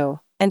to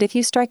do, and if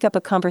you strike up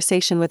a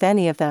conversation with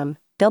any of them,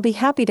 they'll be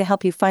happy to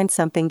help you find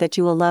something that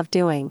you will love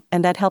doing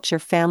and that helps your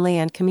family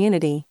and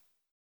community.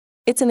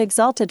 It's an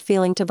exalted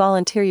feeling to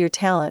volunteer your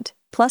talent,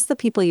 plus the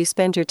people you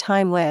spend your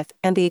time with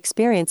and the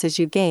experiences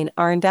you gain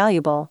are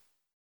invaluable.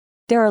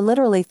 There are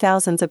literally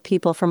thousands of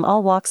people from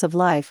all walks of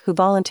life who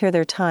volunteer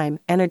their time,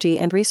 energy,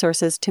 and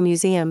resources to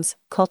museums,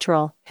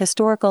 cultural,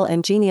 historical,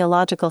 and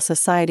genealogical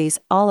societies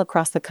all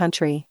across the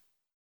country.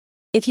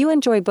 If you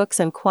enjoy books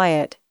and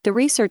quiet, the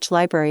research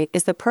library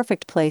is the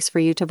perfect place for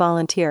you to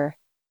volunteer.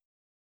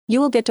 You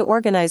will get to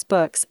organize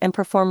books and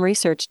perform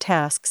research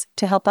tasks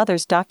to help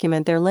others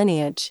document their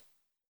lineage.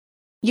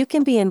 You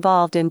can be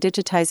involved in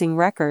digitizing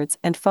records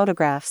and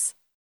photographs.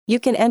 You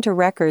can enter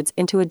records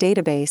into a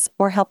database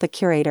or help the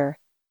curator.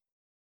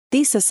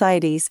 These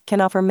societies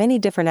can offer many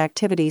different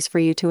activities for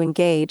you to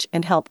engage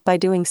and help by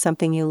doing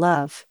something you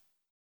love.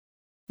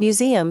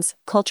 Museums,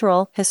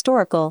 cultural,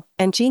 historical,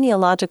 and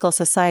genealogical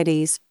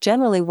societies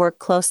generally work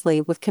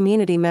closely with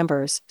community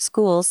members,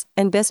 schools,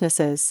 and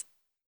businesses.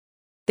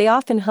 They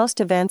often host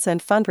events and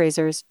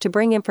fundraisers to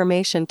bring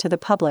information to the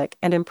public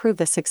and improve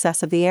the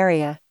success of the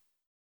area.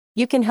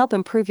 You can help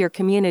improve your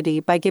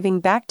community by giving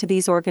back to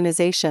these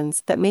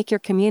organizations that make your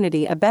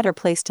community a better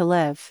place to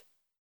live.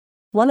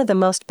 One of the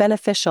most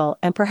beneficial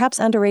and perhaps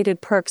underrated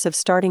perks of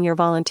starting your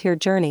volunteer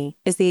journey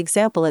is the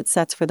example it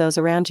sets for those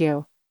around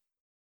you.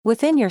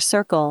 Within your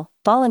circle,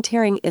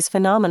 volunteering is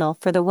phenomenal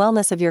for the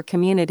wellness of your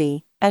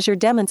community, as you're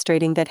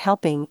demonstrating that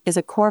helping is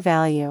a core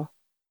value.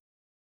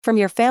 From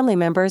your family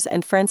members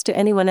and friends to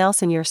anyone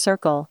else in your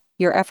circle,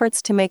 your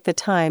efforts to make the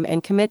time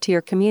and commit to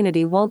your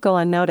community won't go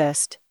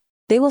unnoticed.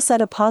 They will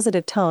set a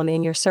positive tone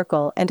in your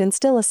circle and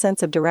instill a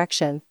sense of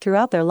direction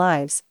throughout their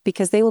lives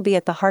because they will be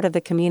at the heart of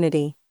the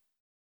community.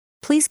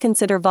 Please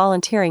consider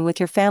volunteering with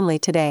your family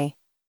today.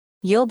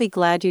 You'll be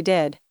glad you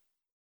did.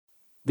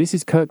 This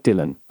is Kirk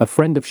Dillon, a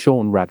friend of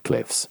Sean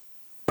Radcliffe's.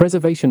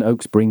 Preservation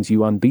Oaks brings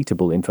you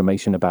unbeatable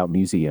information about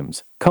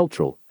museums,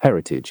 cultural,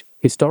 heritage,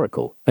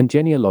 historical, and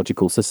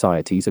genealogical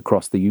societies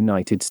across the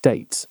United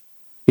States.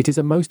 It is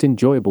a most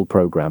enjoyable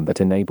program that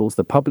enables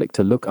the public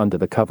to look under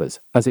the covers,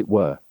 as it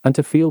were, and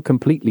to feel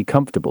completely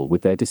comfortable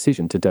with their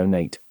decision to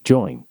donate,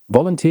 join,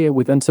 volunteer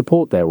with, and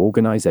support their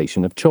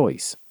organization of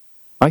choice.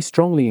 I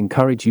strongly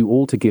encourage you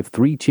all to give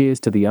 3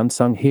 cheers to the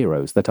unsung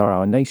heroes that are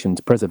our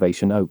nation's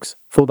Preservation Oaks,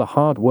 for the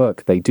hard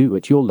work they do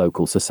at your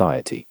local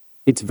society.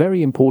 It's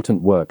very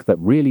important work that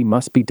really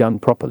must be done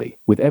properly,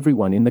 with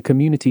everyone in the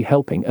community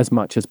helping as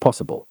much as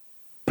possible.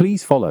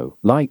 Please follow,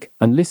 like,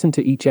 and listen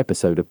to each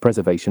episode of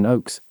Preservation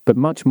Oaks, but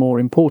much more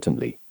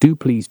importantly, do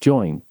please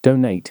join,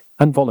 donate,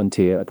 and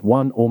volunteer at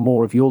one or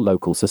more of your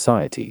local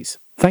societies.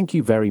 Thank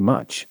you very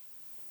much.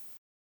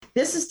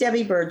 This is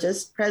Debbie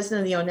Burgess,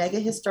 president of the Onega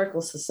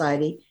Historical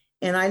Society,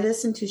 and I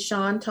listen to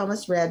Sean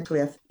Thomas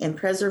Radcliffe in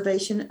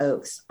Preservation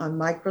Oaks on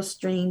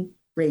MicroStream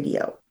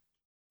Radio.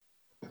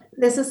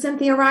 This is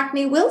Cynthia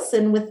Rockney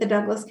Wilson with the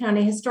Douglas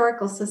County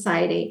Historical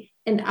Society,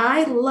 and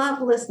I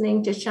love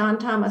listening to Sean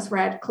Thomas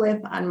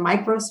Radcliffe on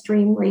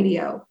MicroStream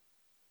Radio.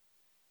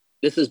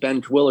 This is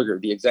Ben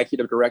Twilliger, the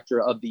executive director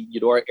of the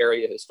Eudora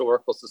Area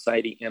Historical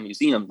Society and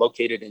Museum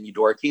located in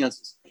Eudora,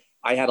 Kansas.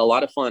 I had a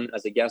lot of fun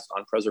as a guest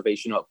on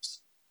Preservation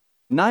Oaks.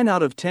 9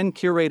 out of 10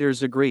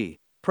 curators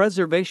agree.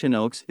 Preservation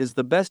Oaks is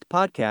the best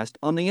podcast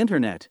on the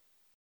internet.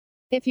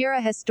 If you're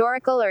a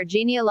historical or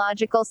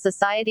genealogical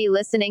society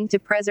listening to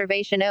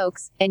Preservation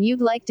Oaks, and you'd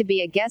like to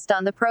be a guest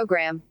on the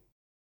program,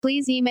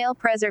 please email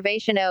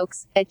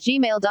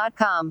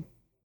preservationoaks@gmail.com.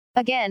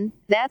 Again,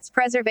 that's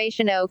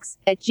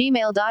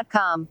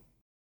preservationoaks@gmail.com.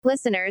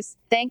 Listeners,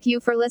 thank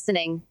you for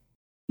listening.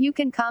 You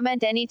can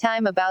comment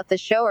anytime about the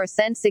show or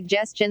send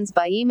suggestions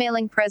by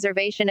emailing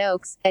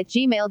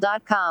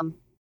preservationoaks@gmail.com.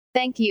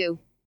 Thank you.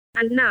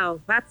 And now,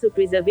 back to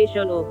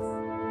Preservation Oaks.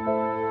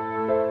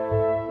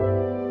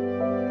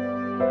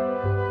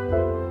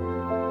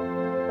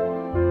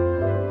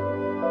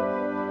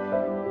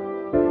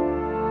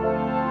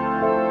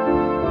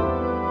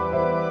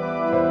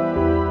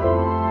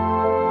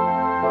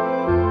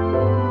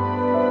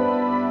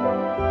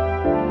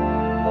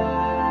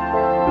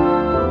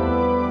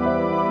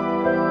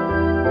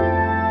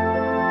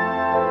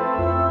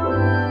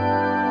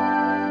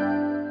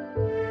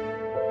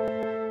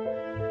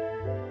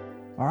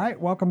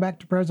 Welcome back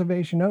to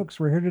Preservation Oaks.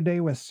 We're here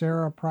today with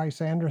Sarah Price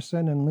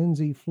Anderson and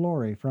Lindsay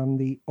Flory from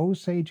the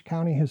Osage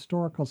County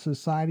Historical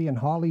Society and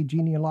Hawley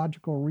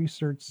Genealogical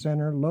Research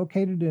Center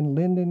located in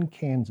Linden,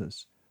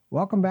 Kansas.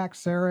 Welcome back,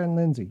 Sarah and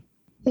Lindsay.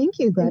 Thank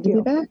you. Glad to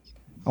be back.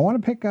 I want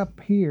to pick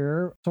up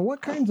here. So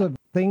what kinds of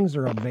things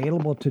are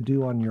available to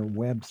do on your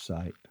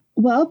website?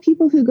 Well,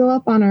 people who go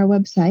up on our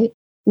website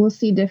will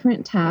see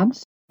different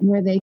tabs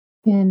where they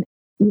can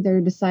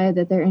either decide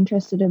that they're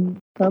interested in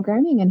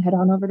programming and head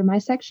on over to my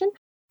section,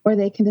 or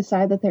they can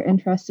decide that they're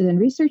interested in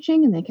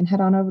researching and they can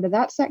head on over to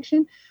that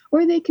section,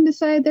 or they can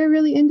decide they're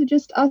really into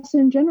just us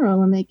in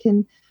general and they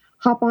can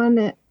hop on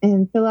it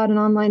and fill out an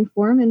online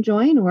form and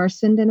join, or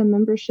send in a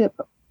membership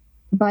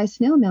by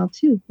snail mail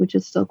too, which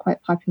is still quite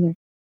popular.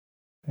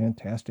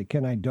 Fantastic.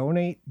 Can I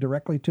donate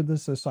directly to the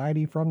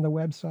society from the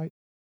website?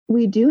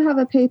 We do have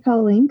a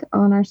PayPal link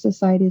on our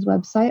society's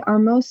website.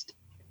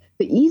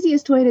 The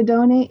easiest way to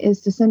donate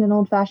is to send an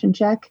old-fashioned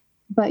check,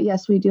 but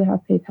yes, we do have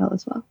PayPal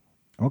as well.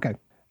 Okay.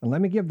 And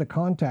let me give the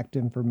contact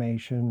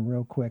information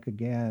real quick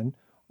again.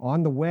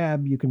 On the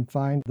web, you can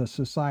find the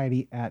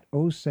society at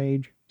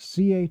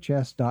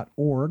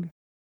osagechs.org.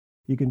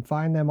 You can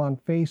find them on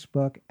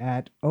Facebook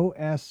at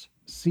OSCOKS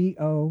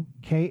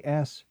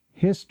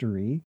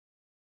History.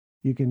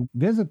 You can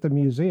visit the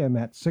museum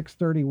at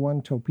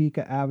 631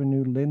 Topeka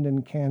Avenue,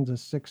 Linden,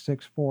 Kansas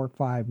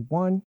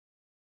 66451.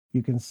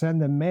 You can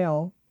send them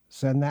mail,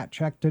 send that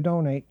check to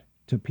donate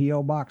to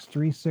P.O. Box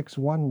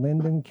 361,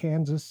 Linden,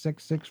 Kansas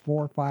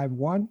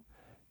 66451.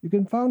 You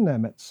can phone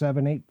them at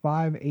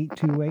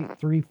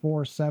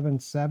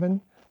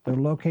 785-828-3477. They're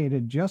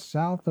located just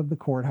south of the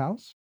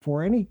courthouse.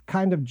 For any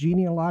kind of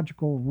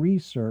genealogical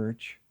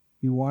research,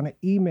 you want to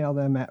email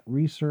them at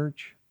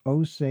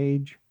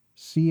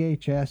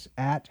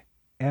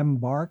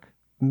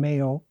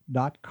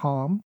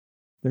researchosagechs@embarkmail.com.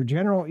 Their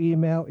general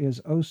email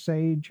is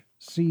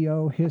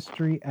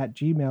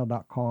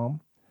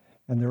osagecohistory@gmail.com.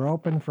 And they're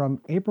open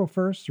from April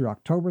 1st through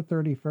October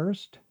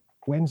 31st,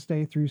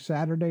 Wednesday through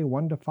Saturday,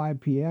 1 to 5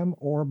 p.m.,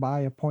 or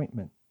by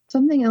appointment.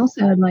 Something else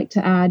I would like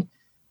to add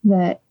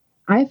that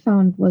I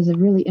found was a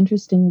really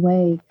interesting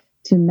way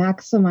to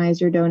maximize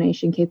your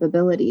donation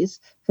capabilities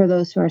for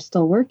those who are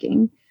still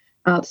working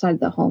outside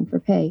the home for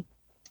pay.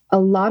 A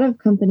lot of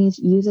companies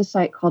use a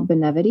site called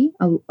Benevity.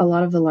 A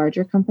lot of the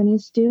larger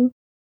companies do.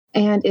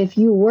 And if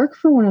you work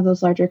for one of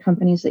those larger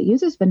companies that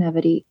uses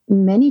Benevity,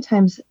 many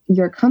times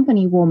your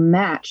company will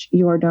match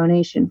your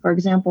donation. For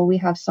example, we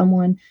have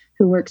someone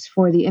who works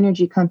for the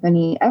energy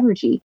company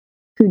Evergy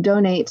who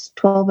donates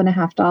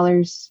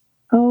 $12.50,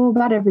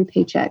 about every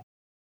paycheck.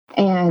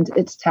 And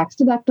it's tax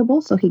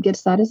deductible, so he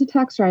gets that as a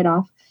tax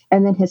write-off,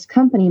 and then his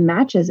company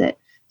matches it.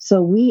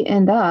 So we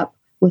end up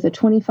with a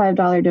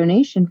 $25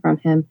 donation from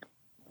him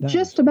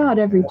just about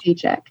every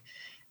paycheck.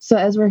 So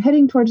as we're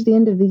heading towards the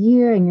end of the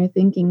year and you're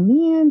thinking,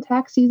 man,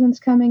 tax season's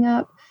coming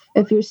up,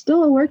 if you're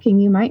still working,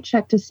 you might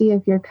check to see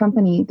if your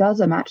company does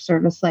a match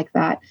service like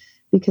that,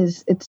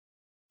 because it's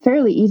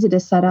fairly easy to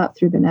set up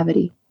through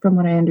Benevity, from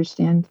what I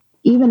understand.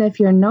 Even if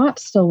you're not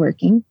still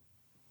working,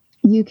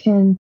 you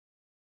can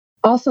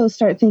also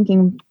start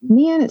thinking,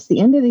 man, it's the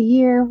end of the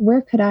year.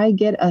 Where could I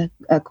get a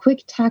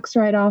quick tax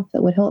write-off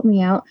that would help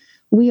me out?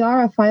 We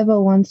are a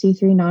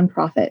 501c3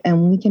 nonprofit,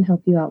 and we can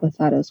help you out with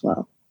that as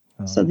well.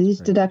 So these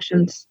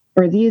deductions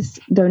or these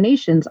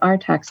donations are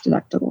tax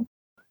deductible.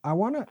 I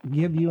want to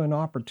give you an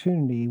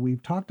opportunity.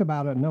 We've talked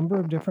about a number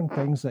of different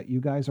things that you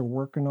guys are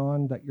working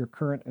on, that your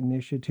current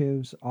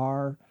initiatives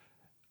are.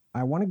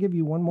 I want to give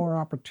you one more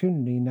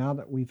opportunity now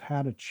that we've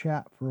had a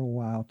chat for a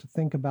while to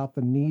think about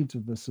the needs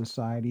of the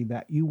society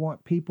that you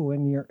want people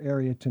in your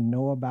area to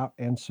know about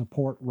and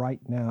support right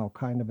now,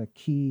 kind of a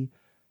key,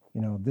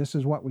 this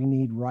is what we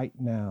need right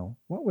now.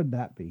 What would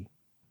that be?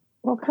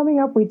 Well, coming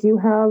up, we do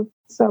have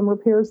some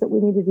repairs that we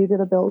need to do to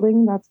the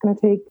building. That's going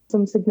to take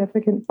some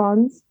significant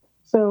funds.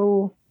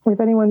 So if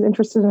anyone's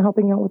interested in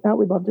helping out with that,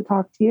 we'd love to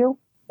talk to you.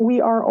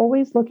 We are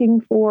always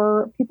looking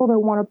for people that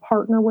want to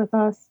partner with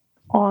us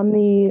on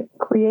the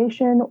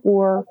creation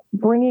or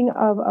bringing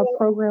of a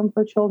program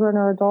for children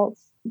or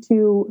adults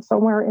to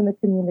somewhere in the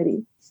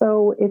community.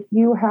 So if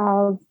you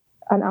have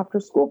an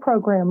after-school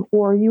program,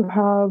 or you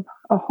have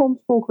a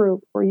homeschool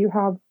group, or you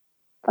have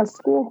a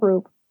school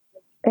group,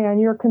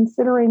 and you're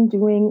considering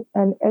doing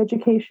an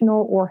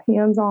educational or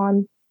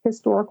hands-on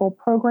historical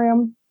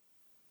program,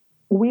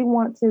 we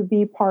want to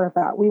be part of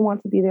that. We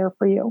want to be there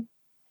for you.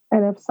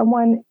 And if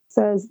someone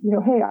says,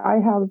 hey, I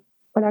have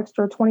an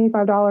extra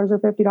 $25 or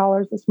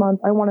 $50 this month,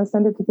 I want to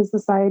send it to the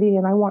society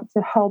and I want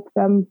to help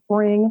them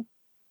bring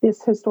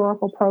this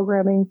historical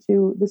programming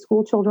to the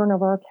school children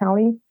of our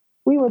county,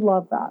 we would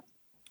love that.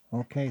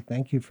 Okay,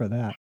 thank you for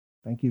that.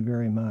 Thank you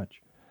very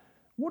much.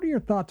 What are your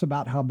thoughts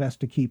about how best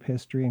to keep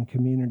history and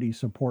community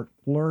support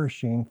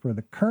flourishing for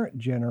the current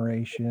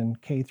generation,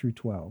 K through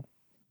 12?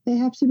 They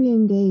have to be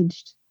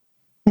engaged.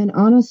 And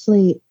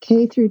honestly,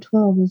 K through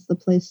 12 is the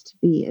place to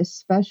be,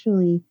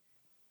 especially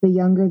the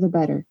younger, the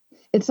better.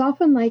 It's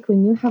often like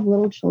when you have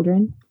little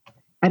children,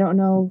 I don't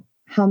know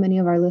how many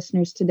of our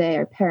listeners today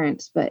are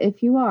parents, but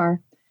if you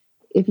are,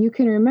 if you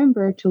can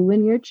remember to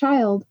when your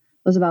child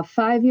was about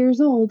 5 years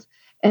old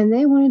and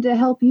they wanted to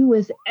help you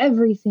with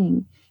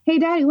everything. Hey,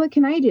 Daddy, what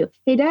can I do?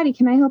 Hey, Daddy,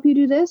 can I help you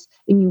do this?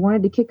 And you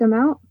wanted to kick them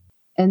out.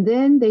 And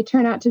then they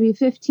turn out to be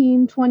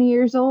 15, 20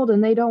 years old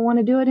and they don't want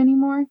to do it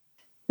anymore.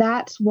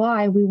 That's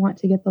why we want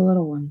to get the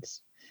little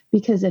ones.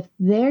 Because if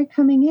they're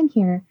coming in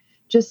here,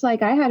 just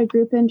like I had a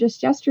group in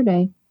just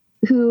yesterday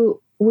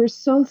who were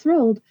so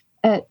thrilled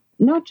at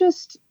not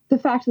just the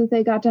fact that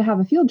they got to have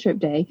a field trip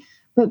day,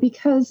 but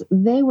because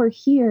they were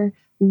here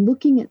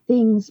looking at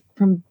things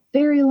from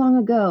very long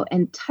ago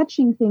and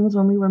touching things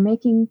when we were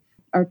making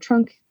our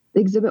trunk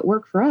exhibit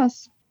work for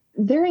us,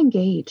 they're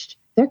engaged.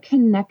 They're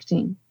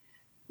connecting,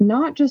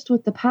 not just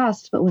with the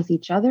past, but with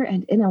each other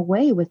and in a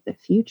way with the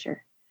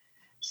future.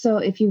 So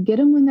if you get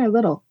them when they're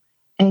little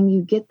and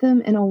you get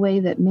them in a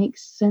way that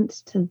makes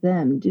sense to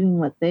them doing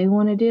what they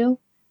want to do,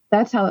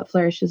 that's how it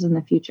flourishes in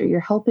the future.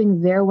 You're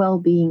helping their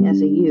well-being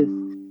as a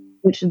youth,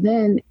 which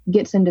then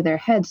gets into their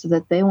head so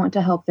that they want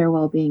to help their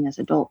well-being as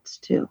adults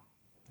too.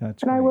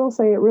 That's and great. I will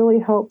say it really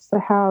helps to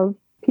have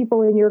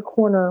people in your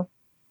corner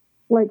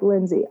like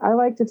Lindsay. I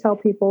like to tell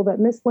people that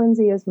Miss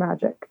Lindsay is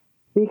magic,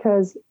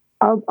 because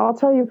I'll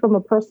tell you from a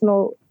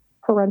personal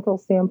parental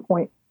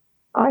standpoint,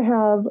 I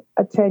have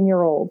a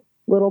 10-year-old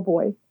little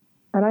boy,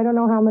 and I don't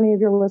know how many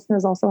of your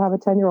listeners also have a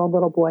 10-year-old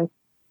little boy,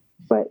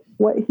 but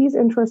what he's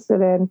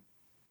interested in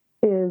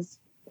is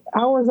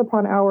hours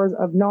upon hours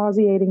of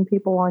nauseating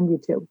people on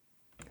YouTube.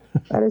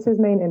 That is his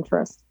main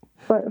interest.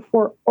 But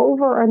for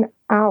over an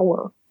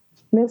hour,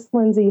 Miss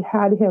Lindsay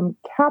had him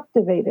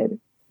captivated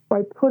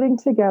by putting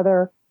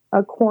together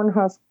a corn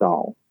husk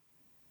doll.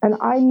 And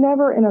I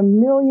never in a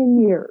million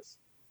years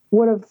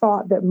would have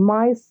thought that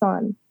my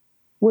son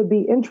would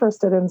be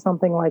interested in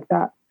something like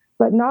that.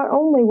 But not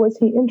only was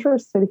he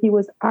interested, he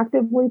was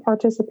actively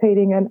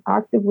participating and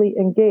actively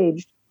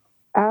engaged,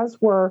 as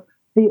were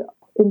the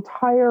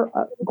entire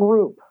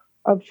group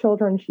of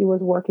children she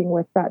was working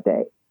with that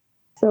day.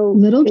 So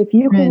if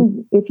you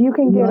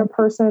can get a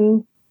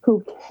person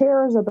who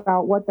cares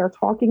about what they're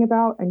talking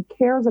about and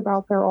cares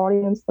about their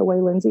audience the way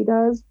Lindsay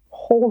does,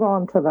 hold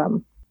on to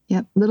them.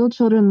 Yep. Little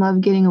children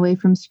love getting away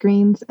from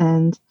screens.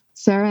 And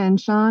Sarah and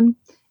Sean,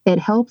 it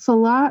helps a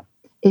lot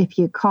if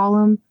you call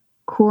them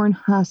corn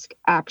husk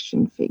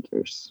action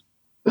figures.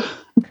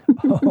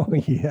 Oh,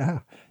 yeah.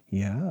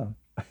 Yeah.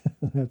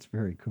 That's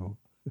very cool.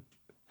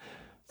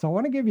 So I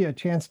want to give you a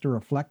chance to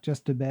reflect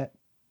just a bit,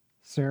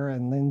 Sarah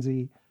and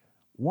Lindsay.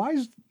 Why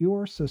is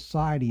your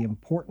society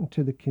important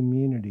to the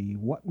community?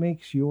 What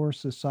makes your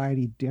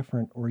society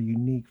different or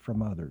unique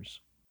from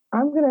others?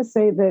 I'm going to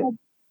say that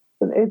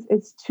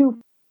it's two.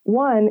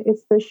 One,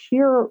 it's the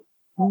sheer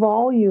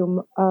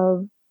volume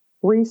of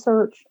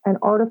research and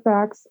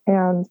artifacts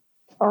and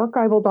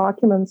archival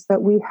documents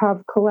that we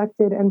have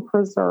collected and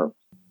preserved.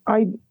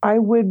 I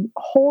would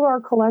hold our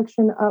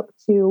collection up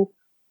to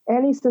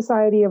any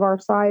society of our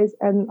size,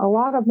 and a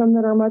lot of them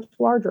that are much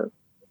larger.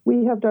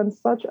 We have done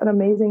such an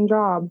amazing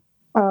job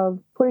of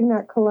putting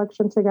that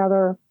collection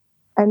together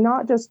and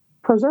not just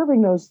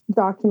preserving those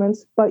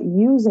documents, but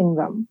using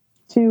them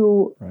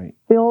to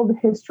build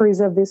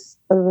histories of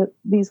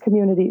these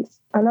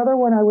communities. Another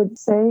one I would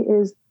say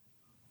is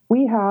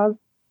we have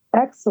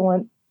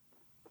excellent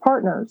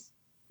partners.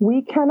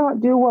 We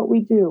cannot do what we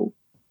do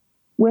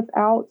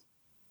without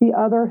the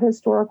other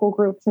historical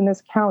groups in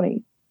this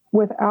county,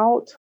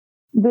 without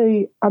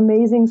the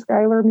amazing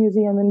Schuyler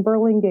Museum in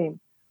Burlingame,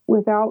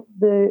 without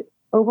the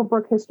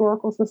Overbrook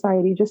Historical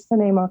Society, just to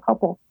name a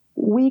couple.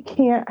 We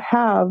can't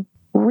have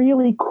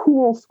really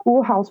cool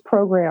schoolhouse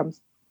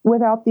programs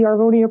without the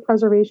Arvonia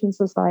Preservation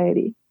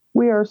Society.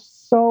 We are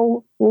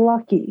so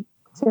lucky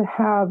to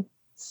have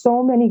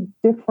so many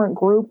different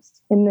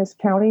groups in this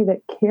county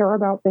that care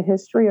about the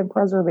history and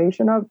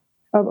preservation of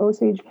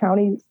Osage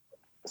County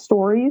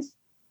stories,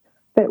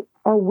 that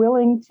are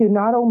willing to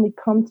not only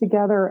come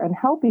together and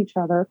help each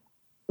other,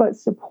 but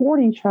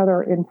support each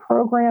other in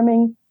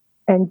programming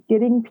and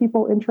getting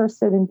people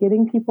interested and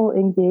getting people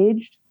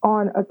engaged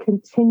on a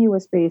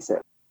continuous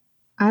basis.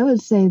 I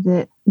would say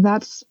that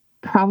that's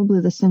probably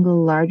the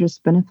single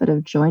largest benefit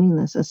of joining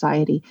the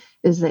society,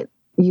 is that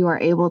you are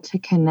able to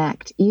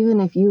connect.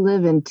 Even if you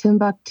live in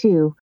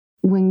Timbuktu,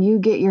 when you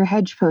get your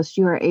hedge post,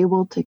 you are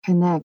able to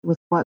connect with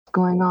what's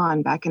going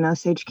on back in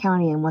Osage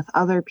County and with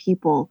other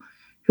people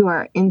who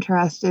are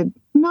interested,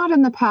 not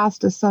in the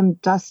past as some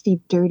dusty,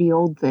 dirty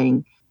old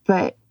thing,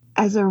 but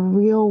as a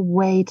real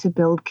way to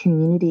build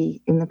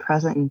community in the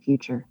present and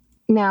future.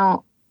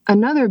 Now,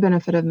 another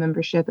benefit of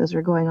membership, as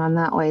we're going on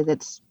that way,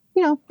 that's,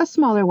 a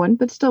smaller one,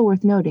 but still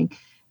worth noting,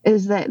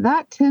 is that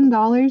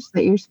 $10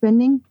 that you're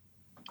spending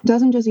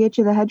doesn't just get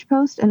you the hedge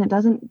post, and it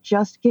doesn't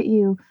just get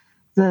you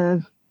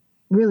the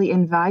really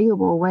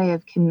invaluable way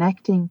of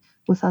connecting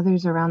with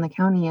others around the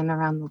county and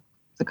around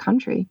the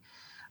country,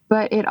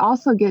 but it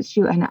also gets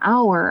you an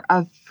hour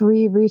of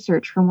free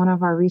research from one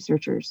of our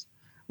researchers,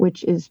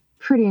 which is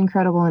pretty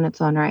incredible in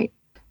its own right.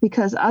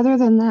 Because other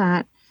than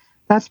that,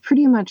 that's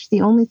pretty much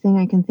the only thing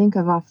I can think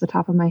of off the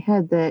top of my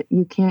head that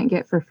you can't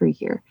get for free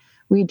here.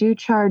 We do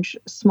charge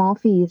small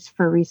fees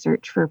for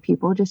research for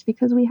people just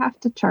because we have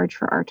to charge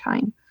for our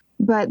time.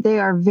 But they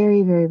are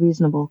very, very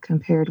reasonable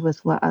compared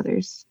with what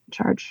others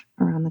charge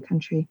around the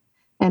country.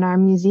 And our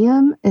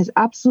museum is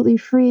absolutely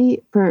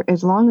free for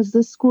as long as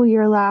this school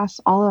year lasts.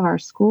 All of our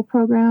school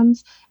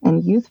programs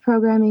and youth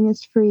programming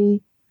is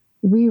free.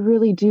 We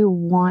really do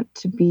want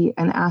to be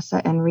an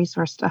asset and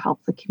resource to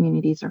help the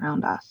communities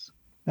around us.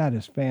 That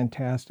is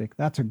fantastic.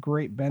 That's a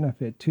great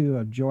benefit, too,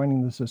 of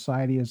joining the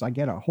society, is I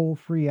get a whole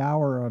free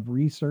hour of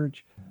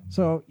research.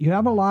 So you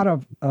have a lot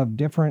of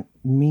different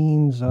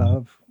means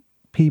of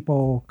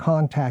people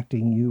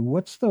contacting you.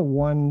 What's the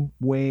one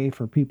way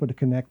for people to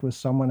connect with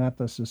someone at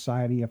the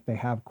society if they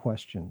have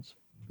questions?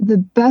 The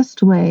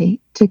best way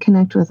to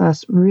connect with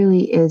us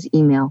really is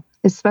email,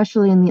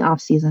 especially in the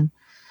off season,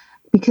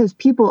 because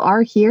people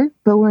are here,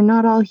 but we're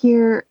not all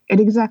here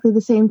at exactly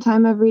the same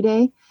time every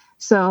day.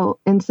 So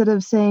instead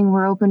of saying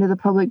we're open to the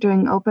public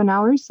during open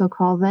hours, so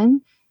call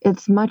then,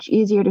 it's much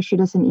easier to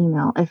shoot us an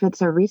email. If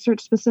it's a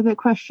research specific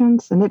question,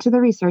 send it to the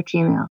research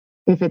email.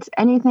 If it's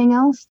anything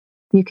else,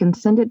 you can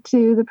send it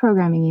to the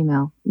programming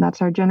email.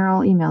 That's our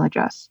general email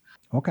address.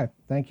 Okay,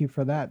 thank you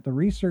for that. The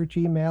research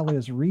email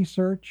is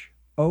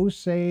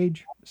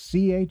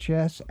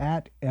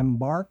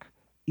researchosagechs@embark,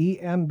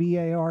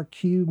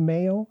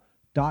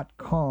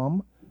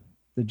 embarqmail.com.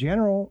 The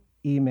general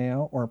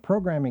email or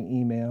programming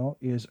email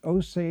is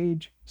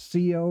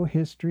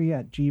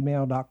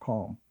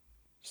osagecohistory@gmail.com.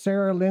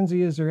 Sarah,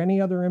 Lindsay, is there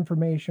any other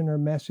information or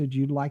message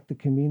you'd like the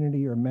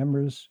community or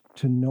members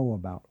to know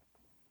about?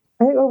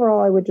 I think overall,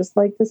 I would just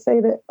like to say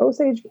that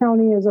Osage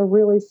County is a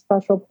really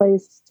special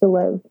place to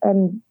live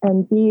and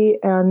be,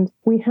 and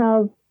we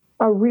have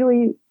a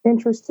really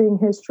interesting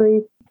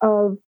history.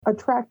 of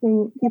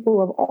attracting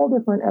people of all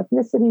different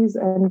ethnicities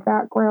and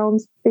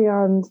backgrounds,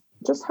 and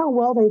just how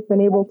well they've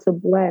been able to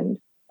blend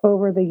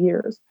over the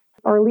years.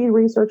 Our lead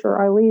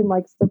researcher, Eileen,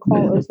 likes to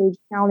call Osage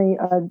County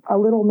a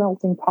little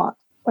melting pot.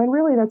 And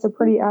really, that's a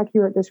pretty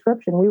accurate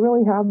description. We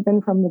really have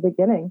been from the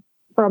beginning,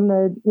 from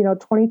the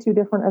 22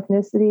 different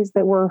ethnicities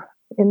that were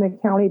in the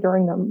county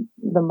during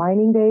the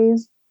mining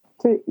days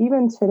to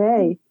even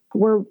today.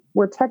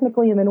 We're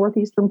technically in the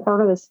northeastern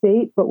part of the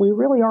state, but we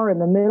really are in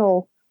the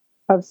middle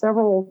of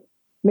several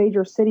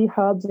major city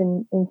hubs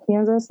in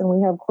Kansas, and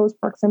we have close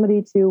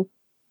proximity to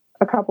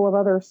a couple of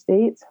other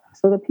states.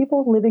 So the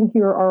people living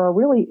here are a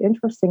really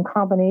interesting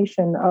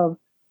combination of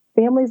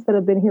families that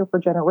have been here for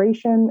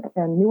generations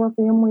and newer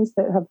families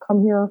that have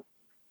come here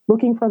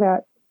looking for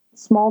that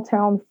small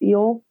town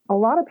feel. A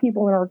lot of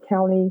people in our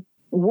county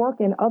work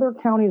in other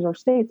counties or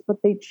states, but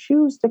they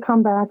choose to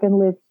come back and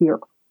live here.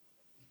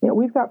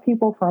 We've got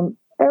people from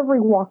every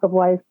walk of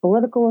life,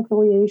 political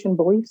affiliation,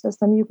 belief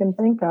system you can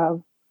think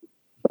of,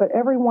 but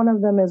every one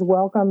of them is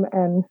welcome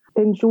and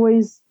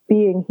enjoys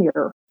being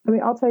here. I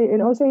mean, I'll tell you,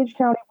 in Osage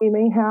County, we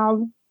may have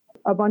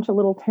a bunch of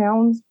little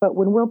towns, but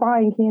when we're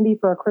buying candy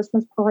for a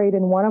Christmas parade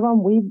in one of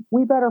them,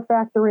 we better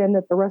factor in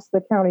that the rest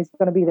of the county is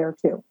going to be there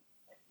too.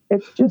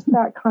 It's just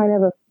that kind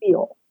of a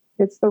feel.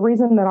 It's the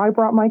reason that I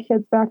brought my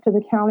kids back to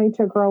the county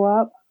to grow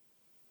up,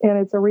 and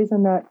it's a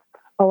reason that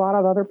a lot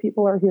of other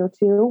people are here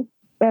too.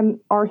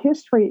 And our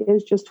history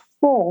is just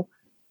full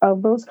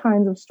of those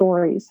kinds of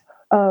stories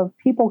of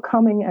people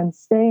coming and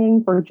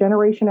staying for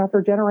generation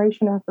after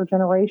generation after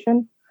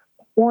generation,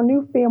 or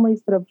new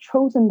families that have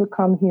chosen to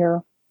come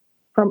here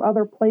from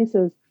other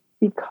places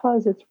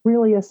because it's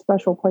really a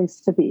special place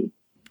to be.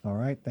 All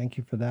right. Thank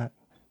you for that.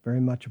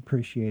 Very much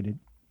appreciated.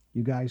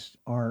 You guys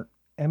are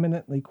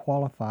eminently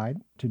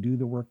qualified to do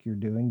the work you're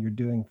doing. You're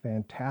doing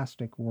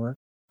fantastic work.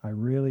 I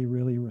really,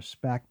 really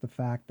respect the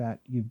fact that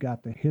you've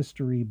got the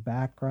history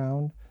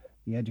background,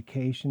 the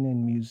education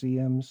in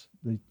museums.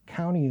 The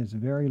county is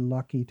very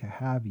lucky to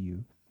have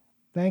you.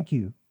 Thank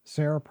you,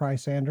 Sarah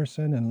Price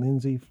Anderson and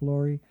Lindsay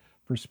Flory,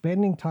 for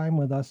spending time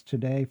with us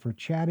today, for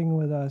chatting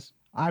with us.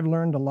 I've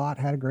learned a lot,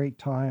 had a great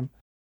time.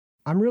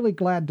 I'm really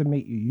glad to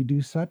meet you. You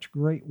do such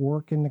great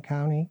work in the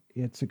county.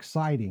 It's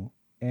exciting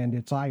and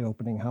it's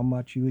eye-opening how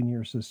much you and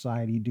your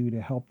society do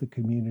to help the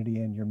community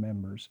and your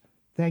members.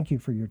 Thank you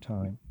for your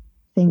time.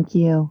 Thank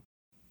you.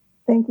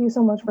 Thank you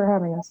so much for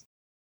having us.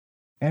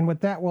 And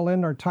with that, we'll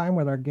end our time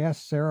with our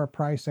guests, Sarah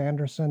Price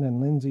Anderson and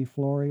Lindsay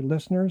Flory.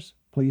 Listeners,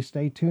 please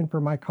stay tuned for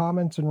my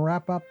comments and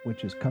wrap-up,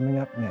 which is coming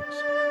up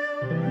next.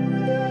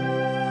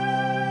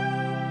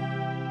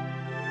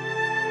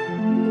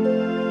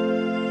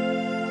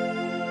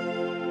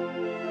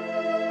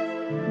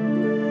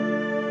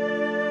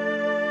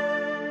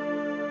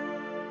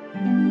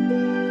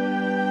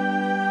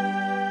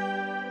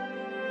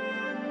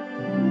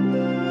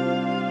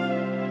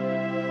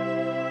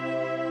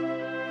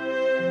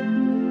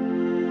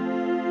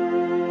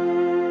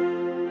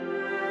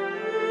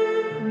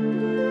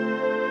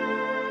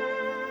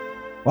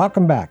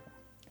 Welcome back.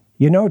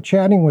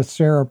 Chatting with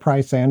Sarah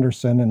Price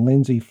Anderson and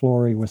Lindsay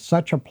Flory was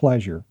such a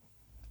pleasure.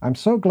 I'm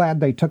so glad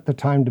they took the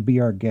time to be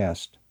our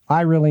guest.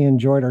 I really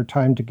enjoyed our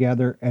time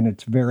together, and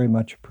it's very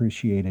much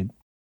appreciated.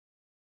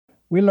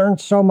 We learned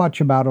so much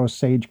about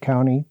Osage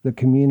County, the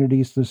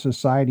communities the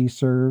society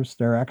serves,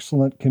 their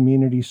excellent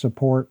community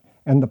support,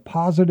 and the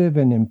positive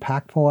and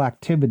impactful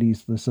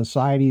activities the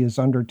society is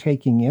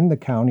undertaking in the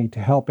county to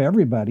help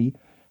everybody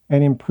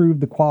and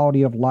improve the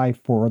quality of life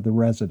for the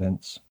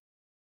residents.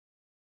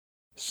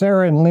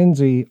 Sarah and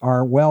Lindsay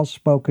are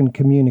well-spoken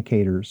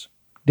communicators,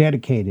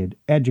 dedicated,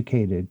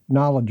 educated,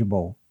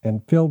 knowledgeable,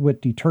 and filled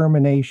with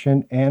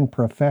determination and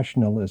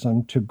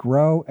professionalism to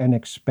grow and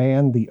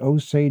expand the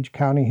Osage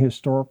County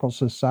Historical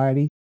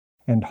Society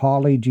and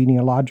Hawley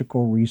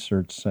Genealogical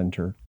Research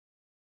Center.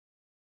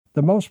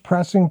 The most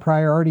pressing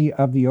priority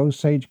of the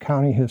Osage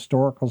County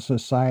Historical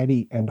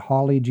Society and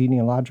Hawley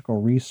Genealogical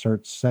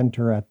Research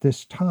Center at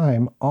this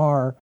time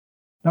are,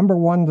 number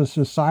one, the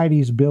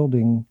Society's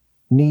building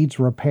needs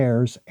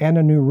repairs and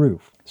a new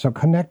roof, so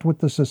connect with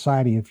the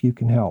Society if you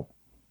can help.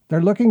 They're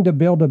looking to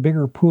build a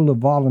bigger pool of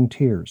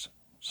volunteers,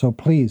 so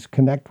please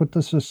connect with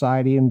the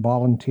Society and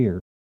volunteer.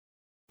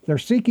 They're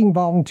seeking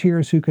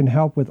volunteers who can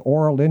help with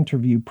oral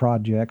interview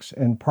projects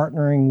and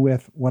partnering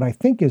with what I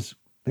think is,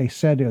 they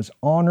said, is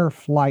Honor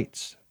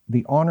Flights,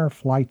 the Honor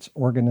Flights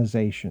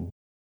organization.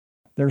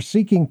 They're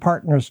seeking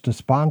partners to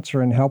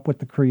sponsor and help with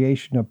the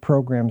creation of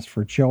programs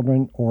for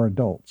children or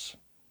adults.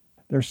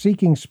 They're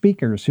seeking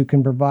speakers who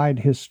can provide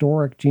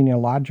historic,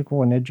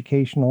 genealogical, and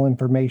educational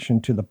information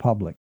to the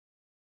public.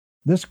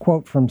 This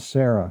quote from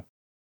Sarah: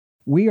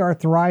 "We are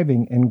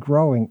thriving and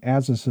growing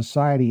as a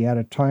society at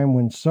a time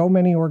when so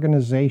many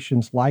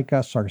organizations like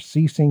us are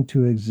ceasing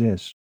to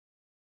exist.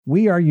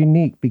 We are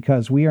unique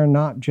because we are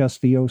not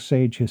just the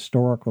Osage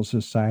Historical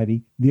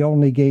Society, the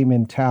only game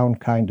in town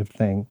kind of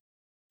thing.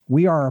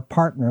 We are a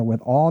partner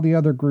with all the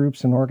other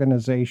groups and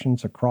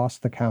organizations across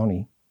the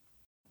county.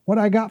 What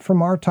I got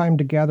from our time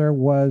together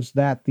was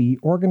that the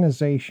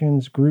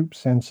organizations,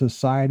 groups, and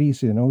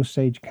societies in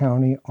Osage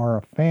County are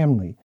a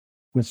family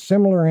with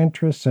similar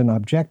interests and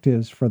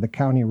objectives for the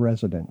county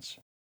residents.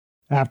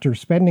 After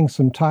spending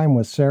some time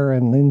with Sarah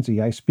and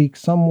Lindsay, I speak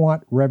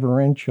somewhat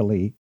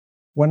reverentially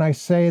when I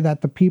say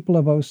that the people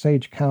of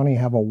Osage County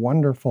have a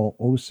wonderful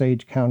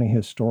Osage County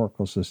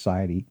Historical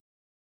Society.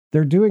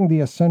 They're doing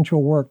the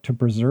essential work to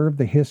preserve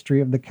the history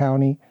of the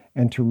county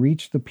and to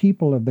reach the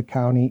people of the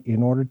county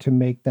in order to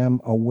make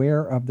them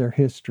aware of their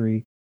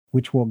history,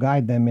 which will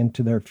guide them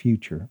into their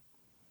future.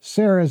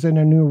 Sarah is in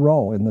a new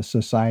role in the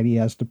society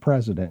as the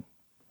president.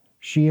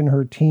 She and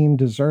her team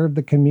deserve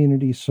the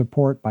community's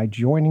support by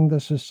joining the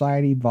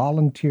society,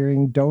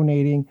 volunteering,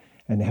 donating,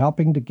 and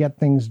helping to get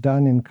things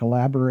done in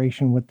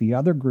collaboration with the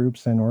other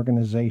groups and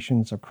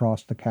organizations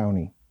across the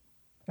county.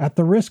 At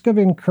the risk of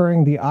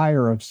incurring the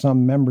ire of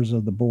some members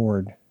of the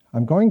board,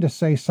 I'm going to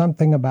say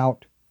something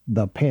about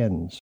the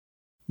pens.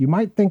 You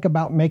might think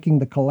about making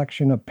the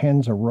collection of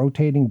pens a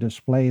rotating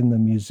display in the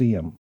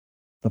museum.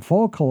 The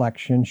full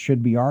collection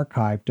should be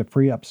archived to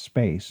free up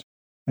space,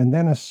 and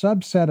then a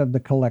subset of the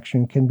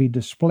collection can be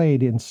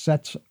displayed in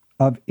sets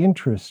of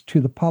interest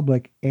to the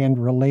public and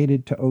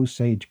related to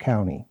Osage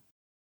County.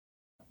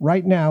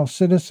 Right now,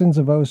 citizens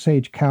of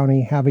Osage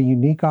County have a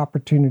unique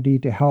opportunity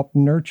to help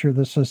nurture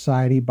the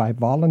society by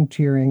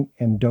volunteering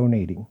and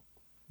donating.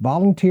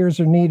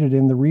 Volunteers are needed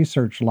in the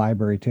research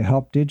library to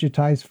help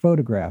digitize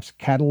photographs,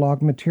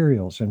 catalog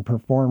materials, and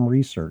perform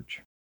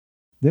research.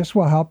 This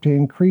will help to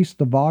increase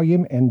the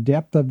volume and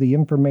depth of the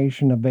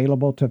information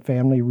available to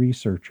family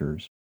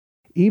researchers.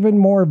 Even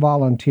more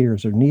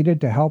volunteers are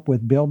needed to help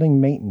with building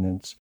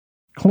maintenance.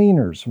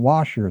 Cleaners,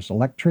 washers,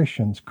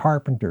 electricians,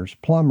 carpenters,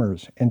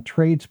 plumbers, and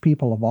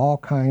tradespeople of all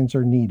kinds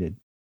are needed.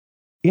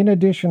 In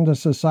addition, the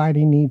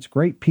society needs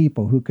great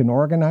people who can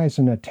organize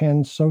and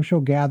attend social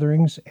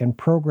gatherings and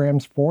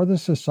programs for the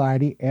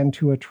society and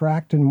to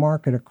attract and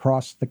market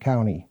across the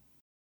county.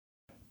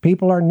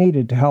 People are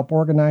needed to help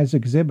organize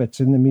exhibits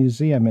in the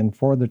museum and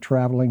for the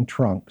traveling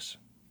trunks.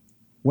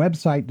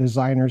 Website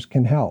designers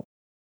can help.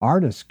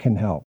 Artists can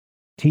help.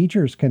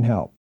 Teachers can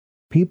help.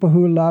 People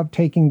who love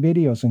taking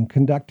videos and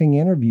conducting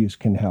interviews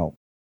can help.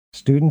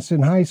 Students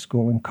in high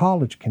school and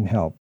college can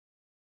help.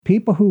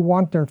 People who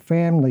want their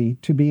family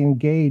to be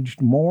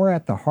engaged more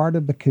at the heart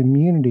of the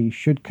community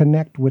should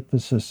connect with the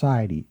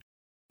society.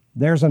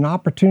 There's an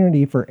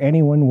opportunity for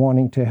anyone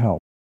wanting to help.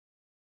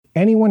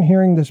 Anyone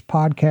hearing this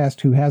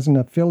podcast who has an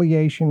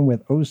affiliation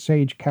with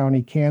Osage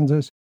County,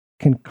 Kansas,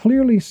 can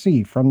clearly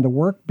see from the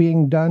work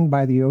being done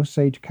by the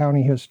Osage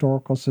County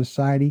Historical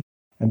Society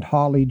and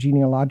Hawley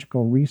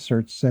Genealogical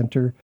Research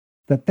Center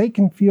that they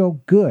can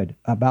feel good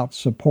about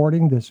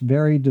supporting this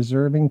very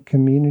deserving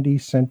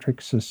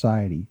community-centric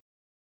society.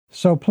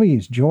 So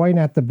please join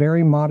at the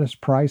very modest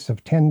price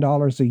of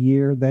 $10 a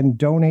year, then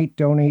donate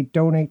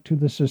to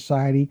the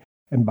society,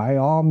 and by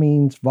all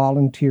means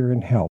volunteer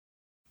and help.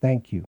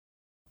 Thank you.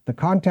 The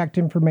contact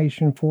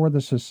information for the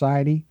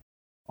society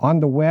on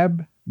the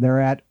web, they're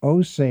at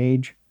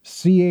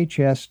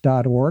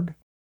osagechs.org.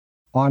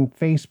 On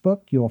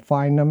Facebook, you'll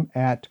find them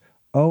at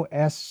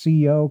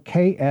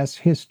OSCOKS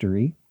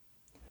History.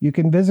 You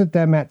can visit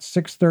them at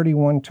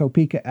 631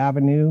 Topeka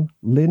Avenue,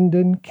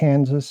 Linden,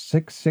 Kansas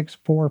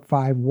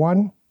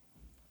 66451.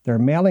 Their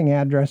mailing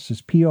address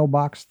is P.O.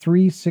 Box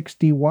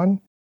 361,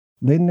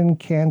 Linden,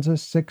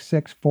 Kansas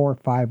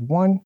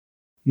 66451.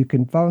 You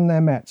can phone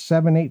them at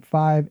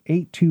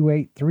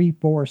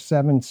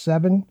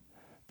 785-828-3477.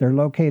 They're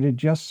located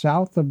just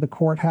south of the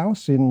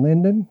courthouse in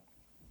Linden.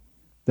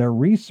 Their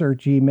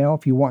research email,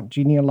 if you want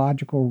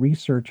genealogical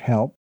research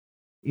help,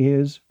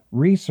 is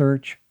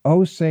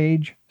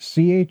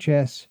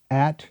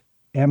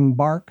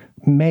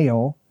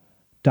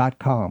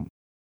researchosagechs@embarkmail.com.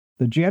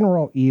 The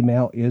general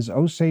email is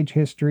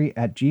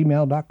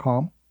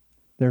osagehistory@gmail.com.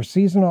 Their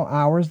seasonal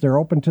hours, they're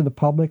open to the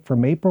public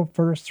from April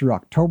 1st through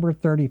October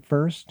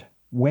 31st,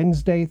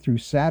 Wednesday through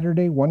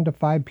Saturday, 1 to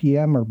 5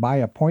 p.m. or by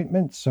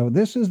appointment. So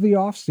this is the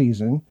off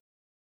season,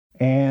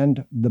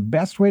 and the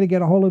best way to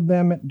get a hold of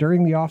them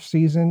during the off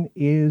season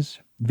is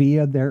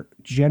via their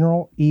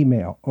general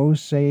email,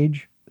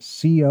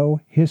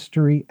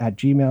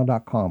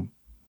 osagecohistory@gmail.com.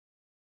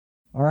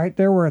 All right,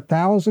 there were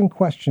 1,000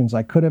 questions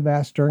I could have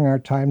asked during our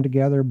time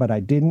together, but I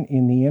didn't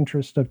in the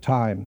interest of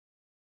time.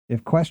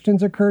 If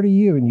questions occur to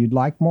you and you'd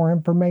like more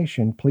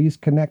information, please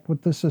connect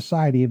with the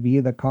Society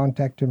via the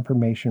contact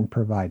information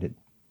provided.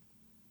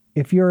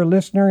 If you're a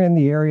listener in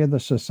the area the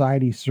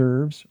Society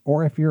serves,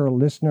 or if you're a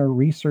listener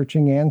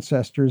researching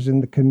ancestors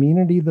in the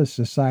community the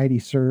Society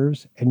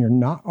serves and you're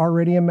not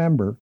already a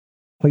member,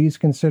 please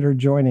consider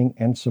joining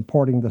and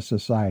supporting the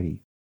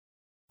Society.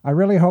 I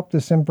really hope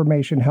this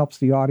information helps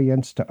the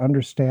audience to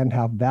understand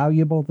how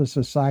valuable the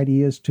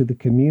Society is to the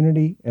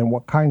community and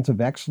what kinds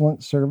of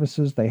excellent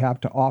services they have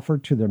to offer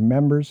to their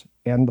members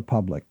and the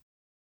public.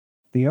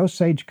 The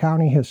Osage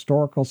County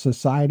Historical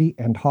Society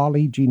and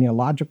Hawley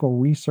Genealogical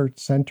Research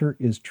Center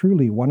is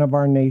truly one of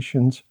our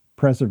nation's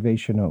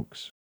preservation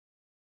oaks.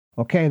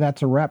 Okay,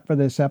 that's a wrap for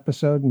this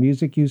episode.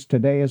 Music used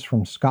today is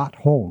from Scott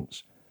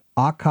Holmes.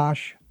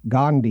 Akash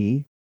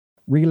Gandhi,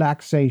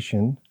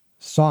 Relaxation,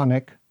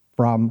 Sonic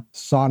from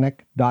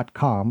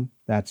sonic.com,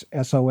 that's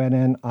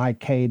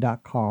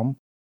sonnik.com,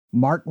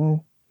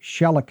 Martin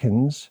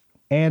Shellikens,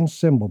 and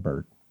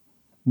Cymbalbird.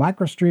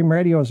 Microstream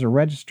Radio is a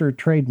registered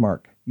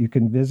trademark. You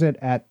can visit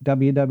at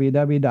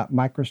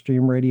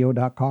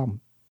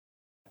www.microstreamradio.com.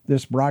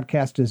 This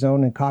broadcast is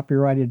owned and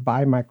copyrighted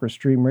by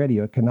Microstream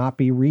Radio. It cannot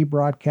be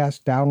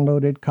rebroadcast,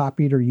 downloaded,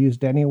 copied, or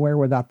used anywhere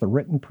without the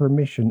written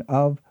permission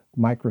of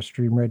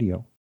Microstream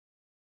Radio.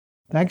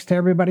 Thanks to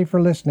everybody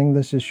for listening.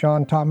 This is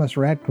Sean Thomas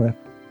Radcliffe.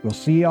 We'll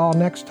see you all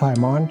next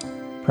time on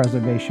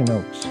Preservation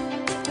Oaks.